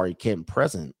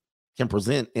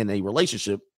in a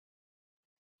relationship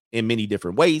in many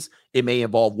different ways. It may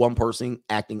involve one person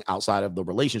acting outside of the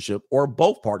relationship or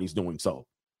both parties doing so.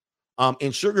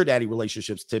 In sugar daddy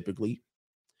relationships, typically,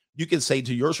 you can say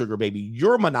to your sugar baby,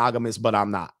 you're monogamous, but I'm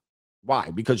not.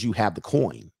 Why? Because you have the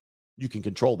coin. You can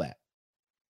control that.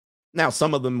 Now,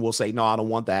 some of them will say, no, I don't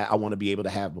want that. I want to be able to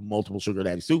have multiple sugar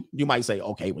daddies too. You might say,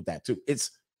 okay with that too.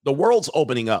 It's the world's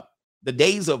opening up. The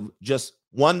days of just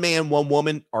one man, one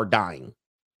woman are dying.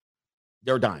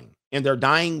 They're dying. And they're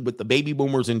dying with the baby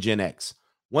boomers and Gen X.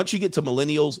 Once you get to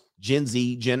millennials, Gen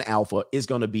Z, Gen Alpha is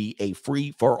going to be a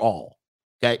free for all.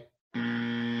 Okay.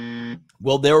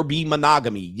 Will there be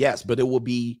monogamy? Yes, but it will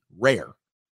be rare.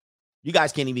 You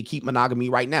guys can't even keep monogamy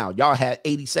right now. Y'all had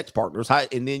 80 sex partners,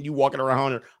 and then you walking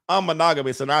around, I'm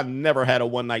monogamous and I never had a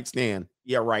one-night stand.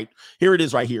 Yeah, right. Here it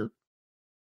is right here.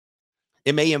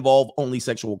 It may involve only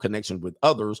sexual connection with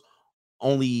others,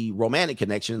 only romantic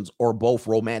connections, or both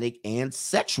romantic and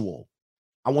sexual.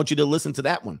 I want you to listen to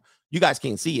that one. You guys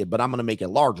can't see it, but I'm going to make it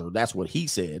larger. That's what he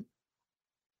said.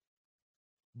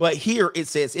 But here it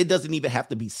says it doesn't even have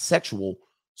to be sexual.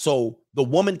 So the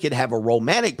woman could have a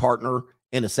romantic partner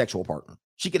and a sexual partner.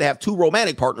 She could have 2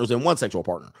 romantic partners and 1 sexual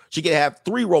partner. She could have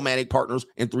 3 romantic partners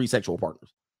and 3 sexual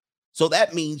partners. So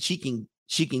that means she can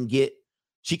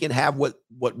have what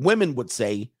women would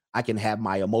say. I can have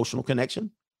my emotional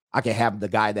connection. I can have the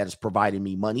guy that is providing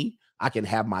me money. I can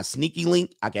have my sneaky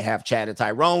link. I can have Chad and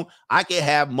Tyrone. I can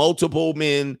have multiple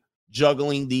men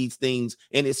juggling these things.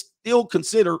 And it's still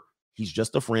considered he's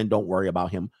just a friend. Don't worry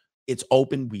about him. It's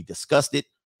open. We discussed it.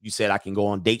 You said I can go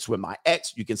on dates with my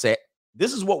ex. You can say,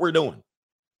 this is what we're doing.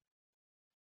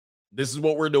 This is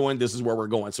what we're doing. This is where we're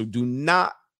going. So do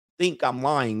not think I'm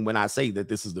lying when I say that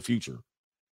this is the future.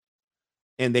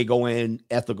 And they go in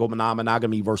ethical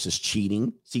non-monogamy versus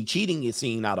cheating. See, cheating is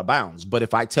seen out of bounds. But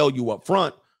if I tell you up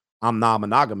front, I'm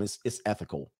non-monogamous, it's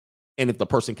ethical. And if the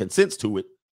person consents to it,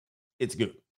 it's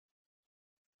good.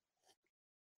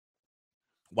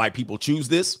 White people choose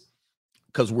this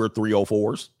because we're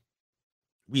 304s.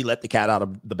 We let the cat out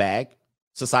of the bag.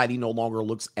 Society no longer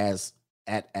looks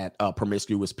at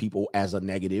promiscuous people as a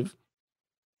negative.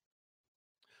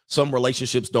 Some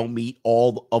relationships don't meet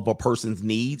all of a person's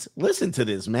needs. Listen to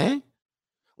this, man.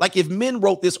 Like if men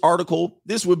wrote this article,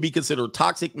 this would be considered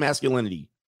toxic masculinity.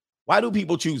 Why do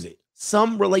people choose it?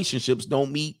 Some relationships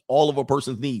don't meet all of a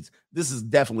person's needs. This is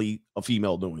definitely a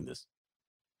female doing this.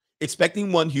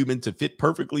 Expecting one human to fit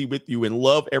perfectly with you and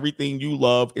love everything you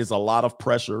love is a lot of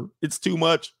pressure. It's too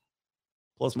much.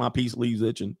 Plus my piece leaves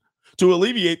itching. To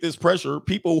alleviate this pressure,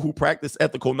 people who practice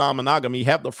ethical non-monogamy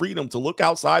have the freedom to look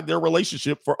outside their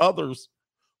relationship for others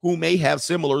who may have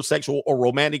similar sexual or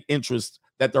romantic interests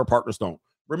that their partners don't.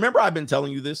 Remember, I've been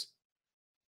telling you this.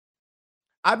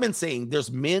 I've been saying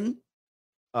there's men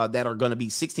that are going to be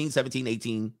 16, 17,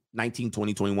 18, 19,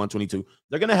 20, 21, 22.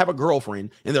 They're going to have a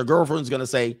girlfriend, and their girlfriend's going to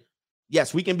say,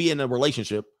 yes, we can be in a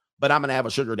relationship, but I'm going to have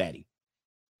a sugar daddy.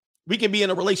 We can be in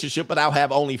a relationship, but I'll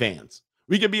have OnlyFans.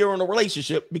 We could be in a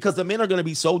relationship because the men are going to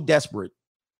be so desperate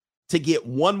to get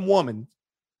one woman.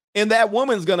 And that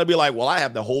woman's going to be like, well, I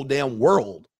have the whole damn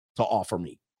world to offer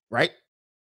me. Right.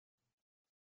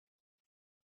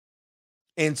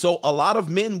 And so a lot of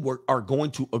men are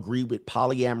going to agree with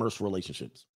polyamorous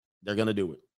relationships. They're going to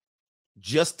do it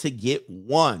just to get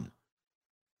one,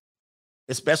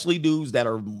 especially dudes that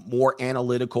are more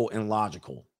analytical and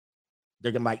logical.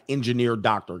 They're going to like engineer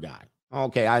doctor guy.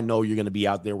 Okay, I know you're going to be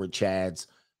out there with Chads,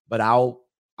 but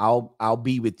I'll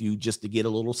be with you just to get a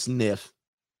little sniff.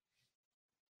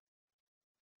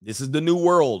 This is the new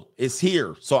world. It's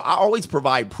here. So I always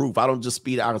provide proof. I don't just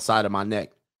speak outside of my neck.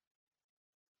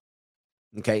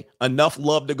 Okay, enough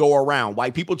love to go around.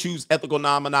 White people choose ethical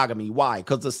non-monogamy. Why?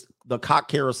 Because the cock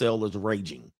carousel is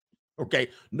raging. Okay,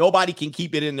 nobody can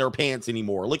keep it in their pants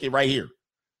anymore. Look at right here.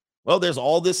 Well, there's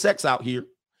all this sex out here.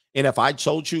 And if I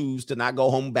choose to not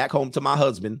go back home to my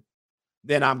husband,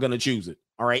 then I'm going to choose it.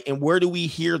 All right. And where do we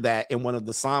hear that in one of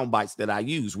the sound bites that I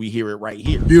use? We hear it right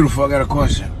here. Beautiful. I got a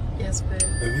question. Yes, babe.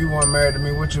 If you weren't married to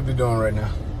me, what you be doing right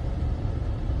now?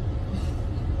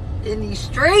 In these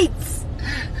streets.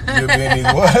 You'd be in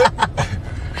these what?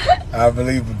 I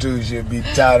believe it too. You'd be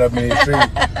tied up in the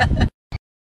street.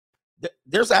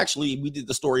 There's actually, we did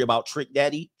the story about Trick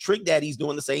Daddy. Trick Daddy's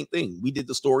doing the same thing. We did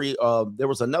the story of, there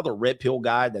was another red pill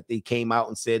guy that they came out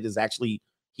and said is actually,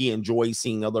 he enjoys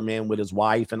seeing other men with his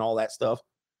wife and all that stuff.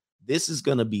 This is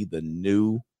going to be the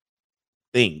new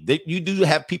thing. That you do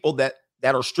have people that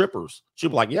are strippers. She'll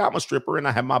be like, yeah, I'm a stripper and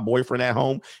I have my boyfriend at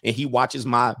home and he watches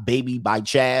my Baby by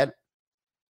Chad.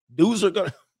 Dudes are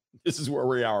going to, this is where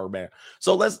we are, man.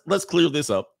 So let's clear this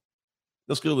up.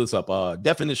 Let's clear this up.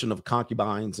 Definition of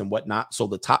concubines and whatnot. So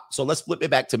let's flip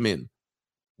it back to men.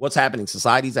 What's happening?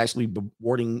 Society's actually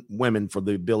rewarding women for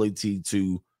the ability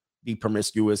to be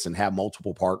promiscuous and have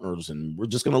multiple partners. And we're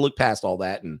just going to look past all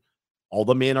that. And all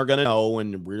the men are going to know,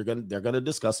 and they're going to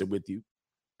discuss it with you.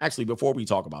 Actually, before we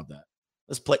talk about that,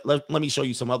 Let me show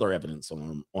you some other evidence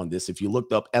on this. If you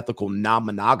looked up ethical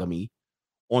non-monogamy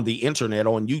on the internet,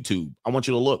 on YouTube, I want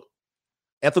you to look.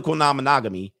 Ethical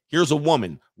non-monogamy. Here's a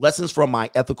woman. Lessons from My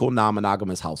Ethical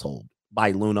Non-Monogamous Household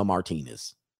by Luna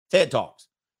Martinez. TED Talks.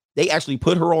 They actually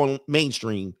put her on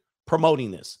mainstream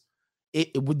promoting this.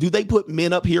 Do they put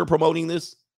men up here promoting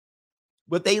this?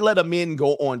 But they let a men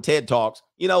go on TED Talks.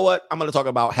 You know what? I'm going to talk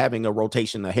about having a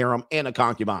rotation, a harem, and a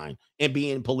concubine, and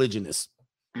being polygynous.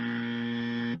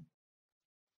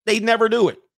 They never do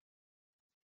it.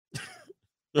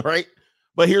 Right?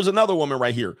 But here's another woman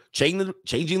right here.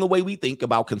 Changing the way we think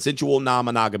about consensual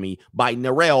non-monogamy by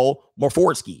Narelle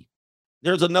Morforsky.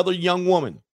 There's another young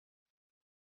woman.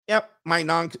 Yep,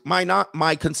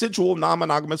 my consensual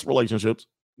non-monogamous relationships,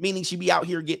 meaning she be out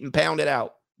here getting pounded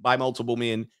out by multiple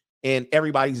men, and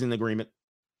everybody's in agreement.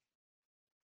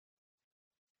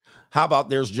 How about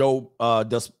there's Joe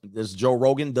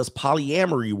Rogan does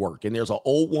polyamory work, and there's an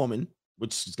old woman,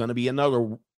 which is going to be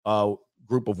another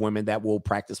group of women that will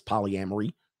practice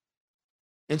polyamory,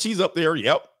 and she's up there.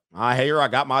 Yep, I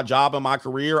got my job and my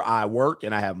career. I work,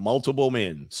 and I have multiple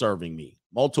men serving me,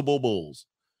 multiple bulls.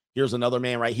 Here's another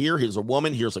man right here. Here's a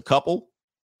woman. Here's a couple.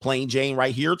 Plain Jane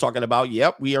right here talking about,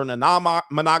 yep, we are in a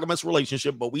non-monogamous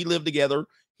relationship, but we live together.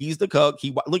 He's the cuck.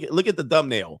 Look at the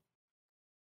thumbnail.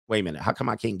 Wait a minute. How come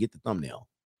I can't get the thumbnail?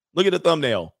 Look at the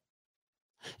thumbnail.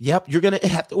 Yep, you're going to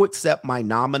have to accept my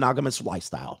non-monogamous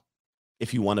lifestyle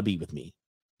if you want to be with me.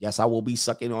 Yes, I will be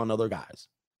sucking on other guys.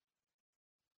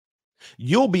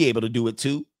 You'll be able to do it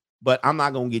too, but I'm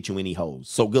not going to get you any hoes.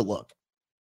 So good luck.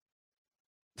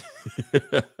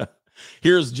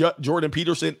 Here's Jordan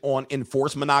Peterson on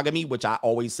enforced monogamy, which I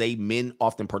always say men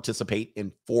often participate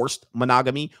in forced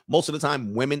monogamy. Most of the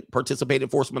time, women participate in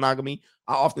forced monogamy.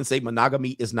 I often say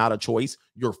monogamy is not a choice.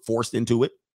 You're forced into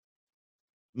it.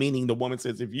 Meaning the woman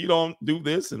says, if you don't do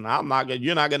this, and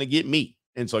you're not going to get me.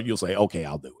 And so you'll say, okay,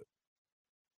 I'll do it.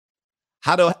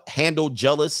 How to handle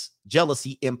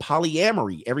jealousy in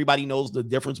polyamory. Everybody knows the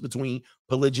difference between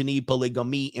polygyny,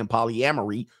 polygamy, and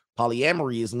polyamory.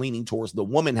 Polyamory is leaning towards the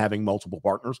woman having multiple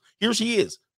partners. Here she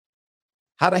is.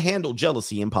 How to handle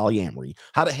jealousy in polyamory.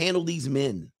 How to handle these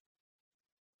men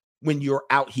when you're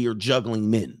out here juggling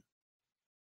men.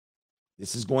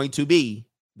 This is going to be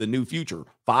the new future.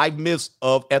 5 myths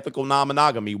of ethical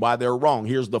non-monogamy, why they're wrong.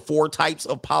 Here's the 4 types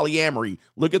of polyamory.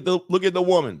 Look at the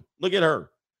woman. Look at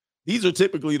her. These are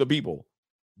typically the people.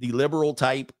 The liberal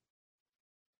type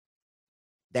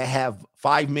that have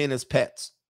 5 men as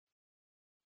pets.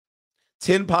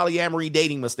 10 polyamory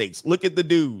dating mistakes. Look at the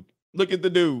dude. Look at the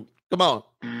dude. Come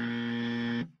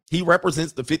on. He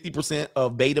represents the 50%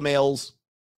 of beta males.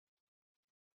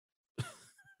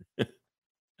 All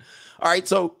right.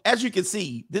 So as you can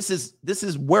see, this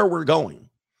is where we're going.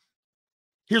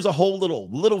 Here's a whole little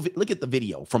look at the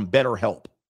video from BetterHelp.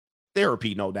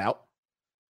 Therapy, no doubt.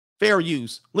 Fair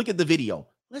use. Look at the video.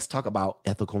 Let's talk about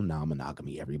ethical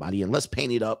non-monogamy, everybody. And let's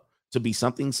paint it up to be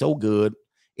something so good.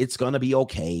 It's going to be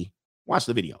okay. Watch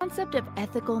the video. The concept of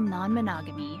ethical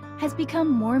non-monogamy has become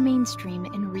more mainstream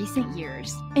in recent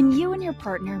years, and you and your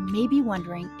partner may be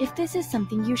wondering if this is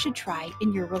something you should try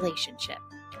in your relationship.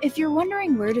 If you're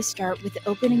wondering where to start with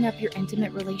opening up your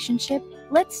intimate relationship,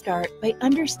 let's start by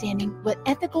understanding what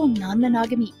ethical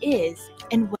non-monogamy is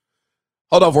and what.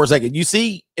 Hold on for a second. You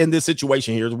see, in this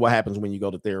situation, here's what happens when you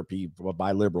go to therapy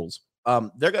by liberals.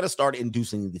 They're going to start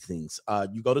inducing these things.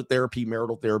 You go to therapy,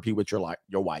 marital therapy with your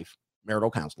wife,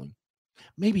 marital counseling.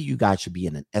 Maybe you guys should be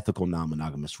in an ethical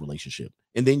non-monogamous relationship.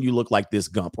 And then you look like this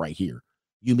gump right here.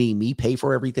 You mean me pay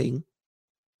for everything?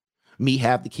 Me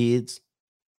have the kids?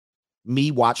 Me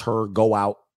watch her go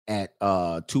out at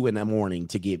 2 a.m.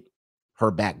 to get her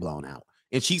back blown out.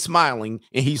 And she's smiling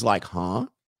and he's like, huh?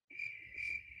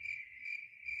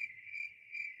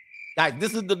 Guys,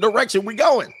 this is the direction we're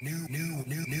going.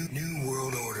 New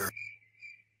world order.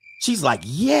 She's like,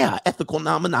 yeah, ethical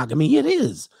non-monogamy it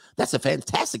is. That's a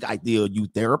fantastic idea, you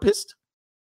therapist.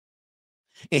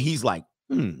 And he's like,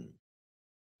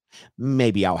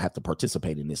 maybe I'll have to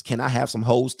participate in this. Can I have some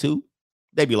hoes too?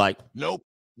 They'd be like, nope,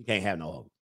 you can't have no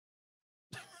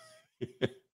hoes.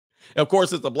 Of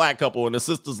course, it's a black couple, and the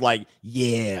sister's like,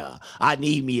 yeah, I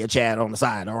need me a Chad on the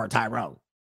side or a Tyrone.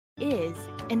 Is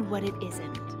and what it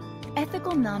isn't.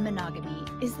 Ethical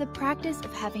non-monogamy is the practice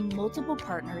of having multiple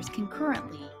partners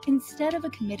concurrently instead of a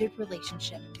committed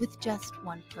relationship with just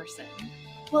one person.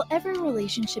 While every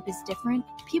relationship is different,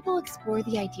 people explore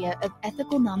the idea of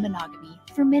ethical non-monogamy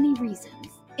for many reasons,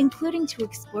 including to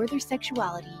explore their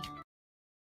sexuality.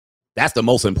 That's the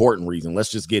most important reason.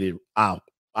 Let's just get it out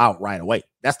right away.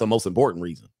 That's the most important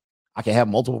reason. I can have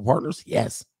multiple partners?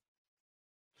 Yes.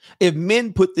 If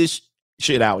men put this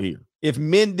shit out here. If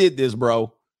men did this,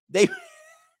 bro, they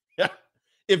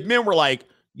if men were like,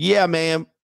 yeah, man,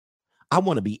 I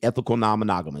want to be ethical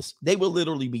non-monogamous, they would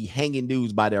literally be hanging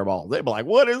dudes by their balls. They'd be like,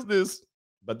 what is this?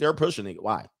 But they're pushing it.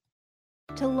 Why?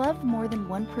 To love more than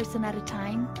one person at a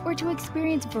time, or to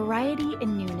experience variety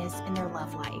and newness in their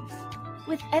love life.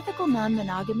 With ethical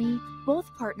non-monogamy,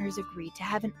 both partners agree to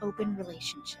have an open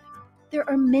relationship. There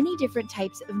are many different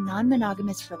types of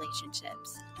non-monogamous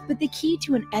relationships, but the key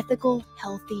to an ethical,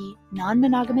 healthy,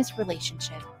 non-monogamous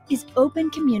relationship is open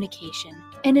communication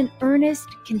and an earnest,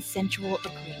 consensual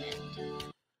agreement.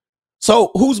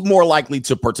 So who's more likely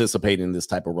to participate in this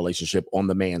type of relationship on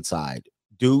the man side?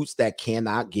 Dudes that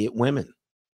cannot get women.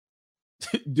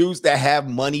 Dudes that have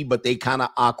money, but they kind of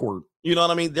awkward. You know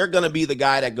what I mean? They're going to be the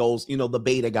guy that goes, you know, the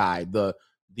beta guy,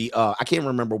 I can't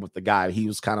remember what the guy, he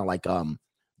was kind of like, the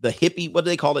hippie, what do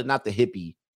they call it? Not the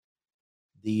hippie.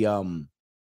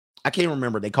 I can't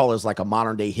remember. They call it like a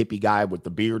modern day hippie guy with the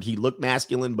beard. He looked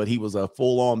masculine, but he was a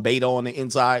full on beta on the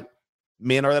inside.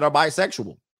 Men that are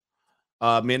bisexual.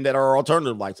 Men that are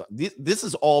alternative lifestyle. This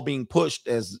is all being pushed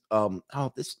as,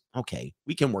 okay,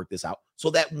 we can work this out so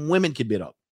that women can bid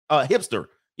up. Hipster.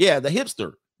 Yeah, the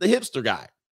hipster guy.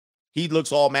 He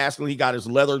looks all masculine. He got his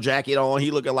leather jacket on.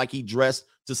 He looking like he dressed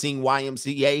to sing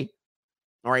YMCA.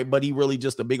 All right, but he really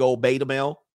just a big old beta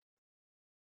male.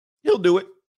 He'll do it.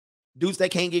 Dudes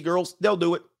that can't get girls, they'll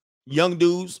do it. Young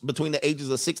dudes between the ages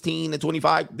of 16 and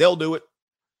 25, they'll do it.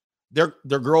 Their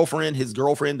girlfriend, his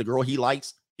girlfriend, the girl he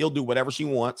likes, he'll do whatever she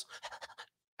wants.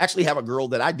 Actually have a girl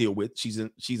that I deal with. She's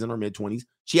in her mid-20s.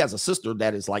 She has a sister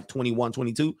that is like 21,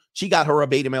 22. She got her a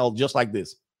beta male just like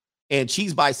this. And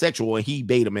she's bisexual and he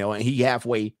beta male and he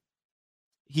halfway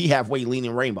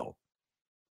leaning rainbow.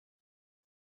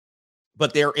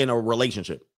 But they're in a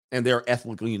relationship and they're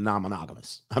ethically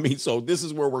non-monogamous. I mean, so this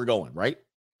is where we're going, right?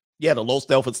 Yeah, the low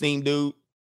self-esteem dude.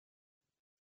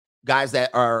 Guys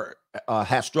that are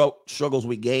have struggles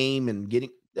with game and getting,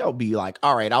 they'll be like,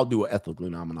 all right, I'll do an ethically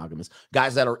non-monogamous.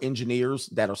 Guys that are engineers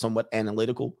that are somewhat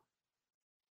analytical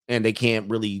and they can't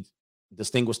really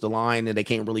distinguish the line and they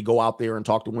can't really go out there and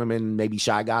talk to women, maybe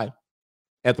shy guy.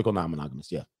 Ethical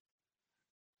non-monogamous, yeah.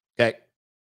 Okay.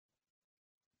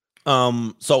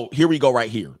 So here we go right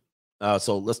here.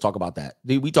 So let's talk about that.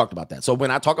 We talked about that. So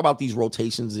when I talk about these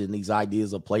rotations and these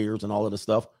ideas of players and all of this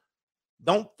stuff,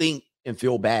 don't think and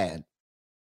feel bad.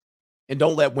 And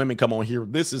don't let women come on here.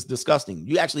 This is disgusting.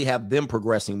 You actually have them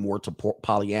progressing more to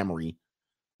polyamory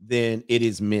than it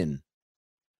is men.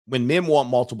 When men want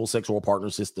multiple sexual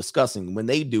partners, it's disgusting. When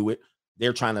they do it,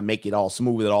 they're trying to make it all,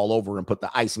 smooth it all over and put the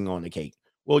icing on the cake.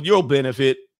 Well, you'll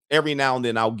benefit. Every now and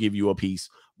then I'll give you a piece.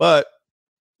 But,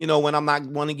 you know, when I'm not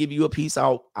want to give you a piece,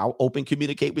 I'll open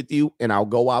communicate with you and I'll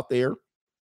go out there.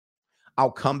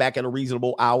 I'll come back at a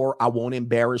reasonable hour. I won't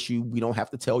embarrass you. We don't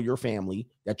have to tell your family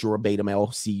that you're a beta male,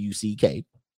 CUCK.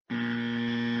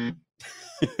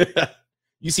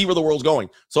 You see where the world's going.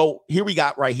 So here we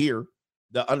got right here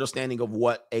the understanding of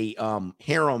what a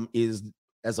harem is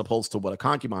as opposed to what a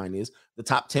concubine is. The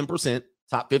top 10%,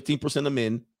 top 15% of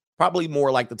men, probably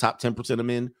more like the top 10% of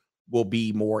men will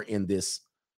be more in this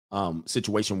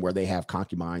situation where they have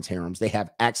concubines, harems. They have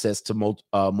access to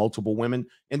multiple women,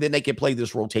 and then they can play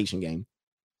this rotation game.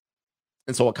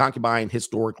 And so a concubine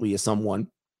historically is someone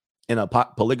in a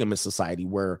polygamous society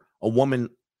where a woman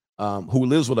who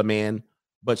lives with a man,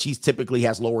 but she's typically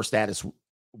has lower status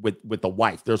with the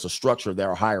wife. There's a structure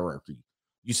there, a hierarchy.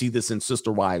 You see this in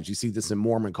Sister Wives. You see this in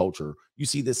Mormon culture. You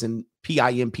see this in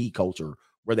PIMP culture,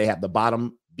 where they have the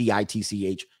bottom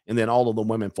BITCH, and then all of the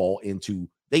women fall into,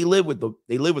 they live with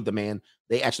the man.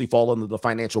 They actually fall under the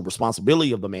financial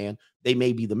responsibility of the man. They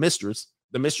may be the mistress.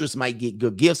 The mistress might get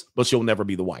good gifts, but she'll never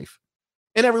be the wife.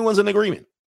 And everyone's in agreement.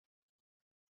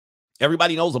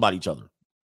 Everybody knows about each other.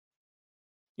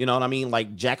 You know what I mean?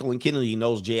 Like Jacqueline Kennedy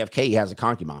knows JFK has a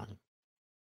concubine.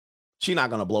 She's not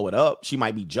going to blow it up. She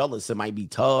might be jealous. It might be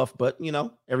tough, but, you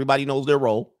know, everybody knows their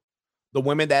role. The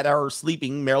women that are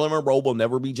sleeping, Marilyn Monroe will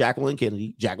never be Jacqueline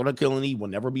Kennedy. Jacqueline Kennedy will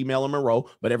never be Marilyn Monroe,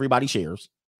 but everybody shares.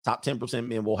 Top 10%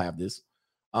 men will have this.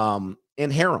 And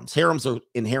harems. Harems are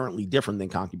inherently different than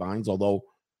concubines, although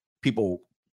people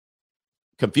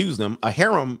confuse them. A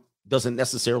harem doesn't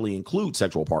necessarily include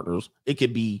sexual partners. It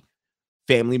could be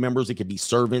family members. It could be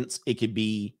servants. It could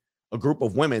be a group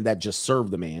of women that just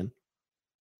serve the man.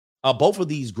 Both of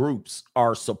these groups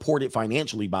are supported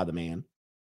financially by the man,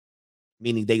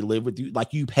 meaning they live with you,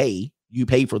 like you pay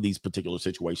for these particular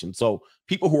situations. So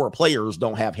people who are players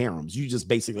don't have harems. You just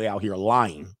basically out here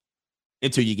lying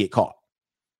until you get caught.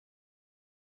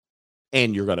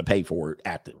 And you're going to pay for it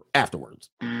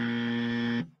afterwards.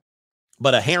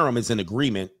 But a harem is an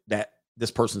agreement that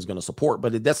this person's going to support,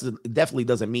 but it definitely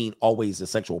doesn't mean always a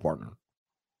sexual partner.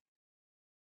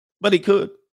 But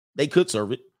they could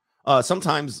serve it.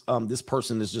 Sometimes this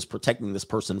person is just protecting this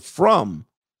person from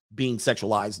being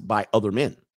sexualized by other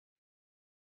men.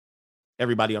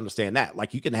 Everybody understand that.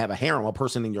 Like, you can have a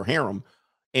person in your harem,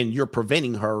 and you're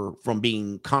preventing her from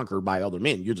being conquered by other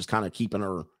men. You're just kind of keeping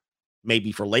her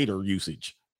maybe for later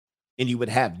usage. And you would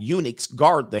have eunuchs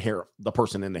guard the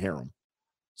person in the harem.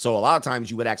 So a lot of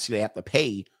times you would actually have to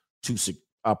pay to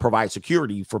provide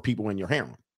security for people in your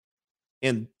harem.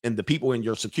 And the people in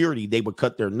your security, they would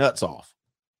cut their nuts off.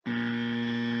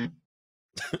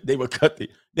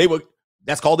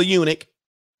 That's called a eunuch.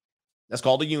 That's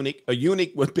called a eunuch. A eunuch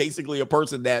was basically a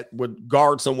person that would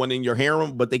guard someone in your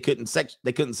harem, but they couldn't sex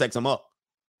them up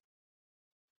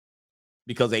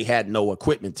because they had no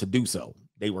equipment to do so.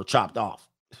 They were chopped off.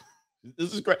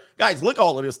 This is great. Guys, look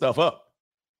all of this stuff up.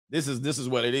 This is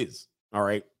what it is. All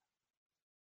right.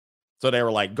 So they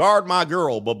were like, guard my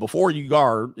girl, but before you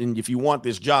guard, and if you want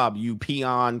this job, you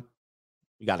peon,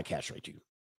 you got to castrate you.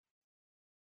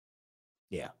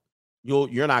 Yeah.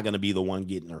 You're not going to be the one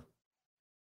getting her.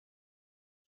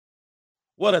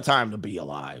 What a time to be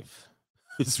alive.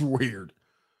 It's weird.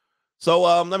 So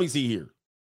let me see here.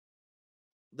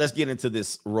 Let's get into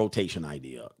this rotation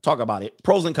idea. Talk about it.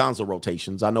 Pros and cons of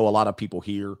rotations. I know a lot of people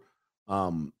here,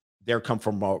 they come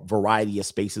from a variety of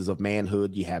spaces of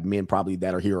manhood. You have men probably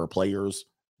that are here are players.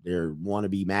 They're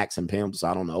wannabe Max and pimps.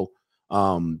 I don't know.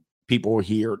 People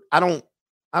here. I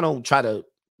don't try to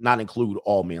not include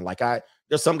all men. Like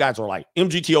there's some guys who are like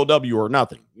MGTOW or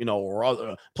nothing, or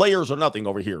other players or nothing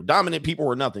over here. Dominant people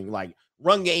or nothing, like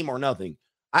run game or nothing.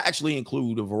 I actually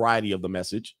include a variety of the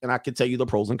message, and I can tell you the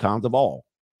pros and cons of all.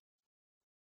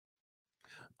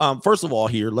 First of all,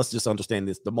 here, let's just understand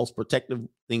this. The most protective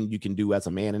thing you can do as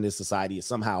a man in this society is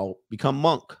somehow become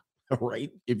monk,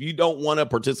 right? If you don't want to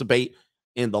participate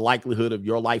in the likelihood of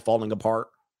your life falling apart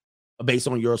based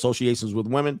on your associations with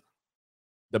women,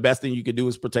 the best thing you can do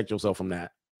is protect yourself from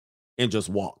that and just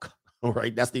walk, all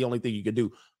right? That's the only thing you can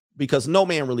do, because no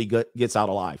man really gets out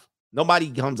alive. Nobody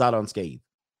comes out unscathed.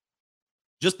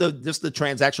 Just the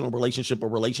transactional relationship or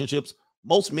relationships,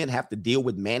 most men have to deal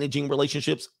with managing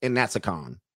relationships, and that's a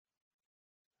con.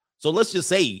 So let's just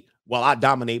say, well, I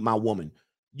dominate my woman.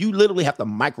 You literally have to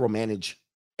micromanage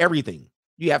everything.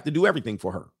 You have to do everything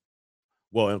for her.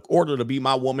 Well, in order to be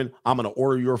my woman, I'm going to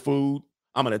order your food.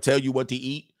 I'm going to tell you what to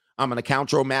eat. I'm going to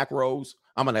count your macros.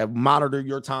 I'm going to monitor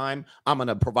your time. I'm going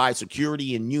to provide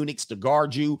security and eunuchs to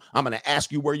guard you. I'm going to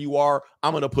ask you where you are.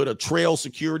 I'm going to put a trail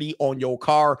security on your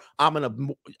car. I'm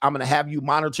going to have you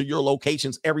monitor your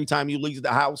locations every time you leave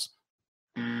the house.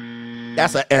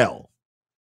 That's an L.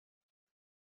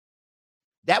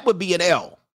 That would be an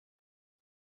L.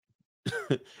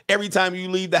 Every time you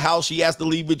leave the house, she has to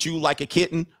leave with you like a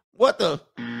kitten. What the?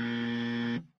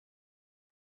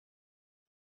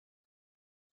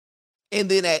 And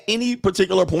then at any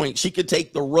particular point, she could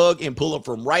take the rug and pull it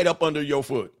from right up under your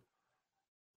foot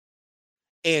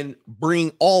and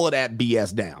bring all of that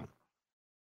BS down.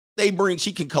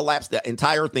 She can collapse the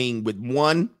entire thing with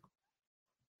one.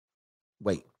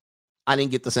 Wait, I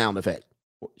didn't get the sound effect.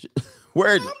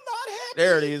 Where is it?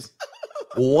 There it is.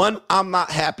 One, I'm not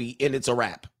happy, and it's a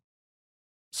wrap.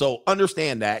 So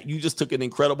understand that you just took an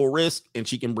incredible risk, and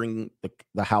she can bring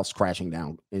the house crashing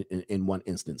down in one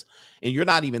instance. And you're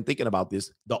not even thinking about this.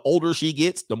 The older she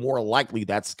gets, the more likely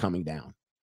that's coming down.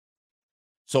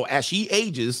 So as she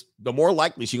ages, the more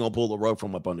likely she's going to pull the rug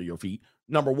from up under your feet.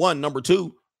 Number one. Number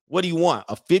two, what do you want?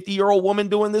 A 50-year-old woman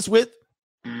doing this with?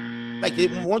 Like,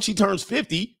 once she turns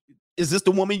 50, is this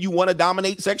the woman you want to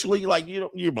dominate sexually? Like,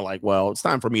 you're like, well, it's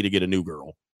time for me to get a new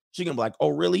girl. She can be like, oh,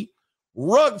 really?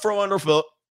 Rug from underfoot,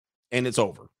 and it's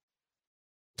over.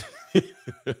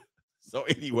 So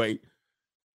anyway,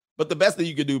 but the best thing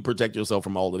you can do to protect yourself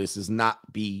from all of this is not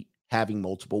be having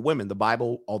multiple women. The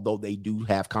Bible, although they do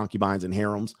have concubines and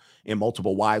harems and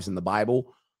multiple wives in the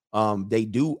Bible, they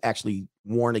do actually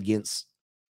warn against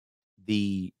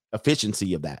the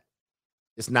efficiency of that.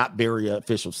 It's not very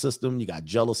official system. You got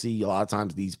jealousy. A lot of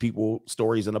times these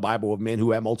stories in the Bible of men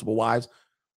who have multiple wives,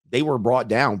 they were brought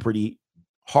down pretty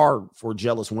hard for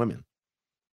jealous women.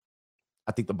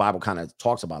 I think the Bible kind of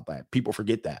talks about that. People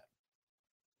forget that.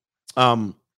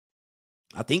 I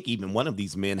think even one of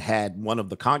these men had one of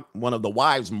the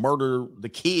wives murder the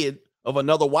kid of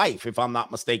another wife, if I'm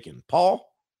not mistaken. Paul?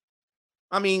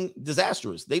 I mean,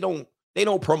 disastrous. They don't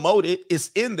promote it. It's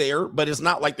in there, but it's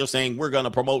not like they're saying we're going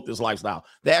to promote this lifestyle.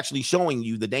 They're actually showing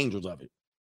you the dangers of it.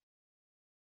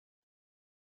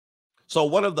 So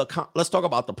let's talk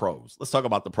about the pros. Let's talk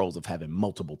about the pros of having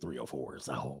multiple 304s.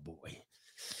 Oh boy.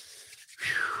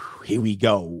 Whew. here we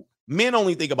go. Men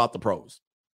only think about the pros.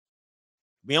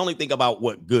 We only think about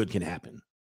what good can happen.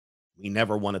 We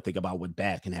never want to think about what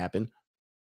bad can happen.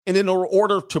 And in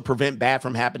order to prevent bad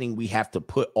from happening, we have to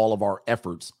put all of our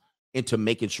efforts into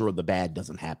making sure the bad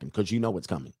doesn't happen because you know it's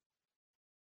coming.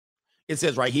 It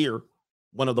says right here,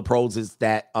 one of the pros is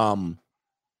that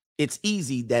it's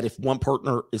easy that if one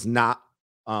partner is not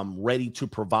ready to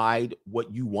provide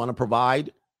what you want to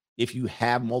provide, if you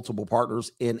have multiple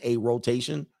partners in a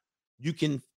rotation, you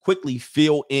can quickly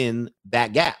fill in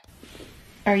that gap.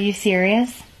 Are you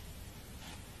serious?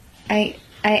 I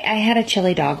had a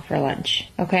chili dog for lunch,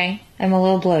 okay? I'm a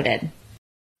little bloated.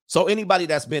 So anybody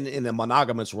that's been in a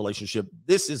monogamous relationship,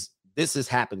 this has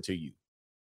happened to you.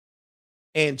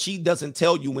 And she doesn't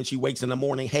tell you when she wakes in the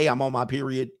morning, hey, I'm on my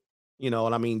period. You know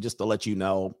what I mean? Just to let you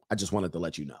know. I just wanted to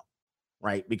let you know,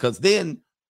 right? Because then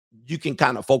you can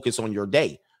kind of focus on your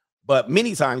day. But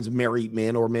many times married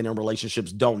men or men in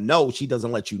relationships don't know. She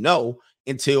doesn't let you know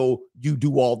until you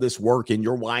do all this work and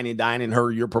you're whining, dining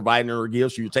her, you're providing her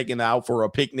gifts, you're taking her out for a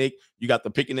picnic, you got the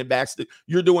picnic basket,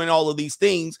 you're doing all of these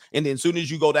things. And then as soon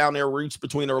as you go down there, reach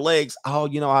between her legs, oh,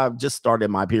 you know, I've just started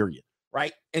my period,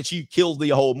 right? And she kills the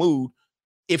whole mood.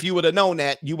 If you would have known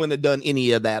that, you wouldn't have done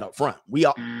any of that up front. We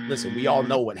all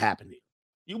know what happened here.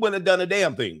 You wouldn't have done a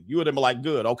damn thing. You would have been like,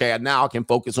 good, okay, now I can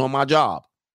focus on my job.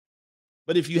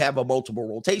 But if you have a multiple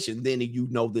rotation, then you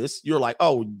know this. You're like,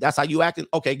 oh, that's how you acting?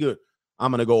 Okay, good.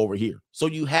 I'm going to go over here. So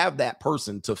you have that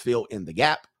person to fill in the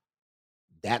gap.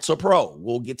 That's a pro.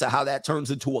 We'll get to how that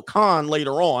turns into a con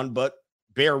later on, but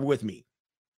bear with me.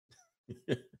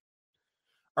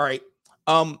 All right.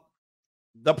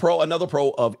 Another pro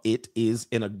of it is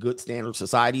in a good standard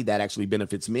society that actually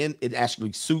benefits men. It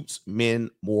actually suits men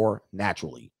more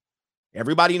naturally.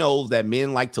 Everybody knows that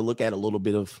men like to look at a little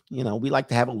bit of, you know, we like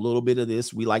to have a little bit of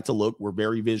this. We like to look. We're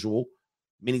very visual.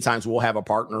 Many times we'll have a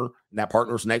partner and that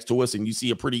partner's next to us and you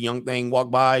see a pretty young thing walk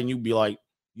by and you be like,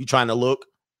 you trying to look?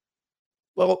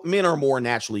 Well, men are more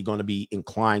naturally going to be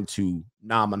inclined to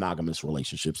non-monogamous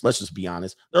relationships. Let's just be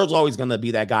honest. There's always going to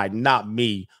be that guy, not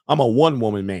me. I'm a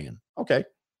one-woman man. Okay.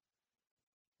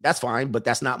 That's fine, but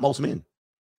that's not most men.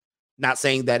 Not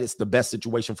saying that it's the best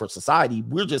situation for society.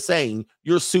 We're just saying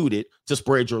you're suited to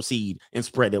spread your seed and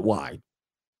spread it wide.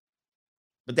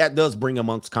 But that does bring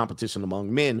amongst competition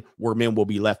among men where men will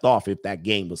be left off if that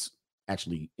game was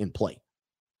actually in play.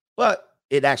 But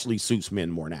it actually suits men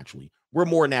more naturally. We're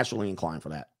more naturally inclined for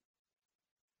that.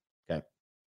 Okay.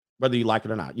 Whether you like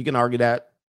it or not. You can argue that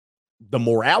the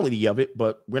morality of it,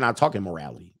 but we're not talking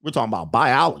morality. We're talking about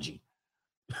biology.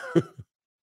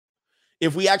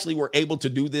 If we actually were able to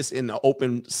do this in an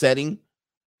open setting,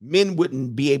 men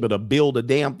wouldn't be able to build a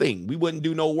damn thing. We wouldn't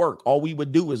do no work. All we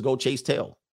would do is go chase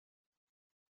tail.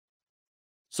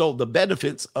 So the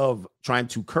benefits of trying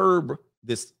to curb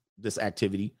this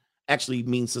activity actually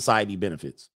means society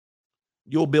benefits.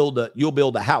 You'll build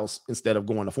a house instead of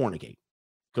going to fornicate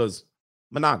because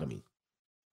monogamy,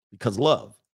 because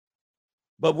love.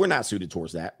 But we're not suited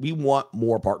towards that. We want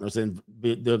more partners. And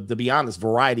to be honest,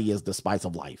 variety is the spice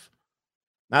of life.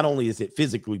 Not only is it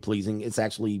physically pleasing, it's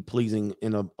actually pleasing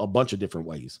in a bunch of different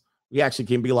ways. We actually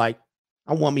can be like,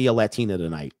 I want me a Latina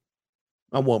tonight.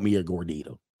 I want me a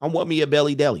gordita. I want me a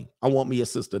belly deli. I want me a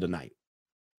sister tonight.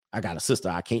 I got a sister.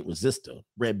 I can't resist her.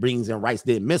 Red beans and rice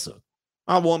didn't miss her.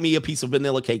 I want me a piece of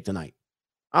vanilla cake tonight.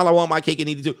 All I want my cake and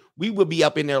eat it too. We would be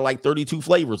up in there like 32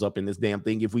 flavors up in this damn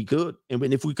thing if we could, and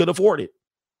if we could afford it.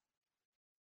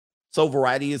 So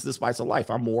variety is the spice of life.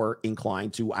 I'm more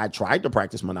inclined to, I tried to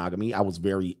practice monogamy. I was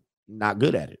very not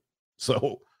good at it.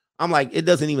 So I'm like, it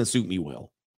doesn't even suit me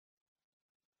well.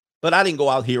 But I didn't go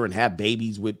out here and have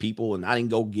babies with people, and I didn't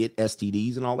go get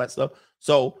STDs and all that stuff.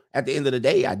 So at the end of the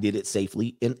day, I did it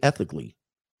safely and ethically,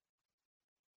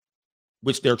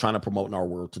 which they're trying to promote in our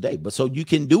world today. But so you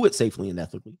can do it safely and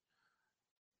ethically.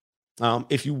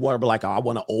 If you want to be like, oh, I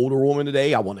want an older woman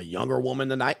today, I want a younger woman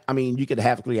tonight. I mean, you could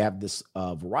actually have this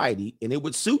variety and it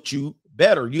would suit you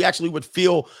better. You actually would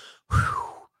feel,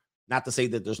 not to say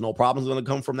that there's no problems going to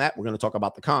come from that. We're going to talk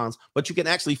about the cons, but you can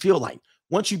actually feel like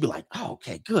once you be like, oh,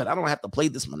 okay, good. I don't have to play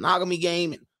this monogamy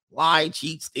game and lie,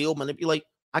 cheat, steal, manipulate.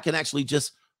 I can actually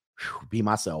just be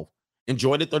myself,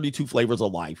 enjoy the 32 flavors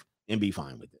of life and be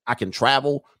fine with it. I can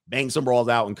travel, bang some bras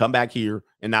out and come back here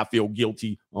and not feel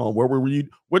guilty. Oh, what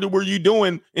were you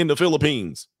doing in the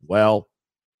Philippines? Well,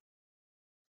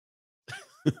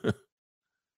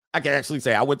 I can actually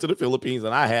say I went to the Philippines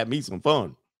and I had me some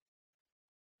fun.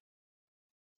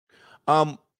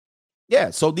 Yeah,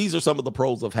 so these are some of the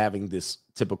pros of having this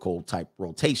typical type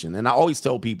rotation. And I always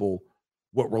tell people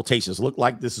what rotations look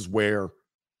like. This is where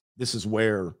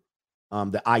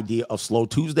the idea of Slow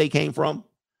Tuesday came from.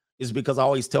 is because I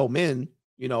always tell men,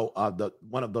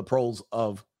 one of the pros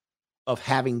of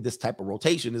having this type of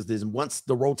rotation is this: once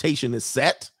the rotation is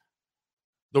set,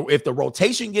 if the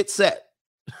rotation gets set,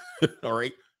 all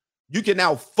right, you can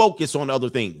now focus on other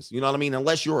things. You know what I mean?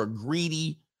 Unless you're a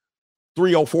greedy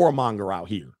 304 monger out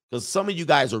here, because some of you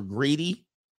guys are greedy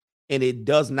and it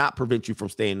does not prevent you from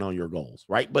staying on your goals,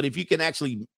 right? But if you can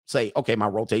actually say, okay, my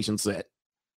rotation's set,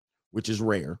 which is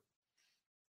rare,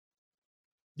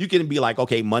 you can be like,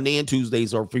 okay, Monday and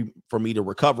Tuesdays are for me to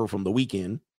recover from the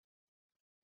weekend.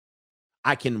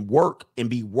 I can work and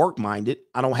be work-minded.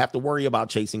 I don't have to worry about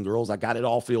chasing girls. I got it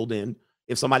all filled in.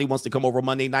 If somebody wants to come over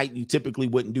Monday night, you typically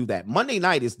wouldn't do that. Monday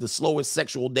night is the slowest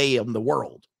sexual day in the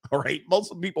world, all right?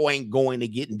 Most people ain't going to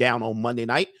getting down on Monday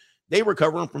night. They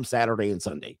recovering from Saturday and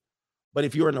Sunday. But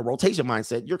if you're in a rotation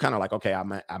mindset, you're kind of like, okay,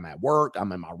 I'm at work.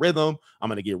 I'm in my rhythm. I'm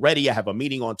going to get ready. I have a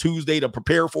meeting on Tuesday to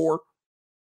prepare for.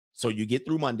 So you get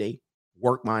through Monday,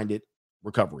 work-minded,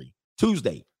 recovery.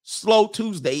 Tuesday, slow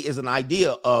Tuesday is an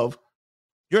idea of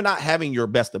you're not having your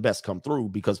best of best come through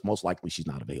because most likely she's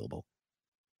not available.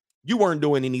 You weren't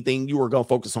doing anything. You were going to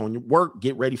focus on your work,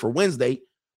 get ready for Wednesday.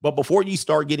 But before you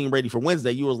start getting ready for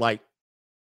Wednesday, you was like,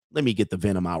 let me get the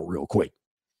venom out real quick.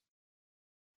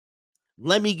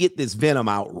 Let me get this venom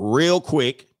out real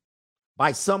quick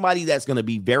by somebody that's going to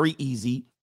be very easy.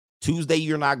 Tuesday,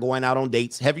 you're not going out on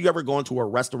dates. Have you ever gone to a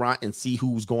restaurant and see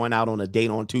who's going out on a date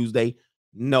on Tuesday?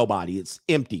 Nobody. It's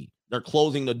empty. They're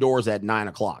closing the doors at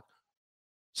 9:00.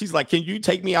 She's like, can you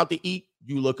take me out to eat?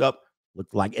 You look up, look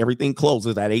like everything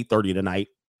closes at 8:30 tonight.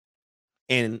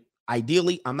 And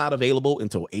ideally, I'm not available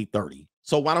until 8:30.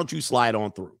 So why don't you slide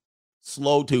on through?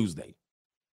 Slow Tuesday.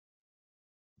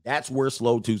 That's where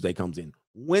Slow Tuesday comes in.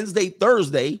 Wednesday,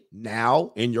 Thursday,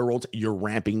 now in your you're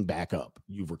ramping back up.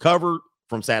 You've recovered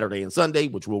from Saturday and Sunday,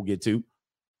 which we'll get to.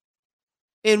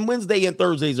 And Wednesday and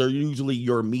Thursdays are usually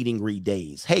your meet and greet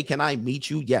days. Hey, can I meet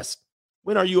you? Yes.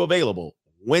 When are you available?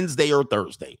 Wednesday or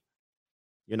Thursday.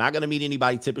 You're not going to meet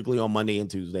anybody typically on Monday and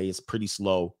Tuesday. It's pretty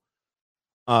slow.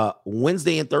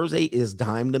 Wednesday and Thursday is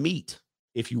time to meet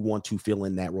if you want to fill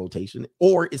in that rotation,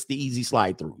 or it's the easy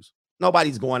slide throughs.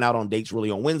 Nobody's going out on dates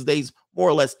really on Wednesdays. More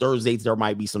or less Thursdays, there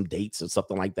might be some dates or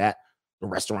something like that. The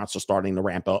restaurants are starting to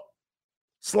ramp up.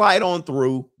 Slide on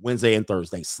through Wednesday and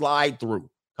Thursday. Slide through.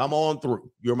 Come on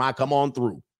through. You're my come on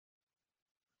through.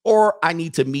 Or I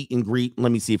need to meet and greet.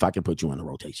 Let me see if I can put you on the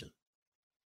rotation.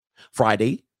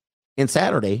 Friday and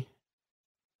Saturday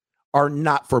are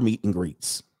not for meet and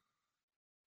greets.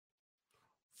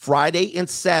 Friday and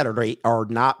Saturday are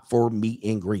not for meet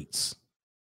and greets.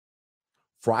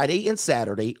 Friday and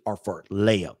Saturday are for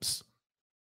layups.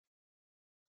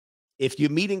 If you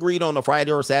meet and greet on a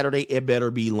Friday or Saturday, it better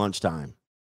be lunchtime.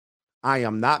 I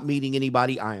am not meeting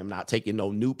anybody. I am not taking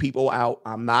no new people out.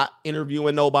 I'm not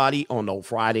interviewing nobody on no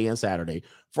Friday and Saturday.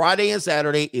 Friday and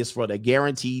Saturday is for the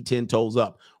guaranteed 10 toes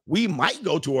up. We might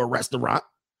go to a restaurant,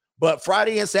 but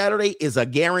Friday and Saturday is a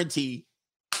guarantee.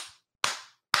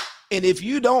 And if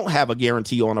you don't have a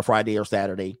guarantee on a Friday or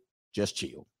Saturday, just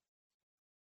chill.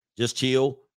 Just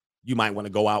chill. You might want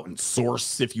to go out and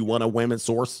source if you want a women's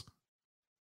source.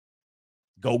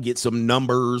 Go get some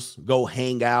numbers. Go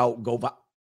hang out.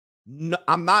 No,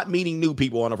 I'm not meeting new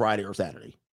people on a Friday or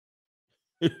Saturday.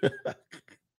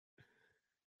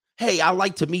 Hey, I'd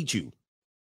like to meet you.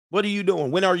 What are you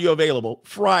doing? When are you available?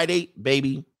 Friday,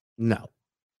 baby. No.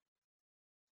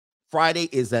 Friday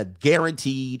is a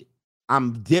guaranteed.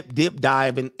 I'm dip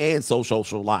diving and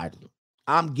socializing.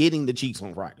 I'm getting the cheeks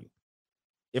on Friday.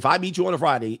 If I meet you on a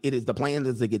Friday, it is the plan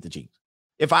is to get the cheeks.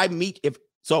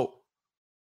 So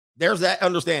there's that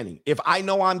understanding. If I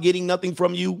know I'm getting nothing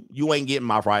from you, you ain't getting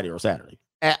my Friday or Saturday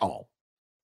at all.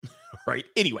 Right?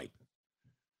 Anyway.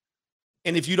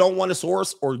 And if you don't want to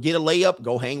source or get a layup,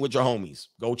 go hang with your homies.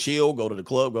 Go chill, go to the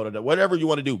club, go to whatever you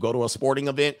want to do. Go to a sporting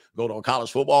event, go to a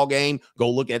college football game, go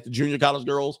look at the junior college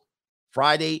girls.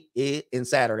 Friday and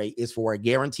Saturday is for a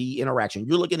guaranteed interaction.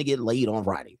 You're looking to get laid on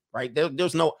Friday, right?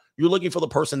 There's no, you're looking for the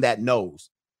person that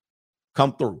knows.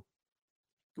 Come through.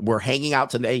 We're hanging out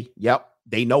today. Yep.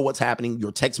 They know what's happening.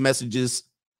 Your text messages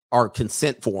are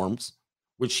consent forms,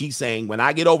 which she's saying, when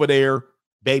I get over there,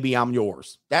 baby, I'm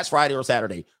yours. That's Friday or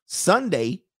Saturday.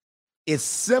 Sunday is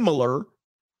similar,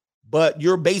 but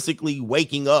you're basically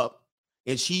waking up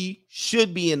and she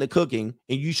should be in the cooking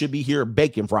and you should be here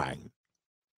bacon frying.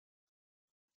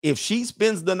 If she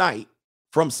spends the night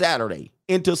from Saturday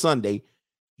into Sunday,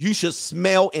 you should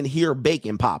smell and hear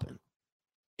bacon popping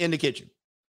in the kitchen.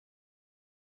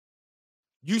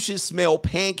 You should smell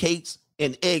pancakes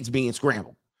and eggs being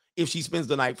scrambled if she spends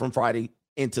the night from Friday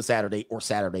into Saturday or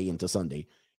Saturday into Sunday.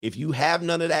 If you have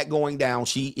none of that going down,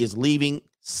 she is leaving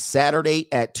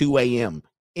Saturday at 2 a.m.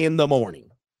 in the morning.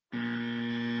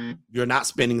 You're not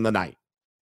spending the night.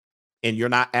 And you're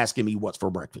not asking me what's for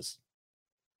breakfast.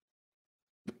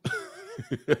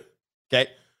 Okay.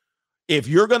 If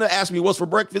you're going to ask me what's for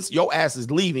breakfast, your ass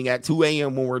is leaving at 2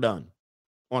 a.m. when we're done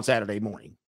on Saturday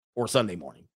morning or Sunday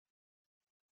morning.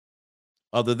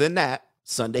 Other than that,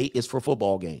 Sunday is for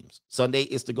football games. Sunday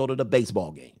is to go to the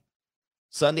baseball game.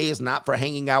 Sunday is not for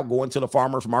hanging out, going to the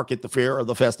farmer's market, the fair, or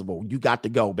the festival. You got to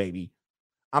go, baby.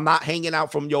 I'm not hanging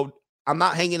out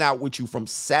with you from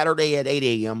Saturday at 8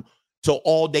 a.m. till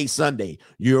all day Sunday.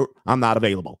 I'm not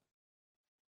available.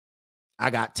 I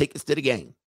got tickets to the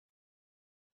game.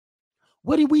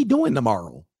 What are we doing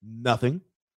tomorrow? Nothing.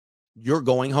 You're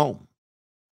going home.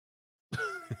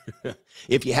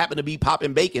 If you happen to be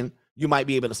popping bacon, you might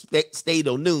be able to stay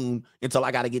till noon until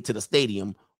I got to get to the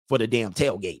stadium for the damn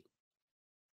tailgate.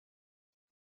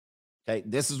 Okay,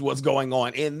 this is what's going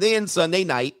on. And then Sunday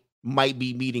night might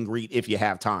be meet and greet if you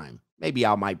have time. Maybe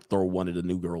I might throw one of the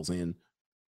new girls in.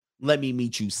 Let me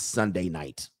meet you Sunday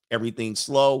night. Everything's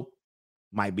slow.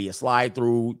 Might be a slide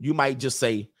through. You might just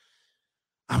say,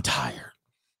 I'm tired.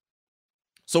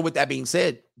 So with that being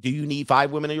said, do you need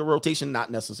 5 women in your rotation?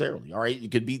 Not necessarily. All right. You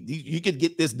could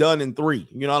get this done in 3.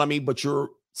 You know what I mean? But you're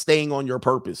staying on your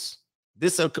purpose.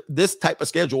 This type of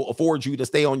schedule affords you to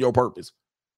stay on your purpose.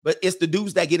 But it's the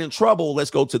dudes that get in trouble. Let's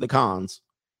go to the cons.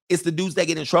 It's the dudes that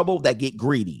get in trouble that get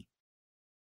greedy.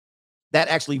 That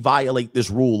actually violate this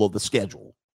rule of the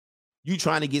schedule. You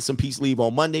trying to get some peace leave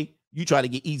on Monday. You try to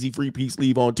get easy free peace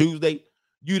leave on Tuesday.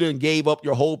 You done gave up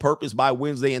your whole purpose by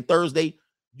Wednesday and Thursday.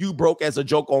 You broke as a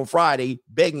joke on Friday,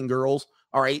 begging girls.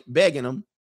 All right, begging them.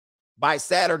 By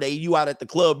Saturday, you out at the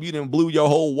club. You done blew your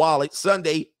whole wallet.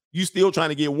 Sunday, you still trying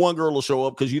to get one girl to show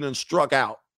up because you done struck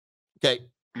out. Okay.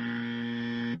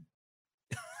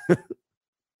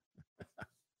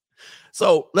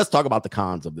 So let's talk about the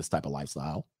cons of this type of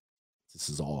lifestyle. This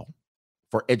is all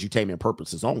for edutainment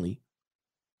purposes only.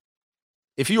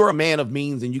 If you're a man of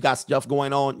means and you got stuff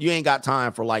going on, you ain't got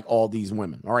time for like all these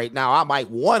women. All right. Now I might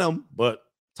want them, but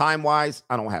time-wise,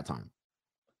 I don't have time.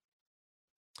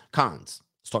 Cons.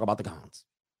 Let's talk about the cons.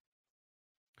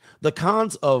 The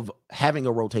cons of having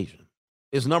a rotation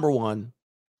is, number one,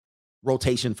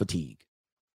 rotation fatigue.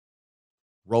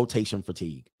 Rotation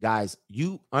fatigue. Guys,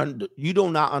 you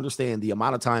do not understand the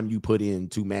amount of time you put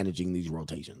into managing these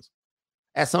rotations.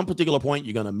 At some particular point,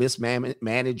 you're going to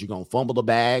mismanage. You're going to fumble the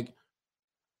bag.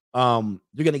 You're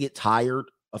going to get tired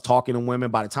of talking to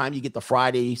women. By the time you get to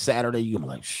Friday, Saturday, you're going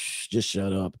to be like, shh, just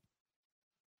shut up.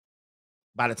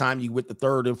 By the time you with the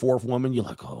 3rd and 4th woman, you're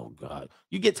like, oh, God.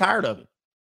 You get tired of it.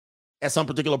 At some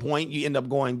particular point, you end up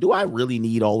going, do I really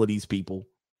need all of these people?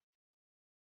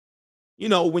 You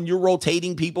know, when you're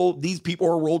rotating people, these people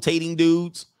are rotating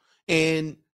dudes,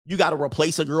 and you got to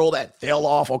replace a girl that fell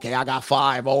off. Okay, I got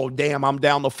 5. Oh, damn, I'm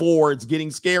down to 4. It's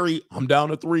getting scary. I'm down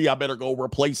to 3. I better go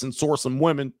replace and source some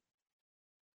women.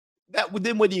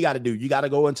 Then what do you got to do? You got to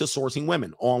go into sourcing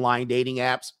women, online dating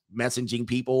apps, messaging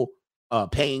people,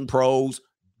 paying pros,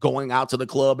 going out to the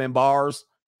club and bars.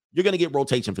 You're going to get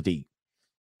rotation fatigue.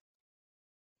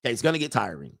 Okay, it's going to get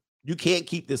tiring. You can't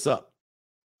keep this up.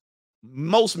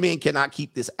 Most men cannot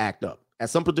keep this act up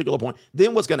at some particular point.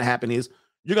 Then what's going to happen is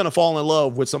you're going to fall in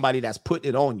love with somebody that's putting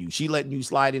it on you. She letting you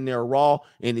slide in there raw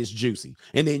and it's juicy.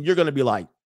 And then you're going to be like,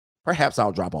 perhaps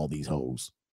I'll drop all these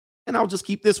hoes and I'll just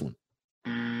keep this one.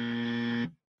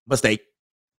 Mistake.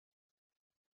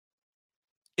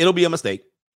 It'll be a mistake.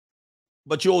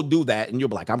 But you'll do that and you'll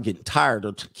be like, I'm getting tired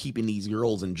of keeping these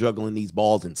girls and juggling these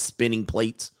balls and spinning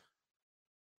plates.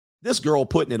 This girl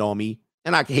putting it on me.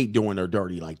 And I hate doing her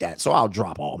dirty like that. So I'll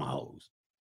drop all my hoes.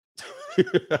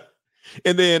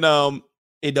 And then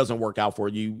it doesn't work out for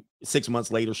you. 6 months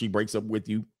later, she breaks up with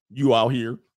you. You out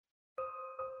here.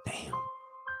 Damn.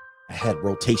 I had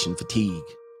rotation fatigue.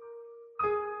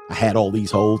 I had all these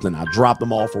hoes and I dropped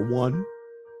them all for one.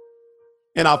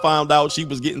 And I found out she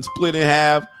was getting split in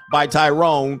half by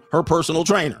Tyrone, her personal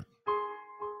trainer.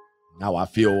 Now I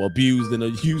feel abused and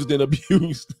used and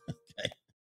abused.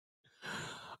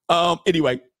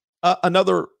 Anyway,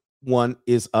 another one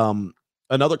is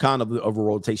another kind of a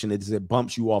rotation is it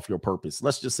bumps you off your purpose.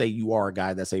 Let's just say you are a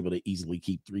guy that's able to easily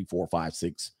keep 3, 4, 5,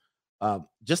 6.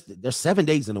 There's 7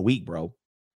 days in a week, bro.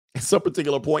 At some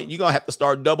particular point, you're gonna have to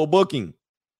start double booking.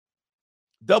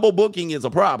 Double booking is a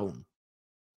problem.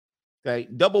 Okay,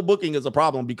 double booking is a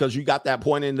problem because you got that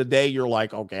point in the day. You're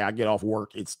like, okay, I get off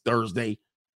work. It's Thursday.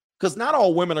 Because not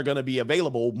all women are going to be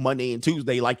available Monday and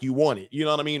Tuesday like you want it. You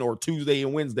know what I mean? Or Tuesday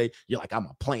and Wednesday. You're like, I'm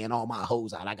playing all my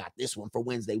hoes out. I got this one for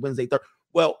Wednesday, Thursday.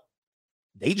 Well,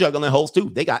 they juggling hoes too.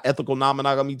 They got ethical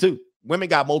non-monogamy too. Women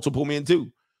got multiple men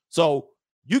too. So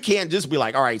you can't just be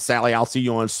like, all right, Sally, I'll see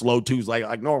you on slow Tuesday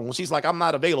like normal. She's like, I'm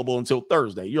not available until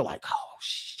Thursday. You're like, oh,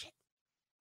 shit.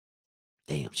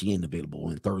 Damn, she ain't available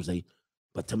on Thursday.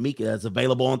 But Tamika is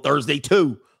available on Thursday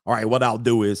too. All right, what I'll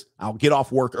do is I'll get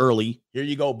off work early. Here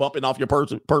you go, bumping off your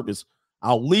purpose.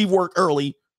 I'll leave work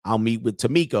early. I'll meet with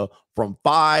Tamika from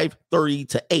 5:30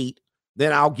 to 8.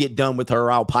 Then I'll get done with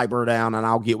her. I'll pipe her down and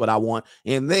I'll get what I want.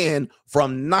 And then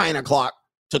from 9 o'clock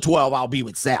to 12, I'll be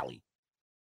with Sally.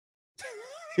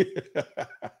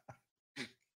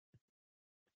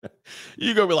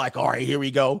 You're going to be like, all right, here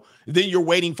we go. Then you're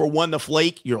waiting for one to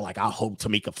flake. You're like, I hope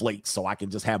Tamika flakes so I can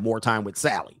just have more time with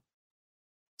Sally.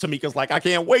 Tamika's like, I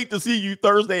can't wait to see you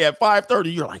Thursday at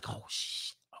 5:30. You're like, oh,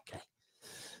 shit. Okay.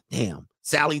 Damn.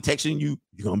 Sally texting you,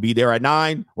 you're going to be there at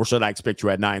 9, or should I expect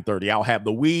you at 9:30? I'll have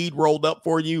the weed rolled up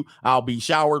for you. I'll be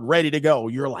showered, ready to go.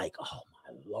 You're like, oh,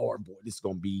 my Lord, boy, it's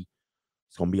going to be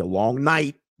a long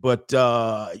night. But,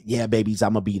 yeah, babies,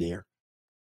 I'm going to be there.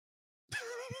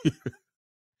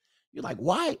 You're like,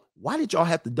 why did y'all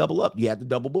have to double up? You had to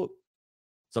double book.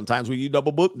 Sometimes when you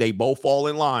double book, they both fall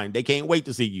in line. They can't wait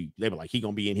to see you. They were like, he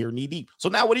going to be in here knee deep. So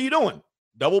now what are you doing?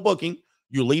 Double booking.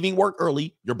 You're leaving work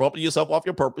early. You're bumping yourself off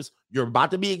your purpose. You're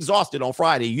about to be exhausted on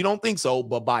Friday. You don't think so,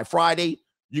 but by Friday,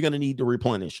 you're going to need to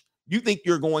replenish. You think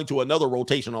you're going to another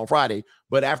rotation on Friday,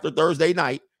 but after Thursday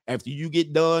night, after you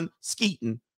get done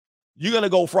skeeting, you're going to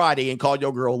go Friday and call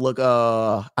your girl, look,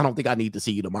 I don't think I need to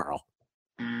see you tomorrow.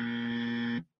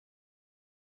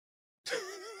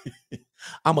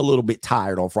 I'm a little bit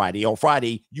tired on Friday. On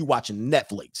Friday, you watching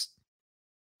Netflix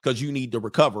because you need to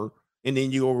recover, and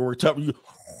then you'll recover.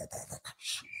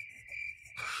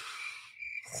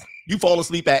 You fall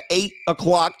asleep at 8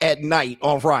 o'clock at night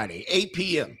on Friday, 8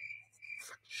 p.m.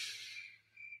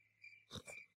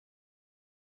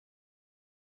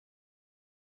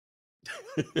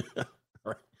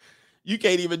 Right. You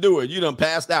can't even do it. You done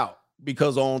passed out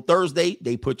because on Thursday,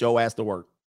 they put your ass to work.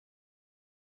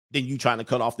 Then you trying to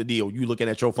cut off the deal. You looking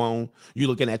at your phone. You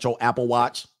looking at your Apple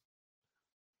Watch.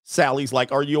 Sally's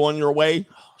like, are you on your way?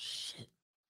 Oh, shit.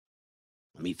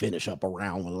 Let me finish up a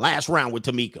round. Last round with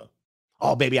Tamika.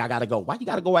 Oh, baby, I got to go. Why you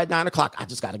got to go at 9 o'clock? I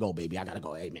just got to go, baby. I got to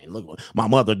go. Hey, man, look, my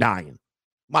mother dying.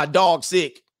 My dog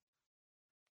sick.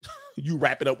 You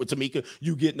wrap it up with Tamika.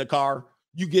 You get in the car.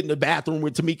 You get in the bathroom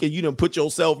with Tamika. You done put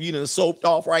yourself, you done soaped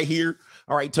off right here.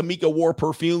 All right, Tamika wore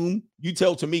perfume. You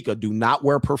tell Tamika, do not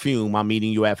wear perfume. I'm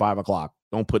meeting you at 5 o'clock.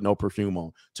 Don't put no perfume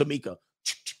on. Tamika,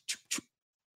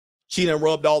 she done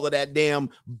rubbed all of that damn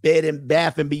Bed and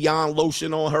Bath and Beyond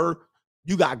lotion on her.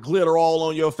 You got glitter all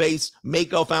on your face,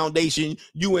 makeup, foundation.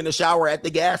 You in the shower at the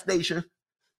gas station.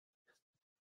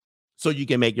 So you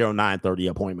can make your 9:30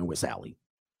 appointment with Sally.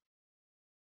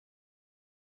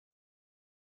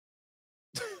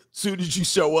 Soon as you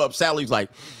show up, Sally's like,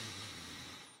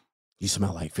 you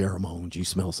smell like pheromones. You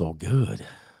smell so good.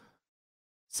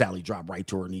 Sally dropped right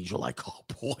to her knees. You're like, oh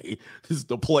boy, this is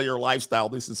the player lifestyle.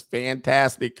 This is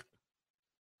fantastic.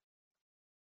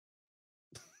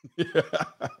 You're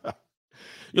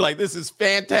like, this is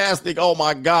fantastic. Oh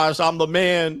my gosh, I'm the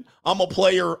man. I'm a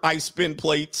player. I spin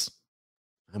plates.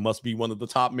 I must be one of the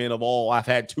top men of all. I've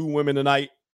had 2 women tonight.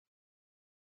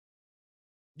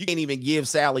 You can't even give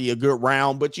Sally a good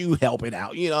round, but you help it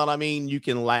out. You know what I mean? You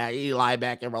can lie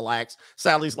back and relax.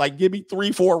 Sally's like, give me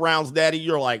 3-4 rounds, daddy.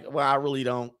 You're like, well, I really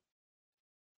don't.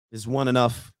 Is one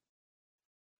enough?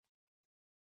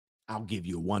 I'll give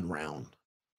you 1 round.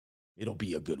 It'll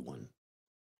be a good one.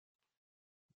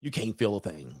 You can't feel a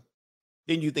thing.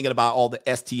 Then you thinking about all the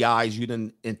STIs you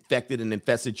done infected and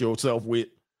infested yourself with.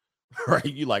 Right?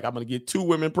 You like, I'm going to get 2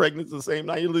 women pregnant the same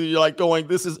night. You're like going,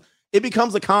 it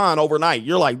becomes a con overnight.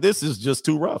 You're like, this is just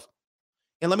too rough.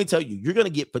 And let me tell you, you're going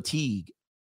to get fatigued.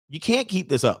 You can't keep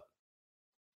this up.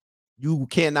 You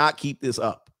cannot keep this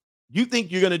up. You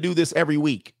think you're going to do this every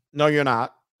week. No, you're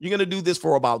not. You're going to do this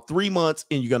for about 3 months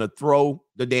and you're going to throw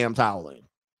the damn towel in.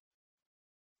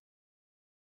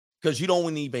 Because you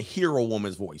don't even hear a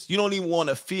woman's voice. You don't even want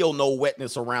to feel no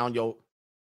wetness around your,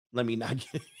 let me not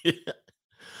get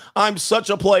I'm such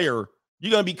a player.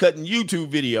 You're going to be cutting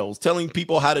YouTube videos, telling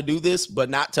people how to do this,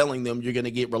 but not telling them you're going to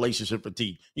get relationship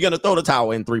fatigue. You're going to throw the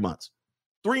towel in 3 months.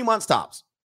 3 months tops.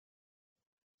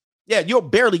 Yeah, you'll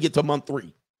barely get to month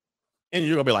 3. And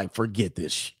you're going to be like, forget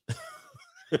this.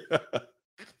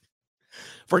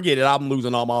 Forget it. I'm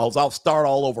losing all my hoes. I'll start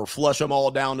all over, flush them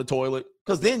all down the toilet.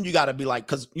 Because then you got to be like,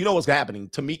 because you know what's happening.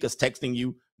 Tamika's texting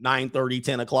you 9:30,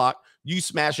 10 o'clock. You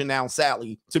smashing down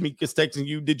Sally. Tamika's texting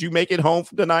you, did you make it home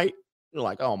for tonight? You're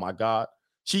like, oh my God.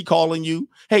 She calling you.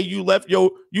 Hey, you left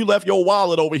your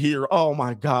wallet over here. Oh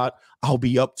my God. I'll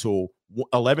be up till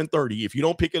 11:30. If you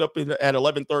don't pick it up at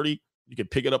 11:30, you can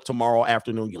pick it up tomorrow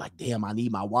afternoon. You're like, damn, I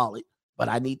need my wallet, but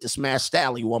I need to smash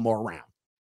Sally one more round.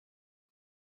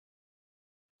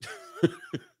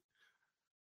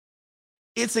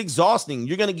 It's exhausting.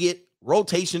 You're going to get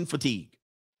rotation fatigue.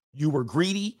 You were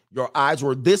greedy. Your eyes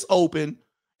were this open,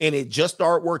 and it just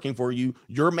started working for you.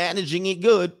 You're managing it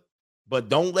good, but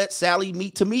don't let Sally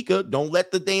meet Tamika. Don't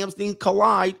let the damn thing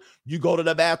collide. You go to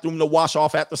the bathroom to wash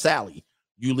off after Sally.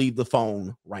 You leave the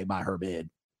phone right by her bed.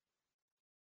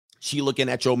 She looking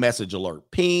at your message alert.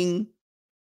 Ping.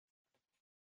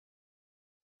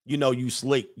 You know you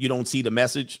slick. You don't see the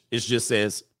message. It just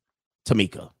says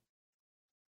Tamika.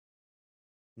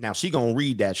 Now she gonna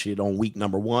read that shit on week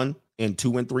number 1 and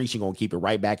 2 and 3. She gonna keep it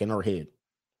right back in her head.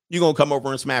 You gonna come over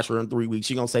and smash her in 3 weeks.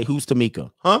 She gonna say, "Who's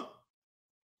Tamika?" Huh?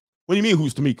 What do you mean,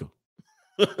 who's Tamika?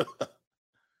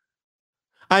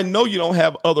 I know you don't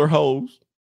have other hoes,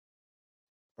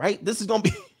 right? This is gonna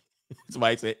be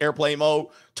somebody said airplane mode.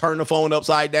 Turn the phone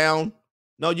upside down.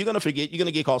 No, you're gonna forget. You're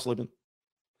gonna get caught slipping.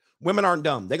 Women aren't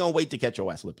dumb. They're gonna wait to catch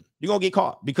your ass slipping. You're gonna get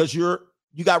caught because you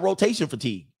got rotation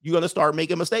fatigue. You're gonna start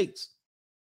making mistakes.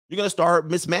 You're going to start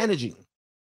mismanaging.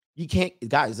 You can't,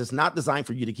 guys, it's not designed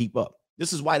for you to keep up.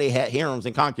 This is why they had harems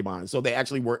and concubines. So they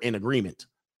actually were in agreement.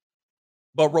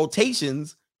 But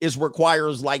rotations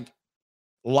requires like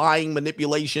lying,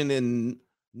 manipulation, and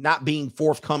not being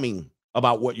forthcoming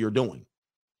about what you're doing.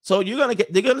 So they're going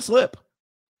to slip.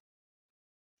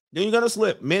 Then you're going to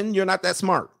slip. Men, you're not that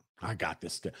smart. I got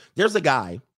this. There's a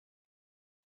guy.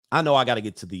 I know I got to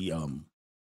get to the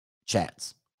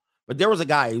chats. But there was a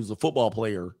guy who was a football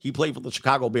player. He played for the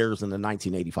Chicago Bears in the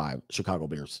 1985 Chicago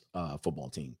Bears football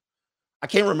team. I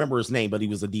can't remember his name, but he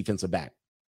was a defensive back.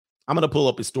 I'm going to pull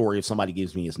up his story if somebody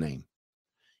gives me his name.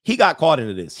 He got caught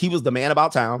into this. He was the man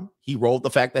about town. He rolled the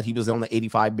fact that he was on the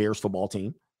 85 Bears football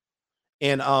team.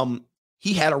 And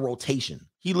he had a rotation.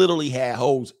 He literally had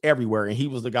hoes everywhere. And he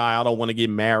was the guy, I don't want to get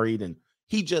married. And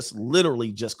he just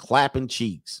literally just clapping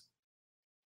cheeks.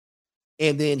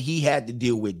 And then he had to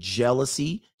deal with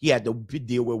jealousy. He had to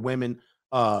deal with women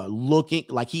looking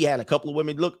like he had a couple of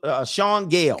women. Look, Sean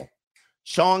Gale.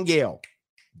 Sean Gale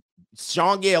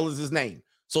is his name.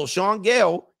 So Sean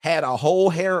Gale had a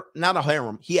whole not a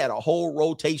harem. He had a whole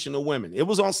rotation of women. It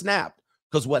was on Snap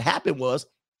because what happened was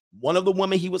one of the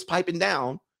women he was piping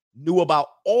down knew about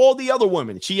all the other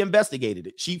women. She investigated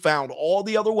it. She found all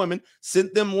the other women,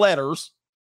 sent them letters,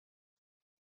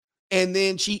 and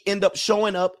then she ended up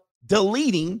showing up,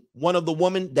 deleting one of the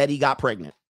women that he got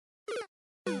pregnant.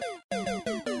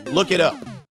 Look it up.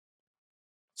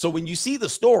 So when you see the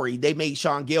story, they made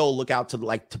Sean Gale look out to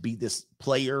be this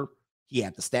player. He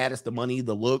had the status, the money,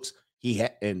 the looks. He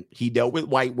dealt with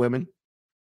white women.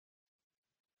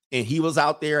 And he was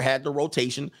out there, had the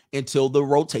rotation until the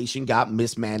rotation got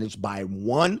mismanaged by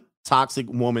one toxic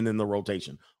woman in the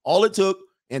rotation. All it took,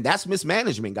 and that's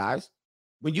mismanagement, guys.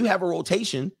 When you have a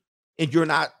rotation, and you're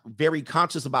not very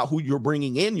conscious about who you're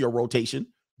bringing in your rotation,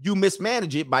 you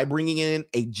mismanage it by bringing in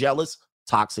a jealous,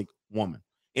 toxic woman.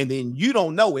 And then you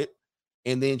don't know it.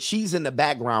 And then she's in the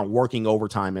background working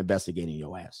overtime, investigating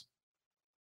your ass.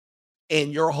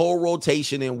 And your whole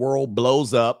rotation and world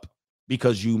blows up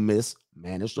because you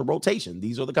mismanaged the rotation.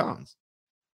 These are the cons.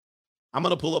 I'm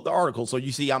going to pull up the article so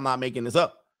you see I'm not making this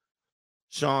up.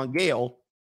 Sean Gale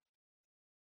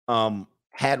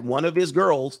had one of his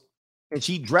girls, and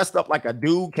she dressed up like a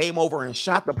dude, came over and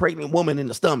shot the pregnant woman in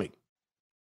the stomach.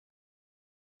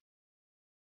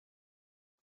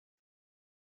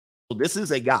 So this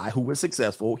is a guy who was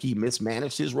successful. He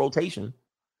mismanaged his rotation,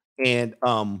 and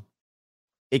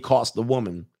it cost the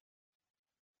woman.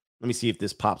 Let me see if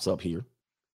this pops up here.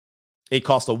 It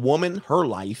cost a woman her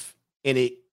life, and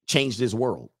it changed his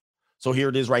world. So here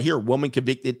it is right here. Woman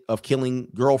convicted of killing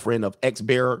girlfriend of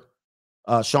ex-bear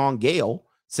Sean Gale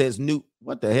says new.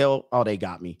 What the hell? Oh, they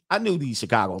got me. I knew these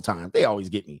Chicago Times. They always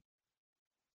get me.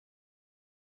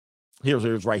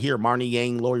 Here's right here. Marnie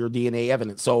Yang, lawyer, DNA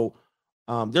evidence. So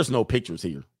there's no pictures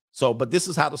here. So, but this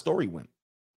is how the story went.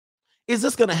 Is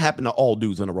this going to happen to all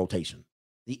dudes in a rotation?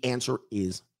 The answer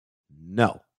is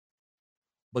no.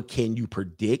 But can you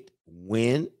predict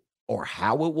when or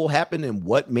how it will happen and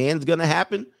what man's going to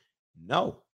happen?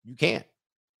 No, you can't.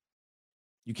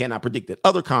 You cannot predict it.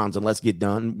 Other cons, and let's get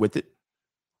done with it.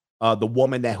 The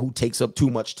woman who takes up too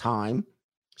much time.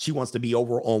 She wants to be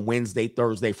over on Wednesday,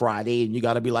 Thursday, Friday, and you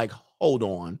got to be like, hold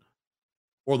on.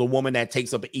 Or the woman that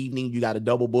takes up an evening, you got to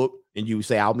double book, and you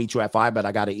say, I'll meet you at 5, but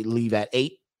I got to leave at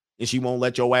 8. And she won't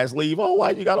let your ass leave. Oh,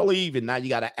 why you got to leave? And now you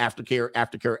got to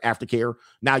aftercare.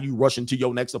 Now you rush into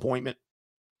your next appointment.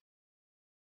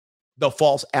 The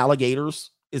false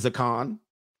alligators is a con.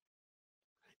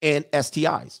 And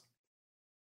STIs.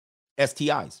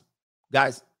 STIs.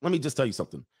 Guys, let me just tell you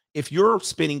something. If you're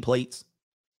spinning plates,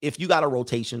 if you got a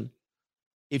rotation,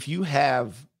 if you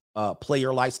have a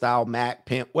player lifestyle, Mac,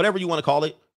 pimp, whatever you want to call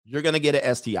it, you're going to get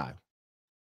an STI.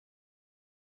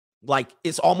 Like,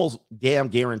 it's almost damn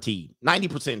guaranteed.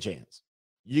 90% chance.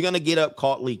 You're going to get up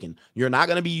caught leaking. You're not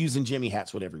going to be using Jimmy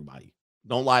hats with everybody.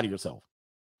 Don't lie to yourself.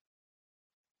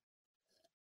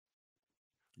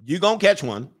 You're going to catch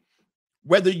one,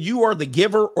 whether you are the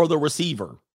giver or the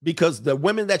receiver, because the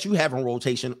women that you have in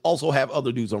rotation also have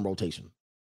other dudes on rotation.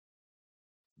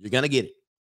 You're going to get it.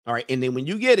 All right. And then when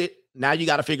you get it, now you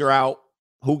got to figure out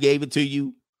who gave it to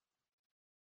you,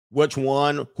 which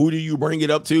one, who do you bring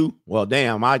it up to? Well,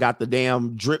 damn, I got the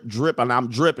damn drip, and I'm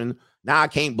dripping. Now I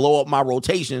can't blow up my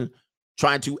rotation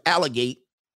trying to allegate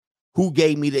who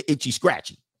gave me the itchy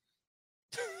scratchy.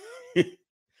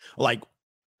 Like,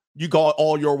 you call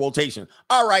all your rotation.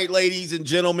 All right, ladies and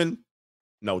gentlemen.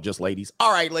 No, just ladies.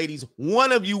 All right, ladies.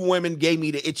 One of you women gave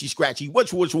me the itchy scratchy.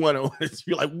 Which one?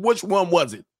 You're like, which one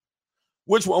was it?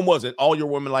 Which one was it? All your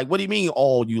women like, what do you mean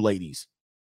all you ladies?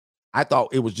 I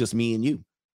thought it was just me and you.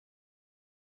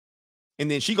 And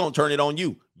then she gonna turn it on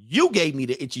you. You gave me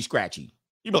the itchy scratchy.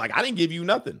 You be like, I didn't give you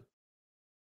nothing.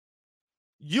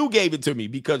 You gave it to me,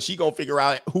 because she gonna figure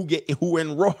out who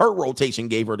in her rotation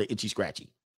gave her the itchy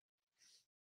scratchy.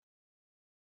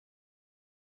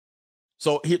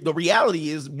 So the reality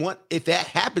is, if that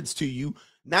happens to you,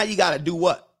 now you got to do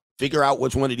what? Figure out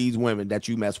which one of these women that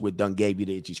you mess with done gave you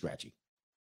the itchy scratchy.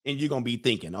 And you're going to be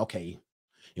thinking, okay,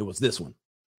 it was this one.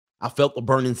 I felt the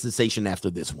burning sensation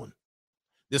after this one.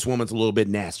 This woman's a little bit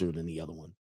nastier than the other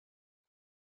one.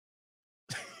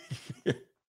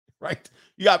 Right?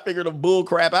 You got to figure the bull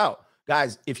crap out.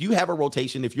 Guys, if you have a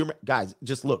rotation, guys,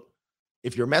 just look.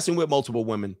 If you're messing with multiple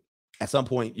women, at some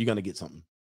point, you're going to get something.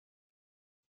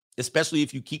 Especially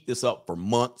if you keep this up for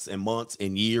months and months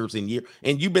and years and years.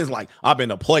 And you've been like, I've been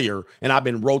a player and I've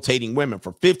been rotating women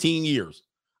for 15 years.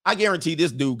 I guarantee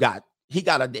this dude got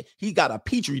a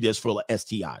petri dish full of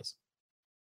STIs.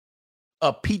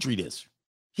 A petri dish.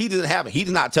 He doesn't have it.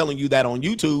 He's not telling you that on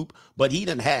YouTube, but he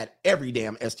done had every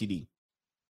damn STD.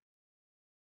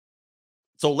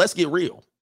 So let's get real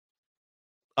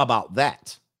about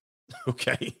that.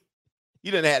 Okay.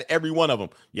 You done had every one of them.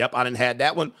 Yep, I done had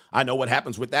that one. I know what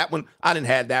happens with that one. I done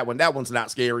had that one. That one's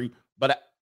not scary. But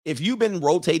if you've been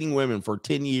rotating women for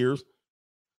 10 years,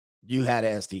 you had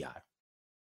an STI.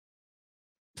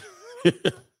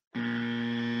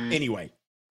 Anyway,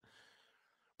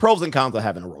 pros and cons of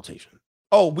having a rotation.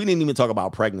 Oh, we didn't even talk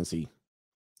about pregnancy.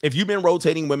 If you've been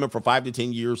rotating women for 5 to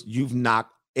 10 years, you've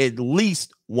knocked at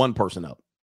least one person up.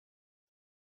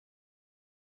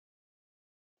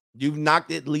 You've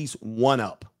knocked at least one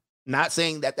up. Not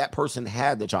saying that that person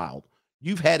had the child.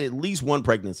 You've had at least one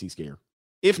pregnancy scare,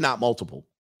 if not multiple.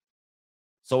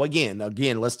 So again,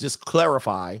 let's just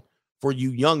clarify for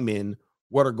you young men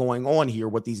what are going on here,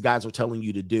 what these guys are telling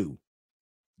you to do.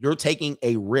 You're taking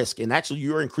a risk, and actually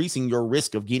you're increasing your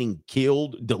risk of getting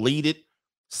killed, deleted,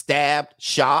 stabbed,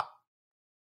 shot.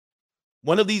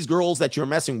 One of these girls that you're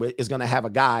messing with is going to have a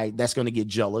guy that's going to get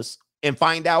jealous and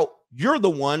find out you're the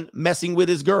one messing with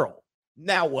his girl.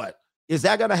 Now what? Is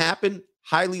that going to happen?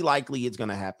 Highly likely it's going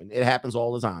to happen. It happens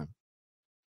all the time.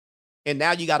 And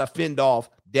now you got to fend off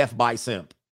death by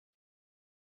simp.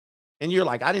 And you're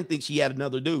like, I didn't think she had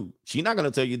another dude. She's not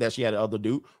going to tell you that she had another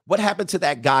dude. What happened to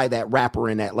that guy, that rapper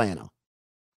in Atlanta?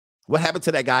 What happened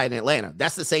to that guy in Atlanta?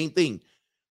 That's the same thing.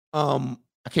 I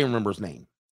can't remember his name.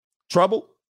 Trouble?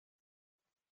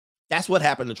 That's what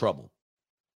happened to Trouble.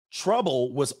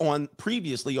 Trouble was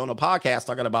previously on a podcast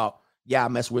talking about, yeah, I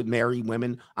mess with married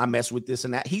women. I mess with this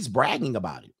and that. He's bragging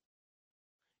about it.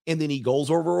 And then he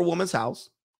goes over a woman's house.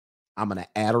 I'm going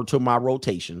to add her to my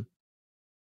rotation.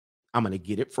 I'm going to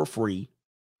get it for free.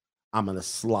 I'm going to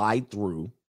slide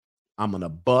through. I'm going to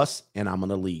bust and I'm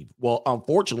going to leave. Well,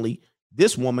 unfortunately,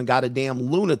 this woman got a damn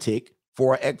lunatic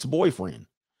for an ex-boyfriend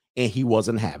and he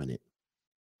wasn't having it.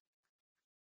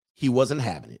 He wasn't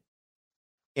having it.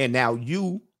 And now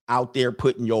you out there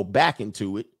putting your back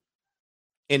into it.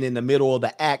 And in the middle of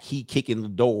the act, he kicking the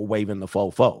door, waving the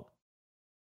fofo.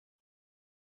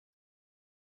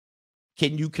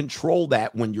 Can you control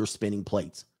that when you're spinning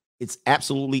plates? It's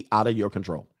absolutely out of your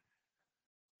control.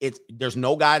 There's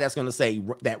no guy that's going to say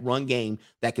that run game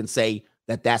that can say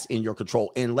that that's in your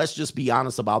control. And let's just be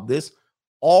honest about this.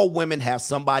 All women have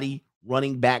somebody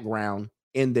running background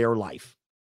in their life.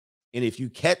 And if you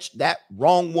catch that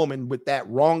wrong woman with that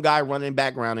wrong guy running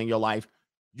background in your life,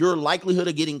 your likelihood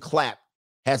of getting clapped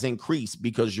has increased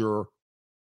because you're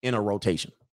in a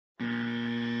rotation.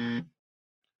 Okay.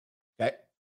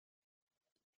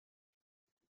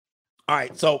 All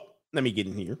right, so let me get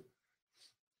in here.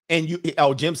 And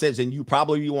Jim says, and you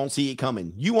probably won't see it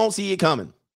coming. You won't see it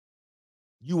coming.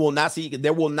 You will not see it.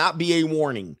 There will not be a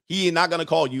warning. He is not going to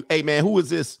call you, hey, man, who is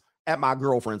this at my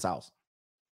girlfriend's house?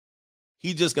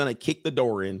 He's just going to kick the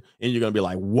door in, and you're going to be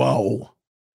like, whoa.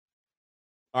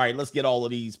 All right, let's get all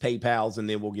of these PayPals, and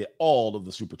then we'll get all of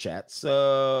the super chats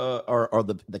or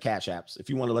the Cash Apps if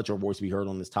you want to let your voice be heard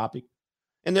on this topic.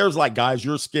 And there's like, guys,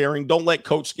 you're scaring. Don't let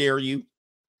coach scare you.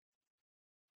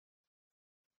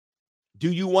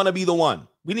 Do you want to be the one?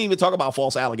 We didn't even talk about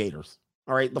false alligators.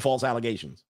 All right, the false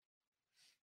allegations.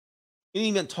 We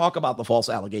didn't even talk about the false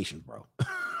allegations, bro.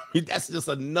 That's just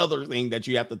another thing that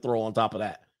you have to throw on top of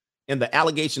that. And the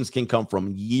allegations can come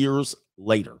from years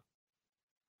later.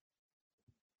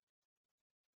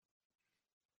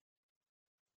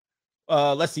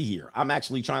 Let's see here. I'm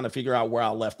actually trying to figure out where I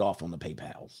left off on the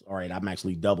PayPals. All right, I'm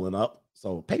actually doubling up.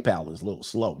 So PayPal is a little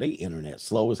slow. They internet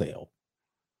slow as hell.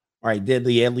 All right,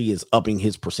 Deadly Edley is upping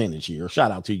his percentage here. Shout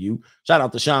out to you. Shout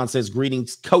out to Sean, says,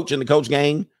 greetings, coach and the coach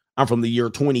gang. I'm from the year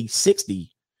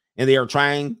 2060, and they are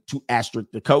trying to asterisk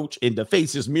the coach and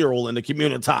deface his mural in the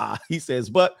community. He says,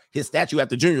 but his statue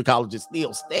at the junior college is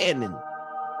still standing.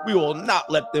 We will not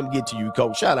let them get to you,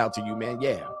 coach. Shout out to you, man.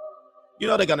 Yeah. You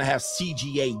know they're going to have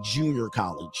CGA junior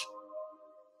college,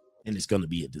 and it's going to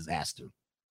be a disaster.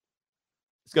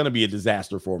 It's going to be a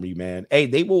disaster for me, man. Hey,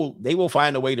 they will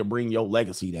find a way to bring your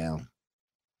legacy down.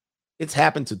 It's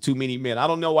happened to too many men. I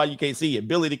don't know why you can't see it.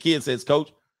 Billy the Kid says,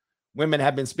 coach, women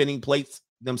have been spinning plates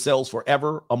themselves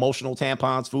forever. Emotional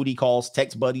tampons, foodie calls,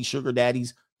 text buddies, sugar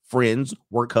daddies, friends,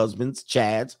 work husbands,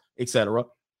 chads, etc.,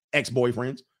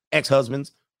 ex-boyfriends,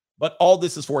 ex-husbands. But all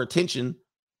this is for attention.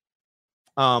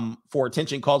 For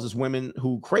attention causes women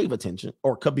who crave attention,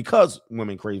 or because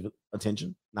women crave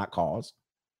attention, not cause.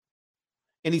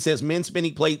 And he says men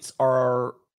spinning plates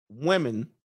are women.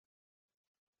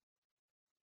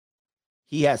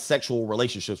 He has sexual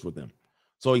relationships with them.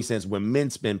 So he says when men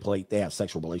spin plate, they have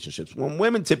sexual relationships. When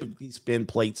women typically spin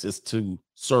plates, is to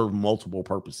serve multiple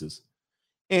purposes.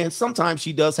 And sometimes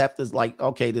she does have to, like,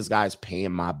 okay, this guy's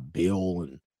paying my bill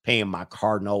and paying my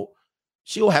car note.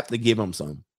 She'll have to give him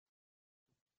some.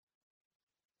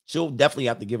 She'll definitely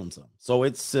have to give him some. So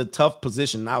it's a tough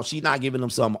position. Now, she's not giving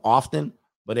him some often,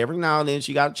 but every now and then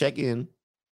she got to check in.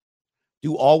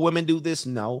 Do all women do this?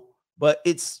 No, but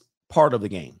it's part of the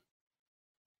game.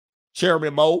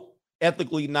 Chairman Mo,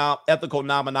 ethical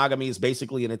non-monogamy is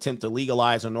basically an attempt to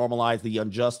legalize and normalize the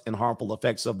unjust and harmful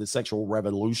effects of the sexual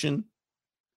revolution.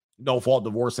 No-fault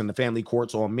divorce in the family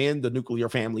courts on men, the nuclear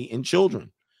family, and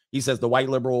children. He says the white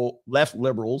left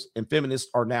liberals and feminists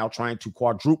are now trying to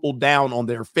quadruple down on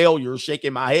their failures.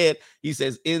 Shaking my head. He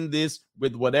says, in this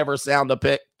with whatever sound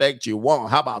effect you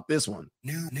want. How about this one?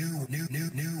 New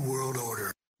world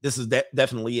order. This is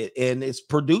definitely it. And it's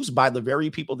produced by the very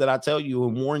people that I tell you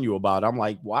and warn you about. I'm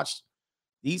like, watch,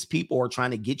 these people are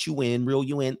trying to get you in, reel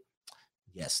you in.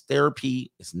 Yes,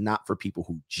 therapy is not for people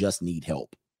who just need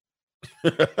help.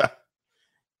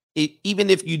 Even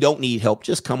if you don't need help,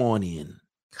 just come on in.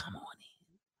 Come on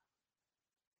in.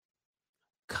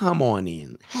 Come on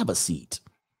in. Have a seat.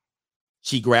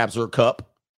 She grabs her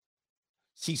cup.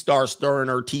 She starts stirring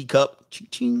her teacup.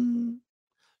 Ching.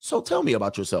 So tell me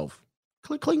about yourself.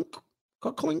 Clink, clink,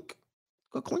 clink, clink,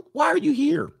 clink. Why are you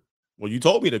here? Well, you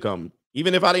told me to come,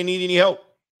 even if I didn't need any help.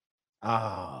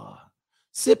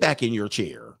 Sit back in your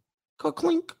chair.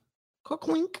 Clink,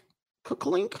 clink,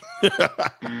 clink.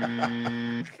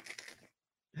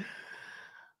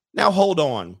 Now, hold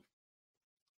on.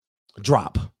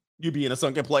 Drop. You be in a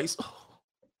sunken place.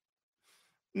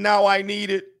 Now I need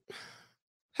it.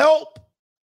 Help.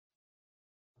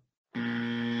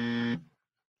 You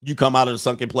come out of the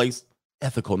sunken place.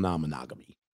 Ethical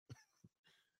non-monogamy.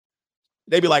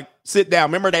 They be like, sit down.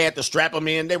 Remember they had to strap him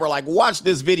in? They were like, watch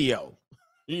this video.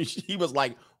 He was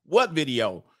like, what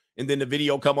video? And then the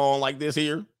video come on like this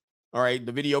here. All right,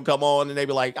 the video come on and they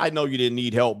be like, I know you didn't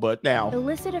need help, but now.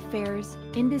 Illicit affairs,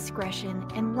 indiscretion,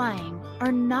 and lying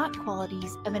are not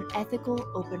qualities of an ethical,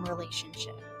 open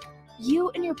relationship. You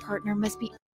and your partner must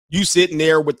be. You sitting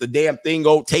there with the damn thing,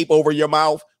 tape over your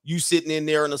mouth. You sitting in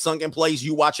there in a sunken place,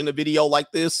 you watching a video like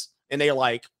this, and they're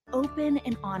like. Open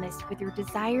and honest with your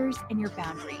desires and your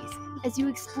boundaries as you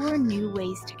explore new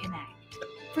ways to connect.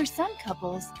 For some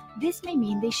couples, this may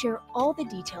mean they share all the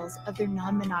details of their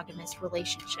non-monogamous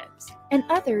relationships, and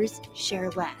others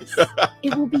share less.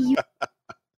 It will be you.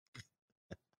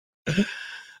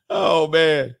 Oh,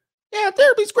 man. Yeah,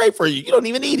 therapy's great for you. You don't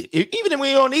even need it. Even if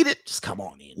we don't need it, just come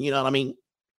on in. You know what I mean?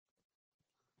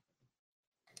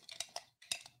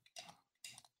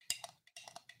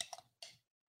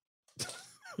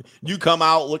 You come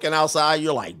out looking outside,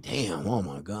 you're like, damn, oh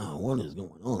my God, what is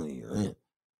going on here? Man?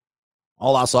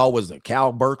 All I saw was the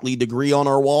Cal Berkeley degree on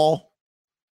her wall.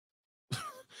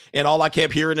 And all I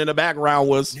kept hearing in the background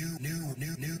was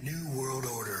New world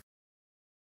order.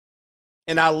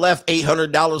 And I left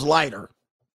 $800 lighter.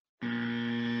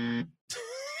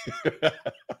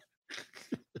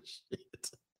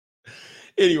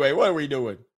 Anyway, what are we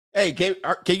doing? Hey, can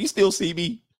you still see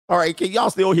me? All right, can y'all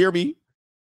still hear me?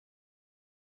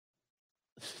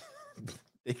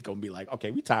 They're gonna be like,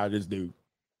 okay, we tired of this dude.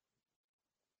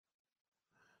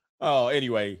 Oh,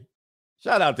 anyway,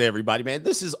 shout out to everybody, man.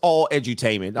 This is all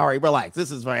edutainment. All right, relax. This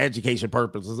is for education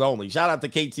purposes only. Shout out to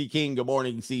KT King. Good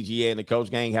morning, CGA and the Coach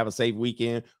Gang. Have a safe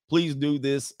weekend. Please do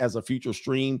this as a future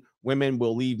stream. Women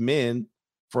will leave men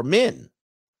for men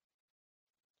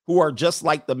who are just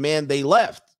like the men they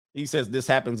left. He says this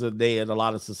happens today in a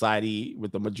lot of society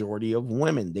with the majority of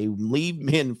women. They leave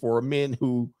men for men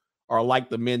who are like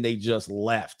the men they just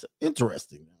left.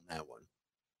 Interesting on that one.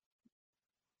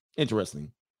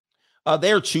 Interesting.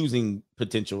 They're choosing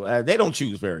potential. They don't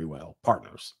choose very well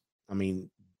partners. I mean,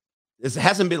 it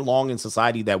hasn't been long in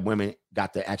society that women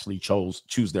got to actually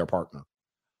choose their partner.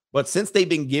 But since they've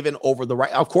been given over the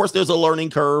right, of course, there's a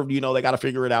learning curve. You know, they got to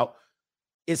figure it out.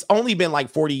 It's only been like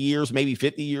 40 years, maybe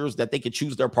 50 years that they could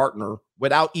choose their partner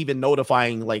without even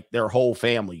notifying like their whole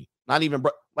family. Not even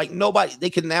like nobody.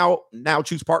 They can now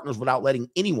choose partners without letting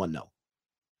anyone know.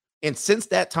 And since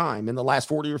that time, in the last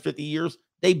 40 or 50 years,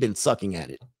 they've been sucking at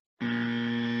it.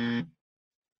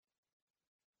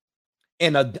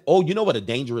 And you know what a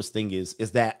dangerous thing is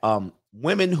that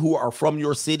women who are from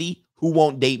your city who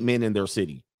won't date men in their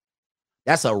city.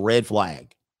 That's a red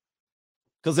flag.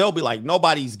 Because they'll be like,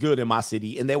 nobody's good in my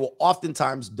city. And they will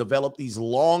oftentimes develop these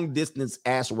long distance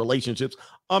ass relationships.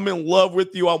 I'm in love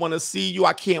with you. I want to see you.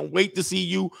 I can't wait to see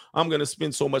you. I'm going to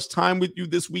spend so much time with you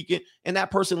this weekend. And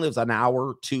that person lives an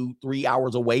hour, 2, 3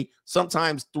 hours away,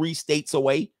 sometimes 3 states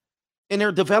away. And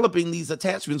they're developing these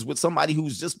attachments with somebody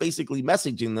who's just basically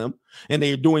messaging them. And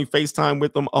they're doing FaceTime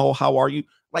with them. Oh, how are you?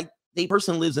 Like, the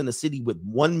person lives in a city with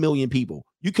 1 million people.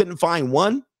 You couldn't find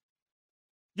one?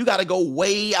 You got to go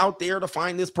way out there to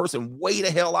find this person, way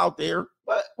the hell out there.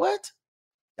 What?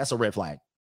 That's a red flag.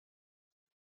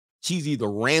 She's either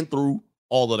ran through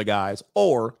all of the guys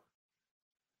or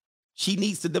she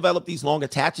needs to develop these long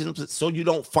attachments so you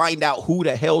don't find out who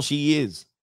the hell she is.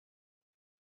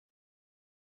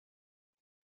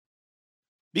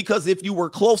 Because if you were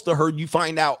close to her, you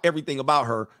find out everything about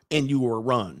her and you were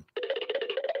run.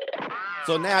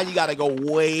 So now you got to go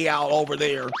way out over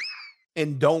there.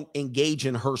 And don't engage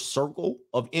in her circle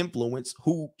of influence,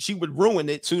 who she would ruin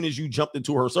it as soon as you jumped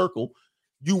into her circle.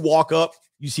 You walk up,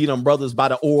 you see them brothers by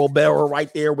the oil barrel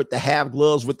right there with the half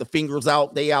gloves with the fingers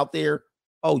out, they out there.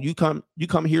 Oh, you come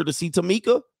here to see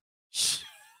Tamika?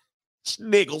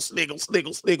 Sniggle, sniggle,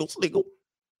 sniggle, sniggle, sniggle.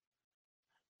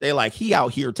 They like, he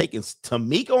out here taking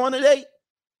Tamika on a date?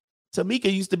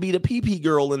 Tamika used to be the pee-pee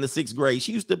girl in the 6th grade.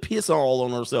 She used to piss all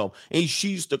on herself, and she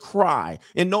used to cry,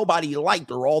 and nobody liked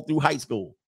her all through high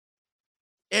school.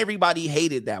 Everybody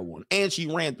hated that one, and she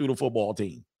ran through the football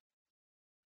team.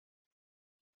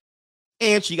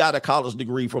 And she got a college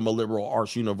degree from a liberal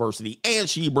arts university, and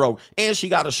she broke, and she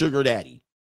got a sugar daddy.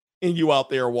 And you out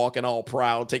there walking all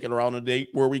proud, taking her on a date.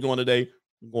 Where are we going today?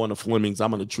 I'm going to Fleming's.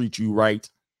 I'm going to treat you right.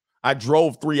 I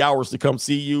drove 3 hours to come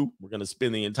see you. We're going to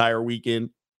spend the entire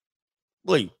weekend.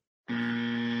 Please.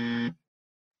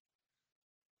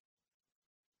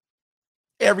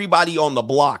 Everybody on the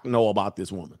block know about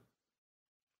this woman.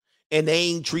 And they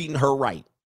ain't treating her right.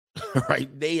 Right?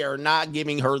 They are not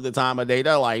giving her the time of day.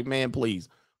 They're like, man, please.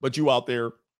 But you out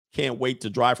there can't wait to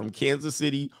drive from Kansas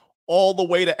City all the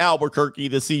way to Albuquerque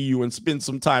to see you and spend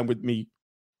some time with me.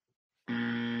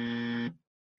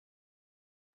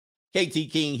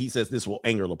 KT King, he says this will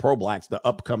anger the pro-blacks. The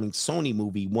upcoming Sony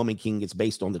movie, Woman King, is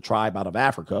based on the tribe out of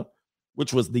Africa,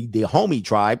 which was the Dahomey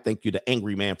tribe. Thank you to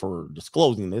Angry Man for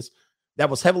disclosing this. That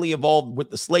was heavily involved with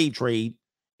the slave trade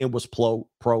and was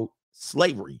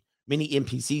pro-slavery. Many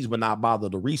NPCs would not bother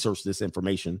to research this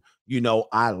information. You know,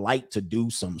 I like to do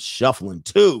some shuffling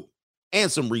too and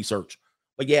some research.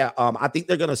 But yeah, I think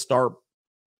they're going to start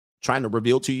trying to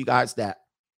reveal to you guys that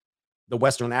the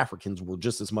Western Africans were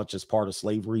just as much as part of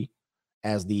slavery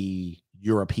as the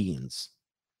Europeans.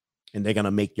 And they're going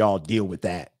to make y'all deal with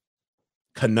that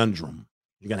conundrum.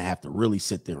 You're going to have to really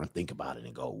sit there and think about it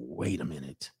and go, wait a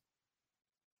minute.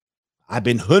 I've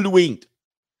been hoodwinked.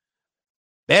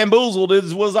 Bamboozled.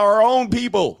 It was our own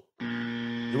people.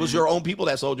 It was your own people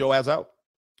that sold your ass out.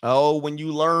 Oh, when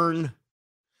you learn,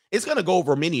 it's going to go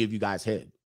over many of you guys'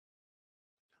 head.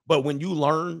 But when you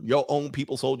learn your own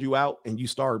people sold you out and you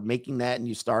start making that and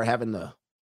you start having to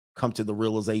come to the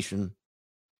realization.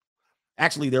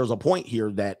 Actually, there's a point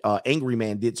here that Angry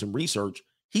Man did some research.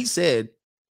 He said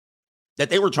that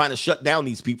they were trying to shut down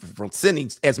these people from sending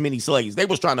as many slaves. They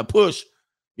was trying to push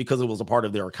because it was a part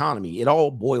of their economy. It all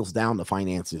boils down to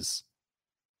finances.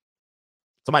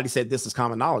 Somebody said this is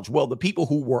common knowledge. Well, the people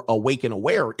who were awake and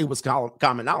aware, it was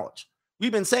common knowledge. We've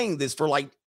been saying this for like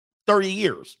 30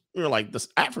 years. You're like, this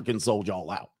African sold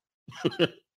y'all out.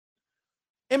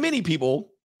 And many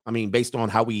people, I mean, based on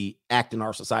how we act in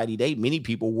our society today, many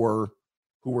people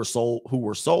who were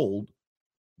sold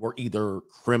were either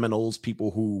criminals,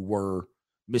 people who were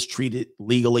mistreated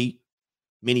legally,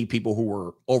 many people who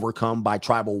were overcome by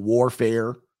tribal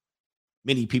warfare,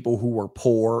 many people who were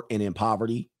poor and in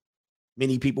poverty,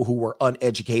 many people who were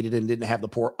uneducated and didn't have the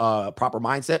proper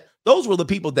mindset. Those were the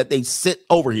people that they sent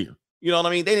over here. You know what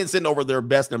I mean? They didn't send over their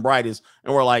best and brightest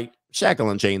and were like, shackle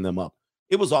and chain them up.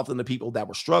 It was often the people that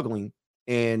were struggling,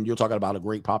 and you're talking about a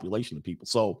great population of people.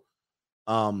 So,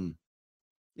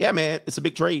 yeah, man, it's a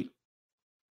big trade.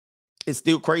 It's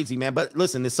still crazy, man. But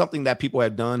listen, it's something that people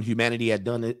have done. Humanity had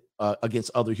done it against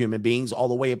other human beings all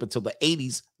the way up until the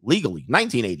 80s, legally,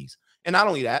 1980s. And not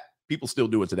only that, people still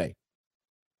do it today.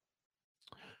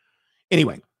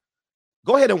 Anyway,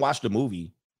 go ahead and watch the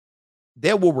movie.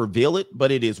 They will reveal it,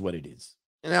 but it is what it is.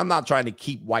 And I'm not trying to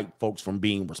keep white folks from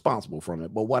being responsible from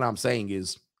it. But what I'm saying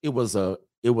is it was a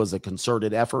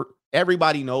concerted effort.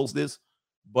 Everybody knows this,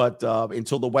 but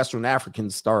until the Western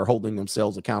Africans start holding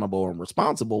themselves accountable and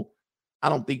responsible, I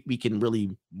don't think we can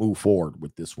really move forward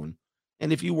with this one.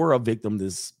 And if you were a victim of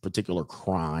this particular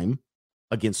crime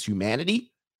against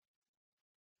humanity,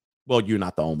 well, you're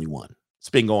not the only one. It's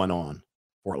been going on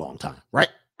for a long time, right?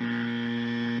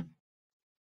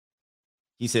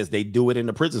 He says they do it in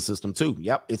the prison system too.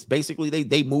 Yep. It's basically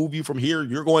they move you from here.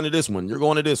 You're going to this one. You're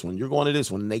going to this one. You're going to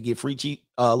this one. And they get free cheap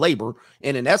labor.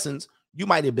 And in essence, you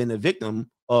might have been a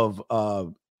victim of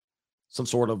some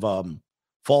sort of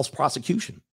false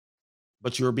prosecution,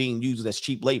 but you're being used as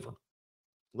cheap labor.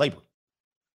 It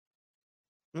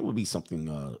would be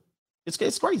something.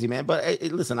 It's crazy, man. But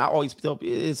listen, I always tell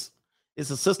people it's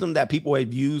a system that people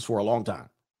have used for a long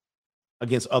time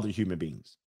against other human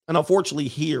beings. And unfortunately,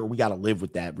 here we got to live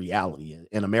with that reality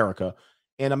in America.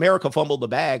 And America fumbled the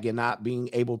bag in not being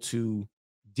able to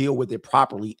deal with it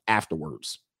properly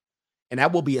afterwards. And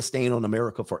that will be a stain on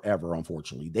America forever,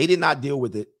 unfortunately. They did not deal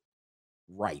with it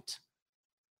right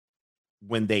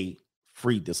when they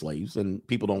freed the slaves. And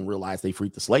people don't realize they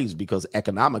freed the slaves because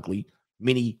economically,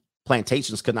 many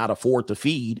plantations could not afford to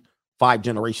feed 5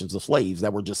 generations of slaves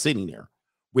that were just sitting there,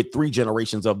 with 3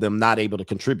 generations of them not able to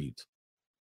contribute.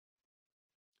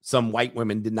 Some white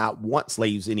women did not want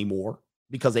slaves anymore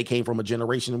because they came from a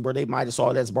generation where they might have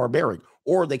saw it as barbaric,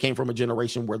 or they came from a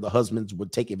generation where the husbands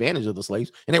would take advantage of the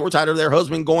slaves and they were tired of their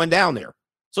husband going down there.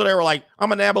 So they were like,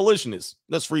 I'm an abolitionist.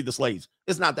 Let's free the slaves.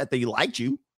 It's not that they liked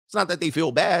you. It's not that they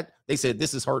feel bad. They said,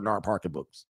 this is hurting our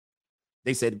pocketbooks.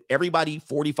 They said, everybody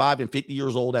 45 and 50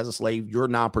 years old as a slave, you're a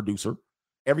non-producer.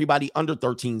 Everybody under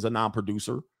 13 is a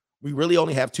non-producer. We really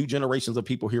only have 2 generations of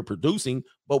people here producing,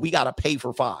 but we got to pay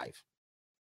for 5.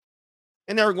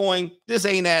 And they're going, this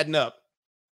ain't adding up.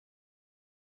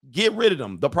 Get rid of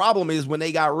them. The problem is when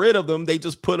they got rid of them, they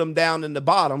just put them down in the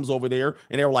bottoms over there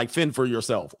and they were like, fend for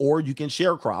yourself. Or you can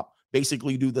share crop,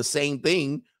 basically do the same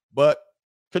thing, but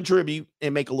contribute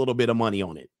and make a little bit of money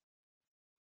on it.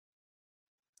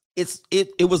 It's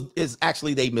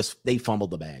actually they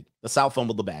fumbled the bag. The South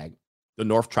fumbled the bag. The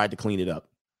North tried to clean it up.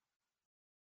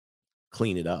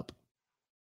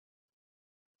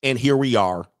 And here we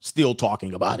are still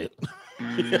talking about it.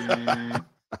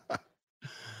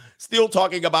 Still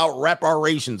talking about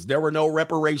reparations. There were no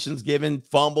reparations given.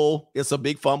 Fumble. It's a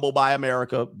big fumble by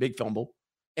America. Big fumble.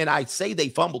 And I say they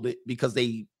fumbled it because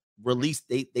they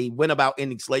went about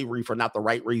ending slavery for not the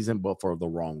right reason, but for the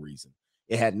wrong reason.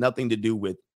 It had nothing to do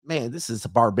with, man, this is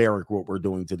barbaric what we're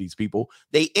doing to these people.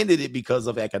 They ended it because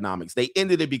of economics. They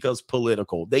ended it because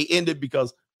political. They ended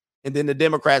because, and then the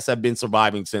Democrats have been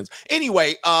surviving since.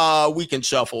 Anyway, we can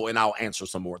shuffle and I'll answer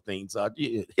some more things.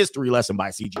 History lesson by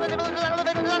CG.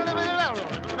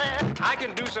 I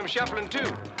can do some shuffling too.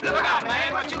 Look out,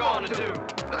 man, what you gonna do?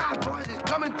 Look out, boys, it's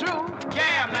coming through.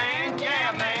 Yeah, man,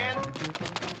 yeah, man.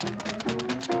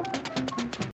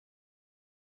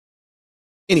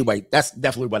 Anyway, that's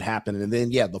definitely what happened. And then,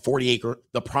 yeah, the 40-acre,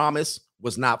 the promise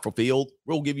was not fulfilled.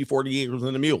 We'll give you 40 acres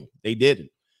and a mule. They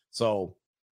didn't. So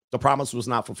the promise was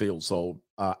not fulfilled. So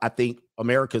I think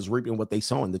America is reaping what they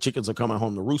sown. The chickens are coming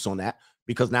home to roost on that,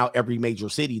 because now every major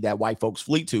city that white folks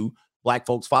flee to, black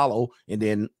folks follow, and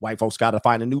then white folks got to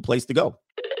find a new place to go.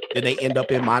 Then they end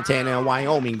up in Montana and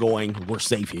Wyoming going, we're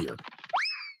safe here.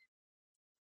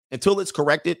 Until it's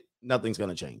corrected, nothing's going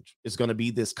to change. It's going to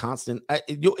be this constant.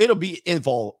 It'll be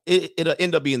involved. It'll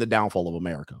end up being the downfall of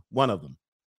America. One of them,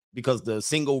 because the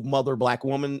single mother black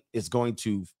woman is going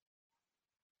to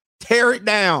tear it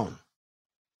down.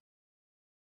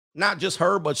 Not just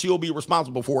her, but she'll be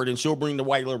responsible for it, and she'll bring the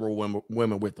white liberal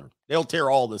women with her. They'll tear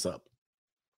all this up.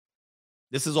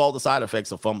 This is all the side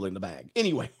effects of fumbling the bag.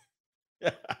 Anyway,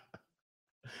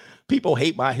 people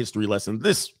hate my history lesson.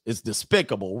 This is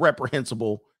despicable,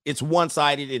 reprehensible. It's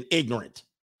one-sided and ignorant.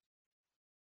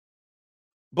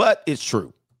 But it's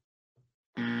true.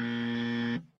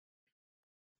 Where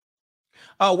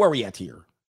are we at here?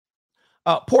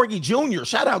 Porgy Jr.,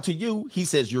 shout out to you. He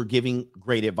says you're giving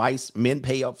great advice. Men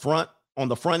pay up front on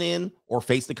the front end or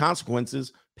face the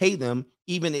consequences. Pay them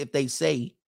even if they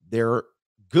say they're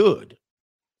good.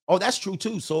 Oh, that's true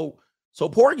too. So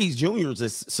Porgy Jr.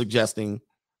 is suggesting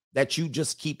that you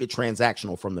just keep it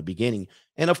transactional from the beginning.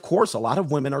 And of course, a lot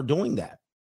of women are doing that.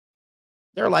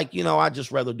 They're like, I'd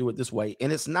just rather do it this way.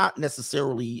 And it's not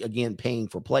necessarily, again, paying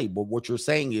for play. But what you're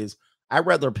saying is, I'd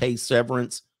rather pay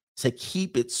severance to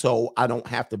keep it so I don't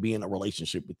have to be in a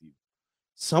relationship with you.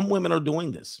 Some women are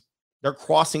doing this. They're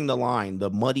crossing the line,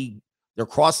 they're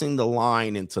crossing the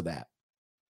line into that,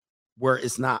 where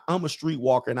it's not, I'm a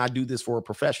streetwalker and I do this for a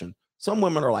profession. Some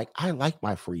women are like, I like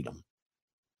my freedom.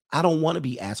 I don't want to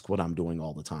be asked what I'm doing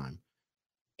all the time.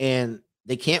 And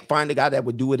they can't find a guy that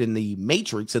would do it in the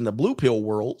Matrix, in the blue pill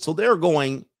world. So they're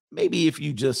going, maybe if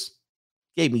you just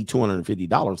gave me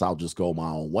 $250, I'll just go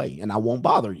my own way and I won't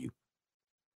bother you.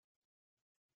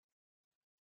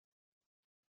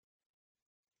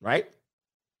 Right?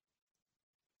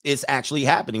 It's actually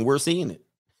happening. We're seeing it.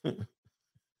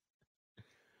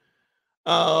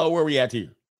 Where are we at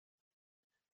here?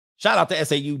 Shout out to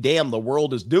SAU. Damn, the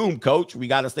world is doomed, coach. We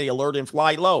got to stay alert and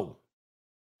fly low.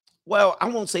 Well, I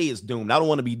won't say it's doomed. I don't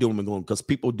want to be doom and gloom because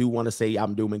people do want to say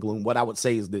I'm doom and gloom. What I would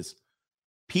say is this.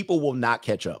 People will not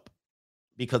catch up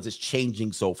because it's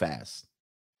changing so fast.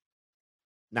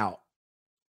 Now,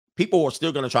 people are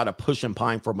still going to try to push and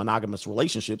pine for monogamous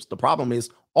relationships. The problem is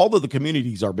all of the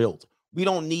communities are built. We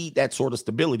don't need that sort of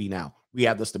stability now. We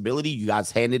have the stability. You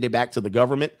guys handed it back to the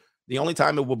government. The only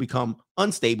time it will become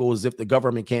unstable is if the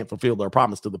government can't fulfill their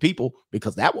promise to the people,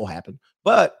 because that will happen.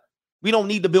 But we don't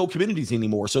need to build communities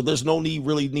anymore. So there's no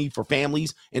need for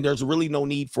families, and there's really no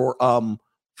need for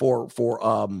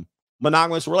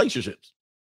monogamous relationships.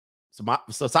 So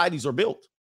societies are built.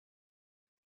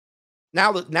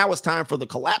 Now it's time for the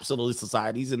collapse of those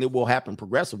societies, and it will happen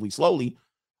progressively, slowly.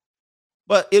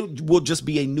 But it will just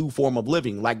be a new form of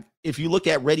living. Like if you look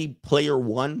at Ready Player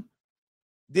One,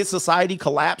 did society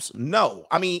collapse? No.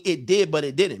 I mean, it did, but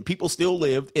it didn't. People still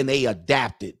lived and they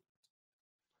adapted.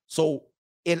 So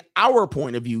in our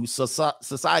point of view,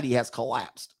 society has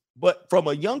collapsed. But from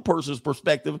a young person's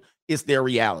perspective, it's their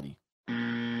reality.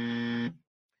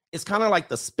 It's kind of like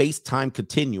the space-time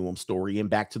continuum story in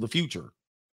Back to the Future.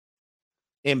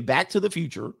 In Back to the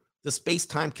Future, the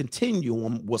space-time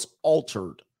continuum was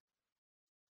altered.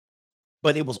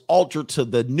 But it was altered to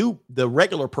the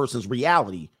regular person's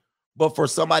reality. But for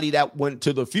somebody that went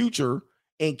to the future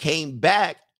and came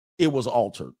back, it was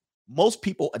altered. Most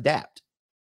people adapt.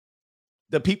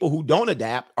 The people who don't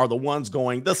adapt are the ones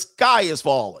going, the sky is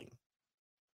falling.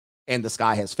 And the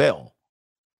sky has fell.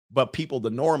 But people,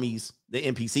 the normies, the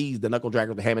NPCs, the knuckle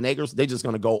draggers, the ham and eggers, they're just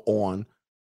going to go on.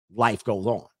 Life goes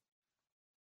on.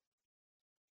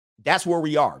 That's where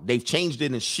we are. They've changed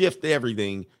it and shifted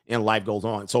everything, and life goes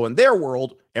on. So in their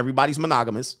world, everybody's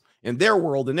monogamous. In their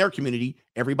world, in their community,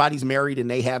 everybody's married and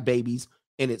they have babies,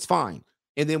 and it's fine.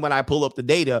 And then when I pull up the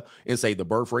data and say the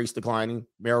birth rate's declining,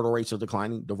 marital rates are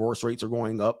declining, divorce rates are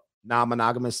going up,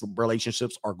 non-monogamous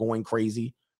relationships are going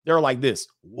crazy, they're like this.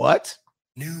 What?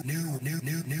 New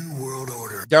world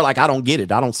order. They're like, I don't get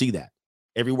it. I don't see that.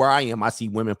 Everywhere I am, I see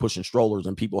women pushing strollers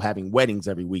and people having weddings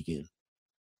every weekend.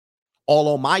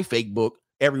 All on my fake book,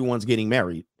 everyone's getting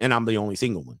married, and I'm the only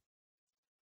single one.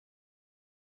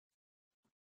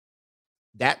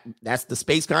 That's the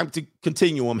space-time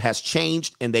continuum has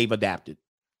changed, and they've adapted.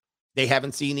 They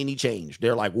haven't seen any change.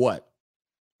 They're like, what?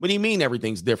 What do you mean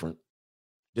everything's different?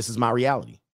 This is my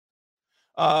reality.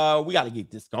 We got to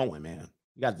get this going, man.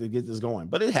 You got to get this going.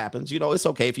 But it happens. It's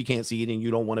okay if you can't see it and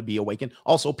you don't want to be awakened.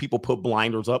 Also, people put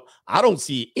blinders up. I don't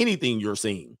see anything you're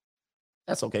seeing.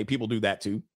 That's okay. People do that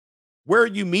too. Where are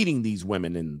you meeting these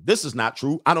women? And this is not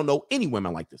true. I don't know any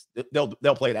women like this.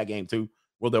 They'll play that game too,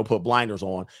 where they'll put blinders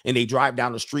on and they drive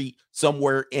down the street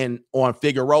somewhere on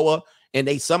Figueroa, and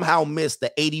they somehow miss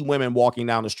the 80 women walking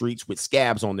down the streets with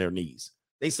scabs on their knees.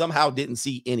 They somehow didn't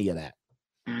see any of that.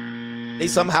 They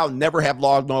somehow never have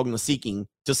logged on to Seeking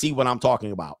to see what I'm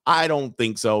talking about. I don't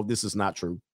think so. This is not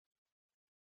true.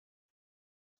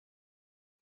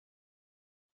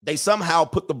 They somehow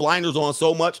put the blinders on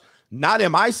so much. Not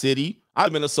in my city.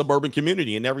 I'm in a suburban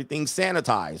community and everything's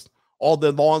sanitized. All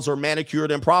the lawns are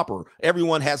manicured and proper.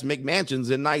 Everyone has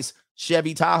McMansions and nice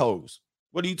Chevy Tahoes.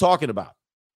 What are you talking about?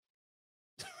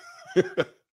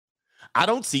 I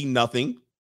don't see nothing.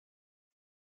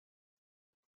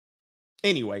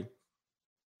 Anyway.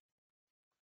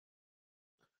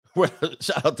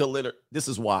 Shout out to Litter. This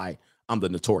is why I'm the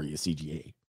notorious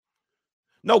CGA.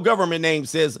 No government name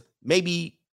says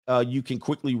maybe you can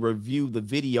quickly review the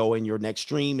video in your next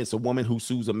stream. It's a woman who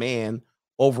sues a man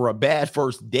over a bad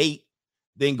first date,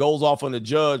 then goes off on the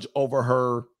judge over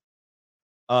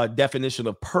her definition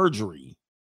of perjury.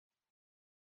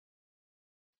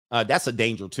 That's a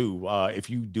danger too. If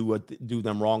you do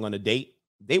them wrong on a date,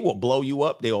 they will blow you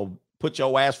up. They'll put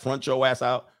your ass, front your ass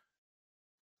out.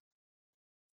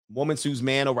 Woman sues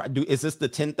man over. Is this the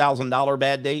 $10,000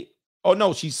 bad date? Oh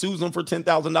no, she sues him for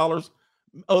 $10,000.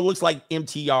 Oh, it looks like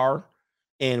MTR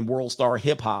and World Star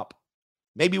Hip Hop.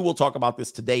 Maybe we'll talk about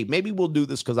this today. Maybe we'll do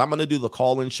this because I'm going to do the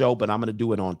call-in show, but I'm going to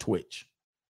do it on Twitch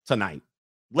tonight,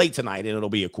 late tonight, and it'll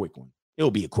be a quick one.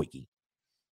 It'll be a quickie.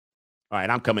 All right,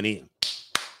 I'm coming in.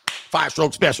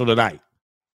 5-stroke special tonight.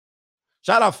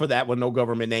 Shout out for that one, no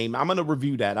government name. I'm going to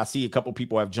review that. I see a couple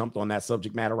people have jumped on that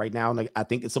subject matter right now, and I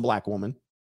think it's a black woman.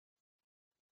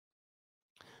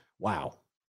 Wow.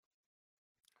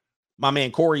 My man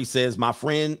Corey says, my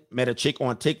friend met a chick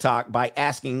on TikTok by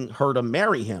asking her to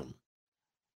marry him.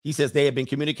 He says they have been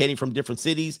communicating from different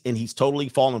cities, and he's totally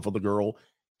fallen for the girl.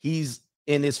 He's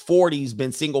in his 40s,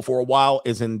 been single for a while,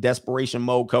 is in desperation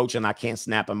mode, coach, and I can't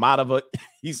snap him out of it.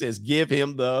 He says, give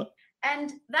him the...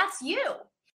 And that's you.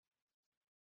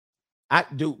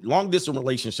 Long distance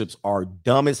relationships are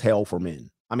dumb as hell for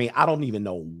men. I mean, I don't even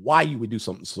know why you would do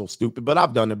something so stupid, but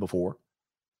I've done it before.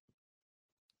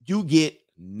 You get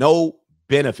no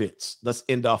benefits. Let's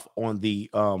end off on the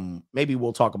maybe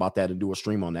we'll talk about that and do a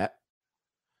stream on that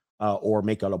or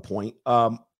make it a point.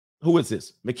 Who is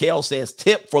this? Mikhail says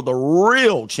tip for the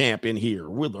real champion here.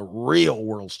 We're the real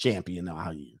world's champion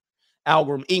out here.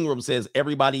 Algram Ingram says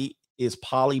everybody is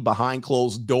poly behind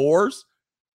closed doors.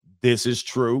 This is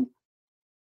true.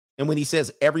 And when he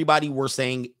says everybody, we're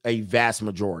saying a vast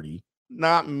majority.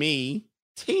 Not me.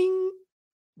 Ting.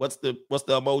 What's the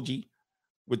emoji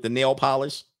with the nail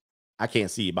polish? I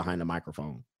can't see it behind the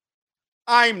microphone.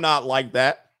 I'm not like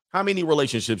that. How many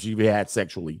relationships you've had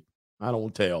sexually? I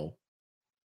don't tell.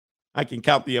 I can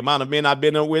count the amount of men I've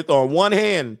been with on one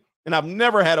hand, and I've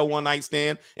never had a one-night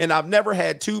stand, and I've never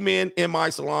had two men in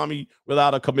my salami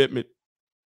without a commitment.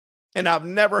 And I've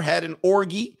never had an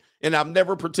orgy, and I've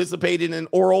never participated in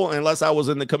oral unless I was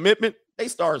in the commitment. They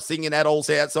start singing that old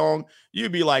sad song.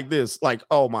 You'd be like this, like,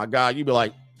 oh my God. You'd be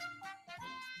like,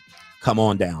 come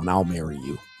on down. I'll marry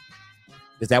you.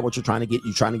 Is that what you're trying to get?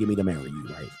 You're trying to get me to marry you,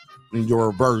 right? And you're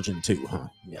a virgin too, huh?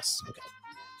 Yes. Okay.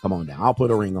 Come on down. I'll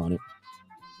put a ring on it.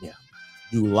 Yeah.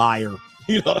 You liar.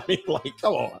 You know what I mean? Like,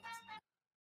 come on.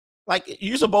 Like,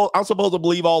 I'm supposed to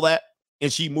believe all that?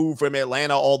 And she moved from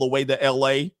Atlanta all the way to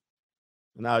LA.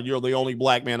 Now you're the only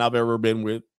black man I've ever been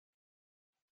with.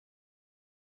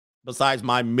 Besides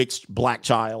my mixed black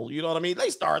child. You know what I mean?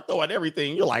 They start throwing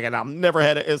everything. You're like, and I've never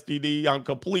had an STD. I'm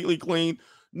completely clean.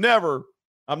 Never.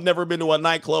 I've never been to a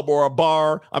nightclub or a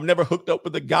bar. I've never hooked up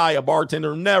with a guy, a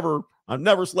bartender. Never. I've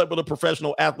never slept with a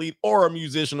professional athlete or a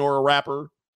musician or a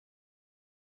rapper.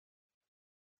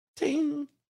 Ting.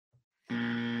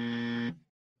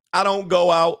 I don't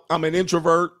go out. I'm an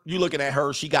introvert. You looking at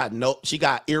her. She got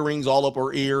earrings all up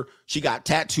her ear. She got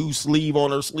tattoo sleeve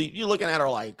on her sleeve. You're looking at her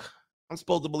like, I'm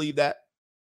supposed to believe that.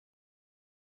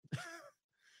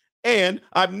 And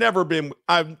I've never been,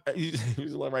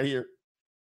 right here.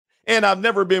 And I've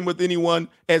never been with anyone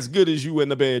as good as you in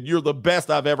the bed. You're the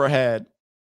best I've ever had.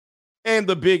 And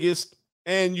the biggest.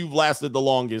 And you've lasted the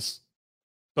longest.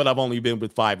 But I've only been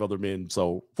with 5 other men.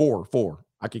 So 4.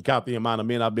 I can count the amount of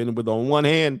men I've been with on one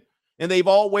hand. And they've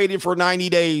all waited for 90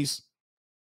 days.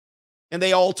 And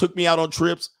they all took me out on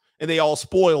trips. And they all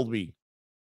spoiled me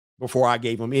before I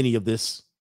gave them any of this.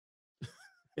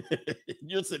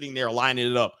 You're sitting there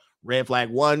lining it up. Red flag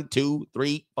 1, 2,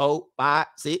 3, 4, 5,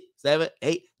 6, 7,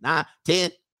 8, 9,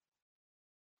 10.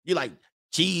 You like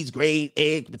cheese, gravy,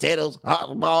 eggs, potatoes,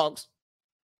 hot dogs.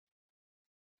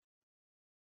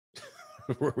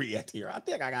 Where we at here? I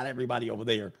think I got everybody over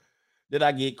there. Did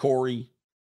I get Corey?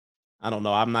 I don't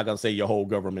know. I'm not going to say your whole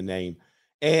government name.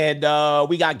 And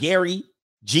we got Gary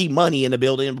G Money in the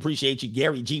building. Appreciate you,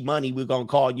 Gary G Money. We're going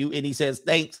to call you. And he says,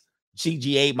 thanks,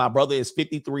 CGA. My brother is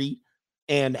 53.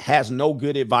 and has no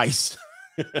good advice.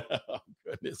 Oh,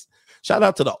 goodness. Shout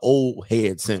out to the old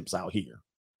head simps out here.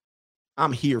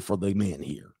 I'm here for the men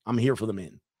here. I'm here for the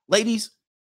men. Ladies,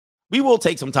 we will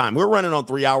take some time. We're running on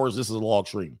 3 hours. This is a long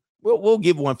stream. We'll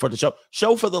give one for the show.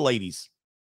 Show for the ladies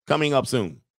coming up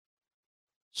soon.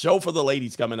 Show for the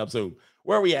ladies coming up soon.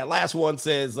 Where are we at? Last one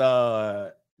says,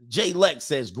 Jay Lex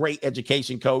says, great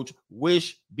education coach.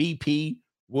 Wish BP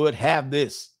would have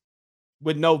this,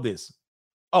 would know this.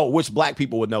 Oh, wish black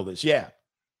people would know this. Yeah.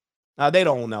 They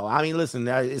don't know. I mean, listen,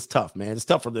 it's tough, man. It's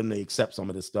tough for them to accept some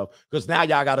of this stuff because now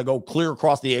y'all got to go clear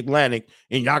across the Atlantic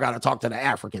and y'all got to talk to the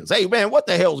Africans. Hey, man, what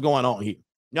the hell's going on here?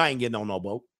 Y'all ain't getting on no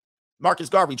boat. Marcus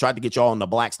Garvey tried to get y'all on the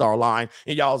Black Star Line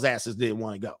and y'all's asses didn't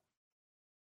want to go.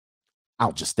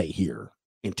 I'll just stay here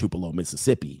in Tupelo,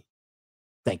 Mississippi.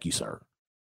 Thank you, sir.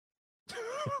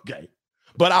 Okay.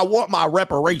 But I want my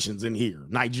reparations in here.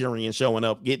 Nigerians showing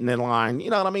up, getting in line. You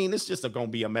know what I mean? It's just going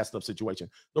to be a messed up situation.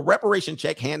 The reparation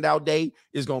check handout day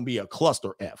is going to be a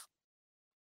cluster F.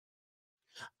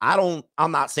 I'm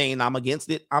not saying I'm against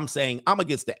it. I'm saying I'm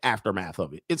against the aftermath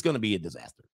of it. It's going to be a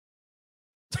disaster.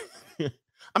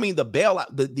 I mean, the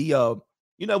bailout,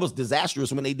 it was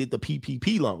disastrous when they did the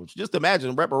PPP loans. Just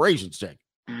imagine reparations check.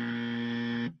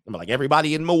 Like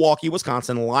everybody in Milwaukee,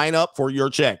 Wisconsin, line up for your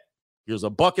check. Here's a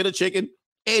bucket of chicken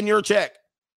and your check.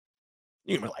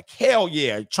 You're gonna be like, hell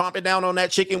yeah, chomping down on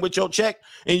that chicken with your check,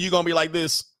 and you're gonna be like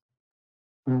this.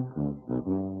 You're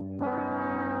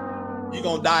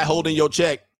gonna die holding your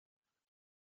check.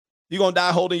 You're gonna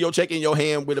die holding your check in your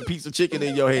hand with a piece of chicken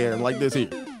in your hand, like this here.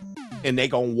 And they're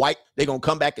gonna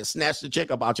come back and snatch the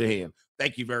check up out your hand.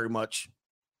 Thank you very much.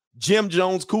 Jim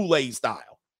Jones Kool-Aid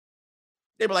style.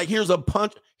 They be like, here's a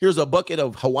bucket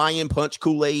of Hawaiian Punch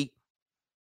Kool-Aid.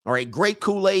 All right, great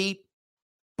Kool-Aid,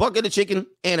 bucket of chicken,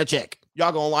 and a check.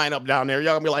 Y'all gonna line up down there.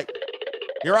 Y'all gonna be like,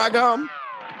 here I come.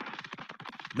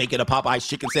 Making a Popeye's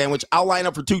chicken sandwich. I'll line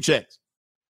up for 2 checks.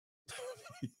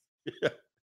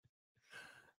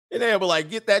 And they'll be like,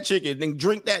 get that chicken and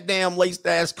drink that damn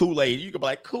laced-ass Kool-Aid. You can be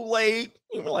like, Kool-Aid?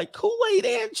 You can be like, Kool-Aid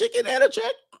and chicken and a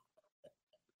check?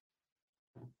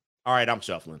 All right, I'm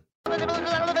shuffling.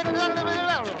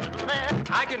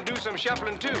 I can do some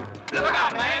shuffling too. Look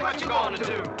out, man, what you gonna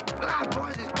do? Look out,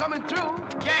 boys, it's coming through.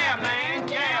 Yeah, man,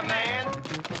 yeah, man.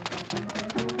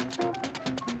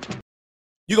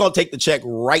 You're going to take the check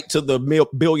right to the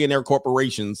billionaire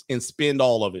corporations and spend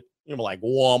all of it. You're like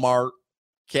Walmart,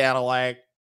 Cadillac,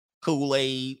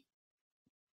 Kool-Aid,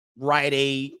 Rite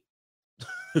Aid.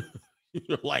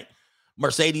 You're like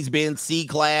Mercedes-Benz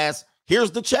C-Class.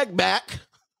 Here's the check back.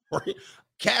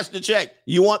 Cash the check.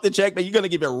 You want the check, but you're going to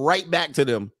give it right back to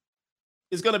them.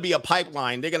 It's going to be a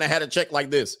pipeline. They're going to have a check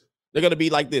like this. They're going to be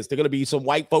like this. They're going to be some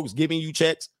white folks giving you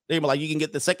checks. They're going to be like, you can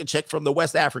get the second check from the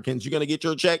West Africans. You're going to get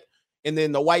your check. And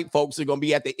then the white folks are going to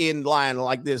be at the end line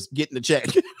like this, getting the check.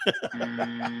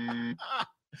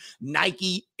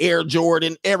 Nike, Air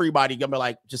Jordan, everybody going to be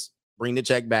like, just bring the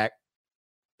check back.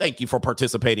 Thank you for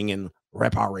participating in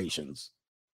reparations.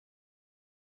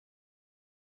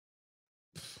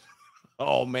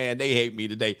 Oh, man, they hate me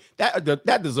today.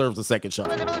 That deserves a second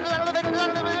shot.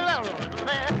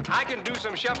 I can do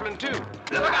some shuffling too.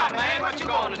 Look out, man, what you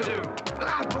gonna do? Look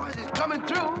out, boys, it's coming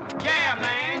through. Yeah,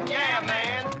 man, yeah,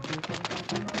 man.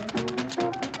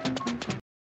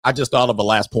 I just thought of the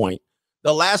last point.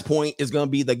 The last point is going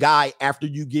to be the guy after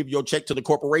you give your check to the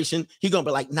corporation. He's going to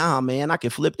be like, nah, man, I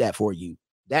can flip that for you.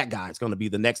 That guy's going to be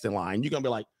the next in line. You're going to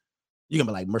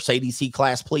be like, Mercedes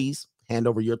C-Class, please. Hand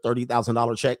over your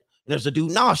 $30,000 check. And there's a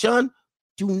dude, nah, Sean,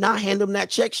 do not hand him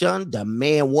that check, Sean. The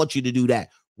man wants you to do that.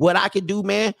 What I can do,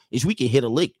 man, is we can hit a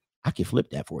lick. I can flip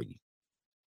that for you.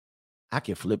 I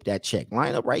can flip that check.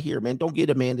 Line up right here, man. Don't give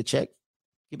the man the check.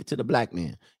 Give it to the black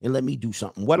man and let me do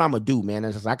something. What I'm going to do, man,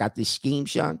 is I got this scheme,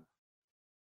 Sean.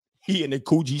 He in the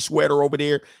Coogee sweater over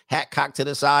there, hat cocked to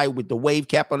the side with the wave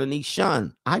cap underneath.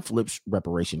 Sean, I flip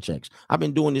reparation checks. I've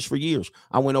been doing this for years.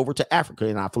 I went over to Africa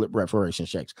and I flipped reparation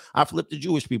checks. I flipped the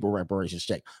Jewish people reparations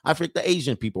check. I flipped the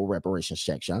Asian people reparations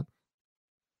check, Sean.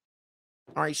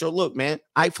 All right, so look, man,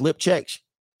 I flip checks.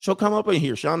 So come up in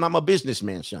here, Sean. I'm a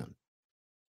businessman, Sean.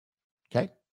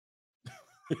 Okay?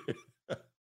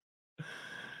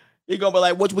 You're going to be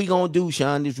like, what we going to do,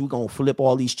 Sean, is we going to flip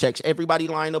all these checks. Everybody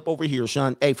line up over here,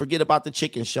 Sean. Hey, forget about the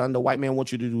chicken, Sean. The white man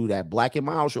wants you to do that. Black and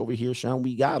Miles over here, Sean.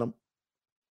 We got them.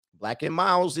 Black and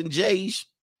Miles and J's.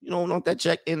 You don't want that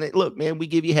check. And look, man, we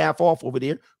give you half off over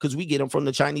there because we get them from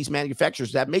the Chinese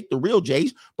manufacturers that make the real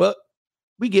J's, but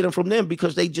we get them from them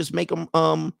because they just make them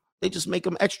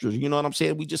extras. You know what I'm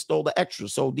saying? We just stole the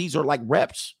extras. So these are like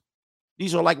reps.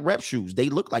 These are like rep shoes. They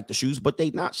look like the shoes, but they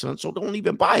not, son. So don't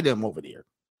even buy them over there.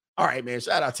 All right, man.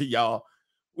 Shout out to y'all.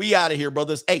 We out of here,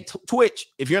 brothers. Hey, Twitch.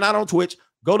 If you're not on Twitch,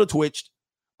 go to Twitch.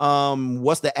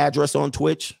 What's the address on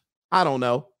Twitch? I don't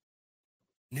know.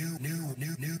 New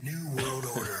world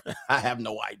order. I have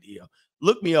no idea.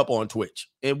 Look me up on Twitch,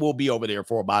 and we'll be over there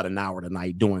for about an hour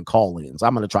tonight doing call-ins.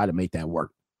 I'm going to try to make that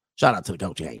work. Shout out to the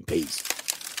Coach Gang. Peace.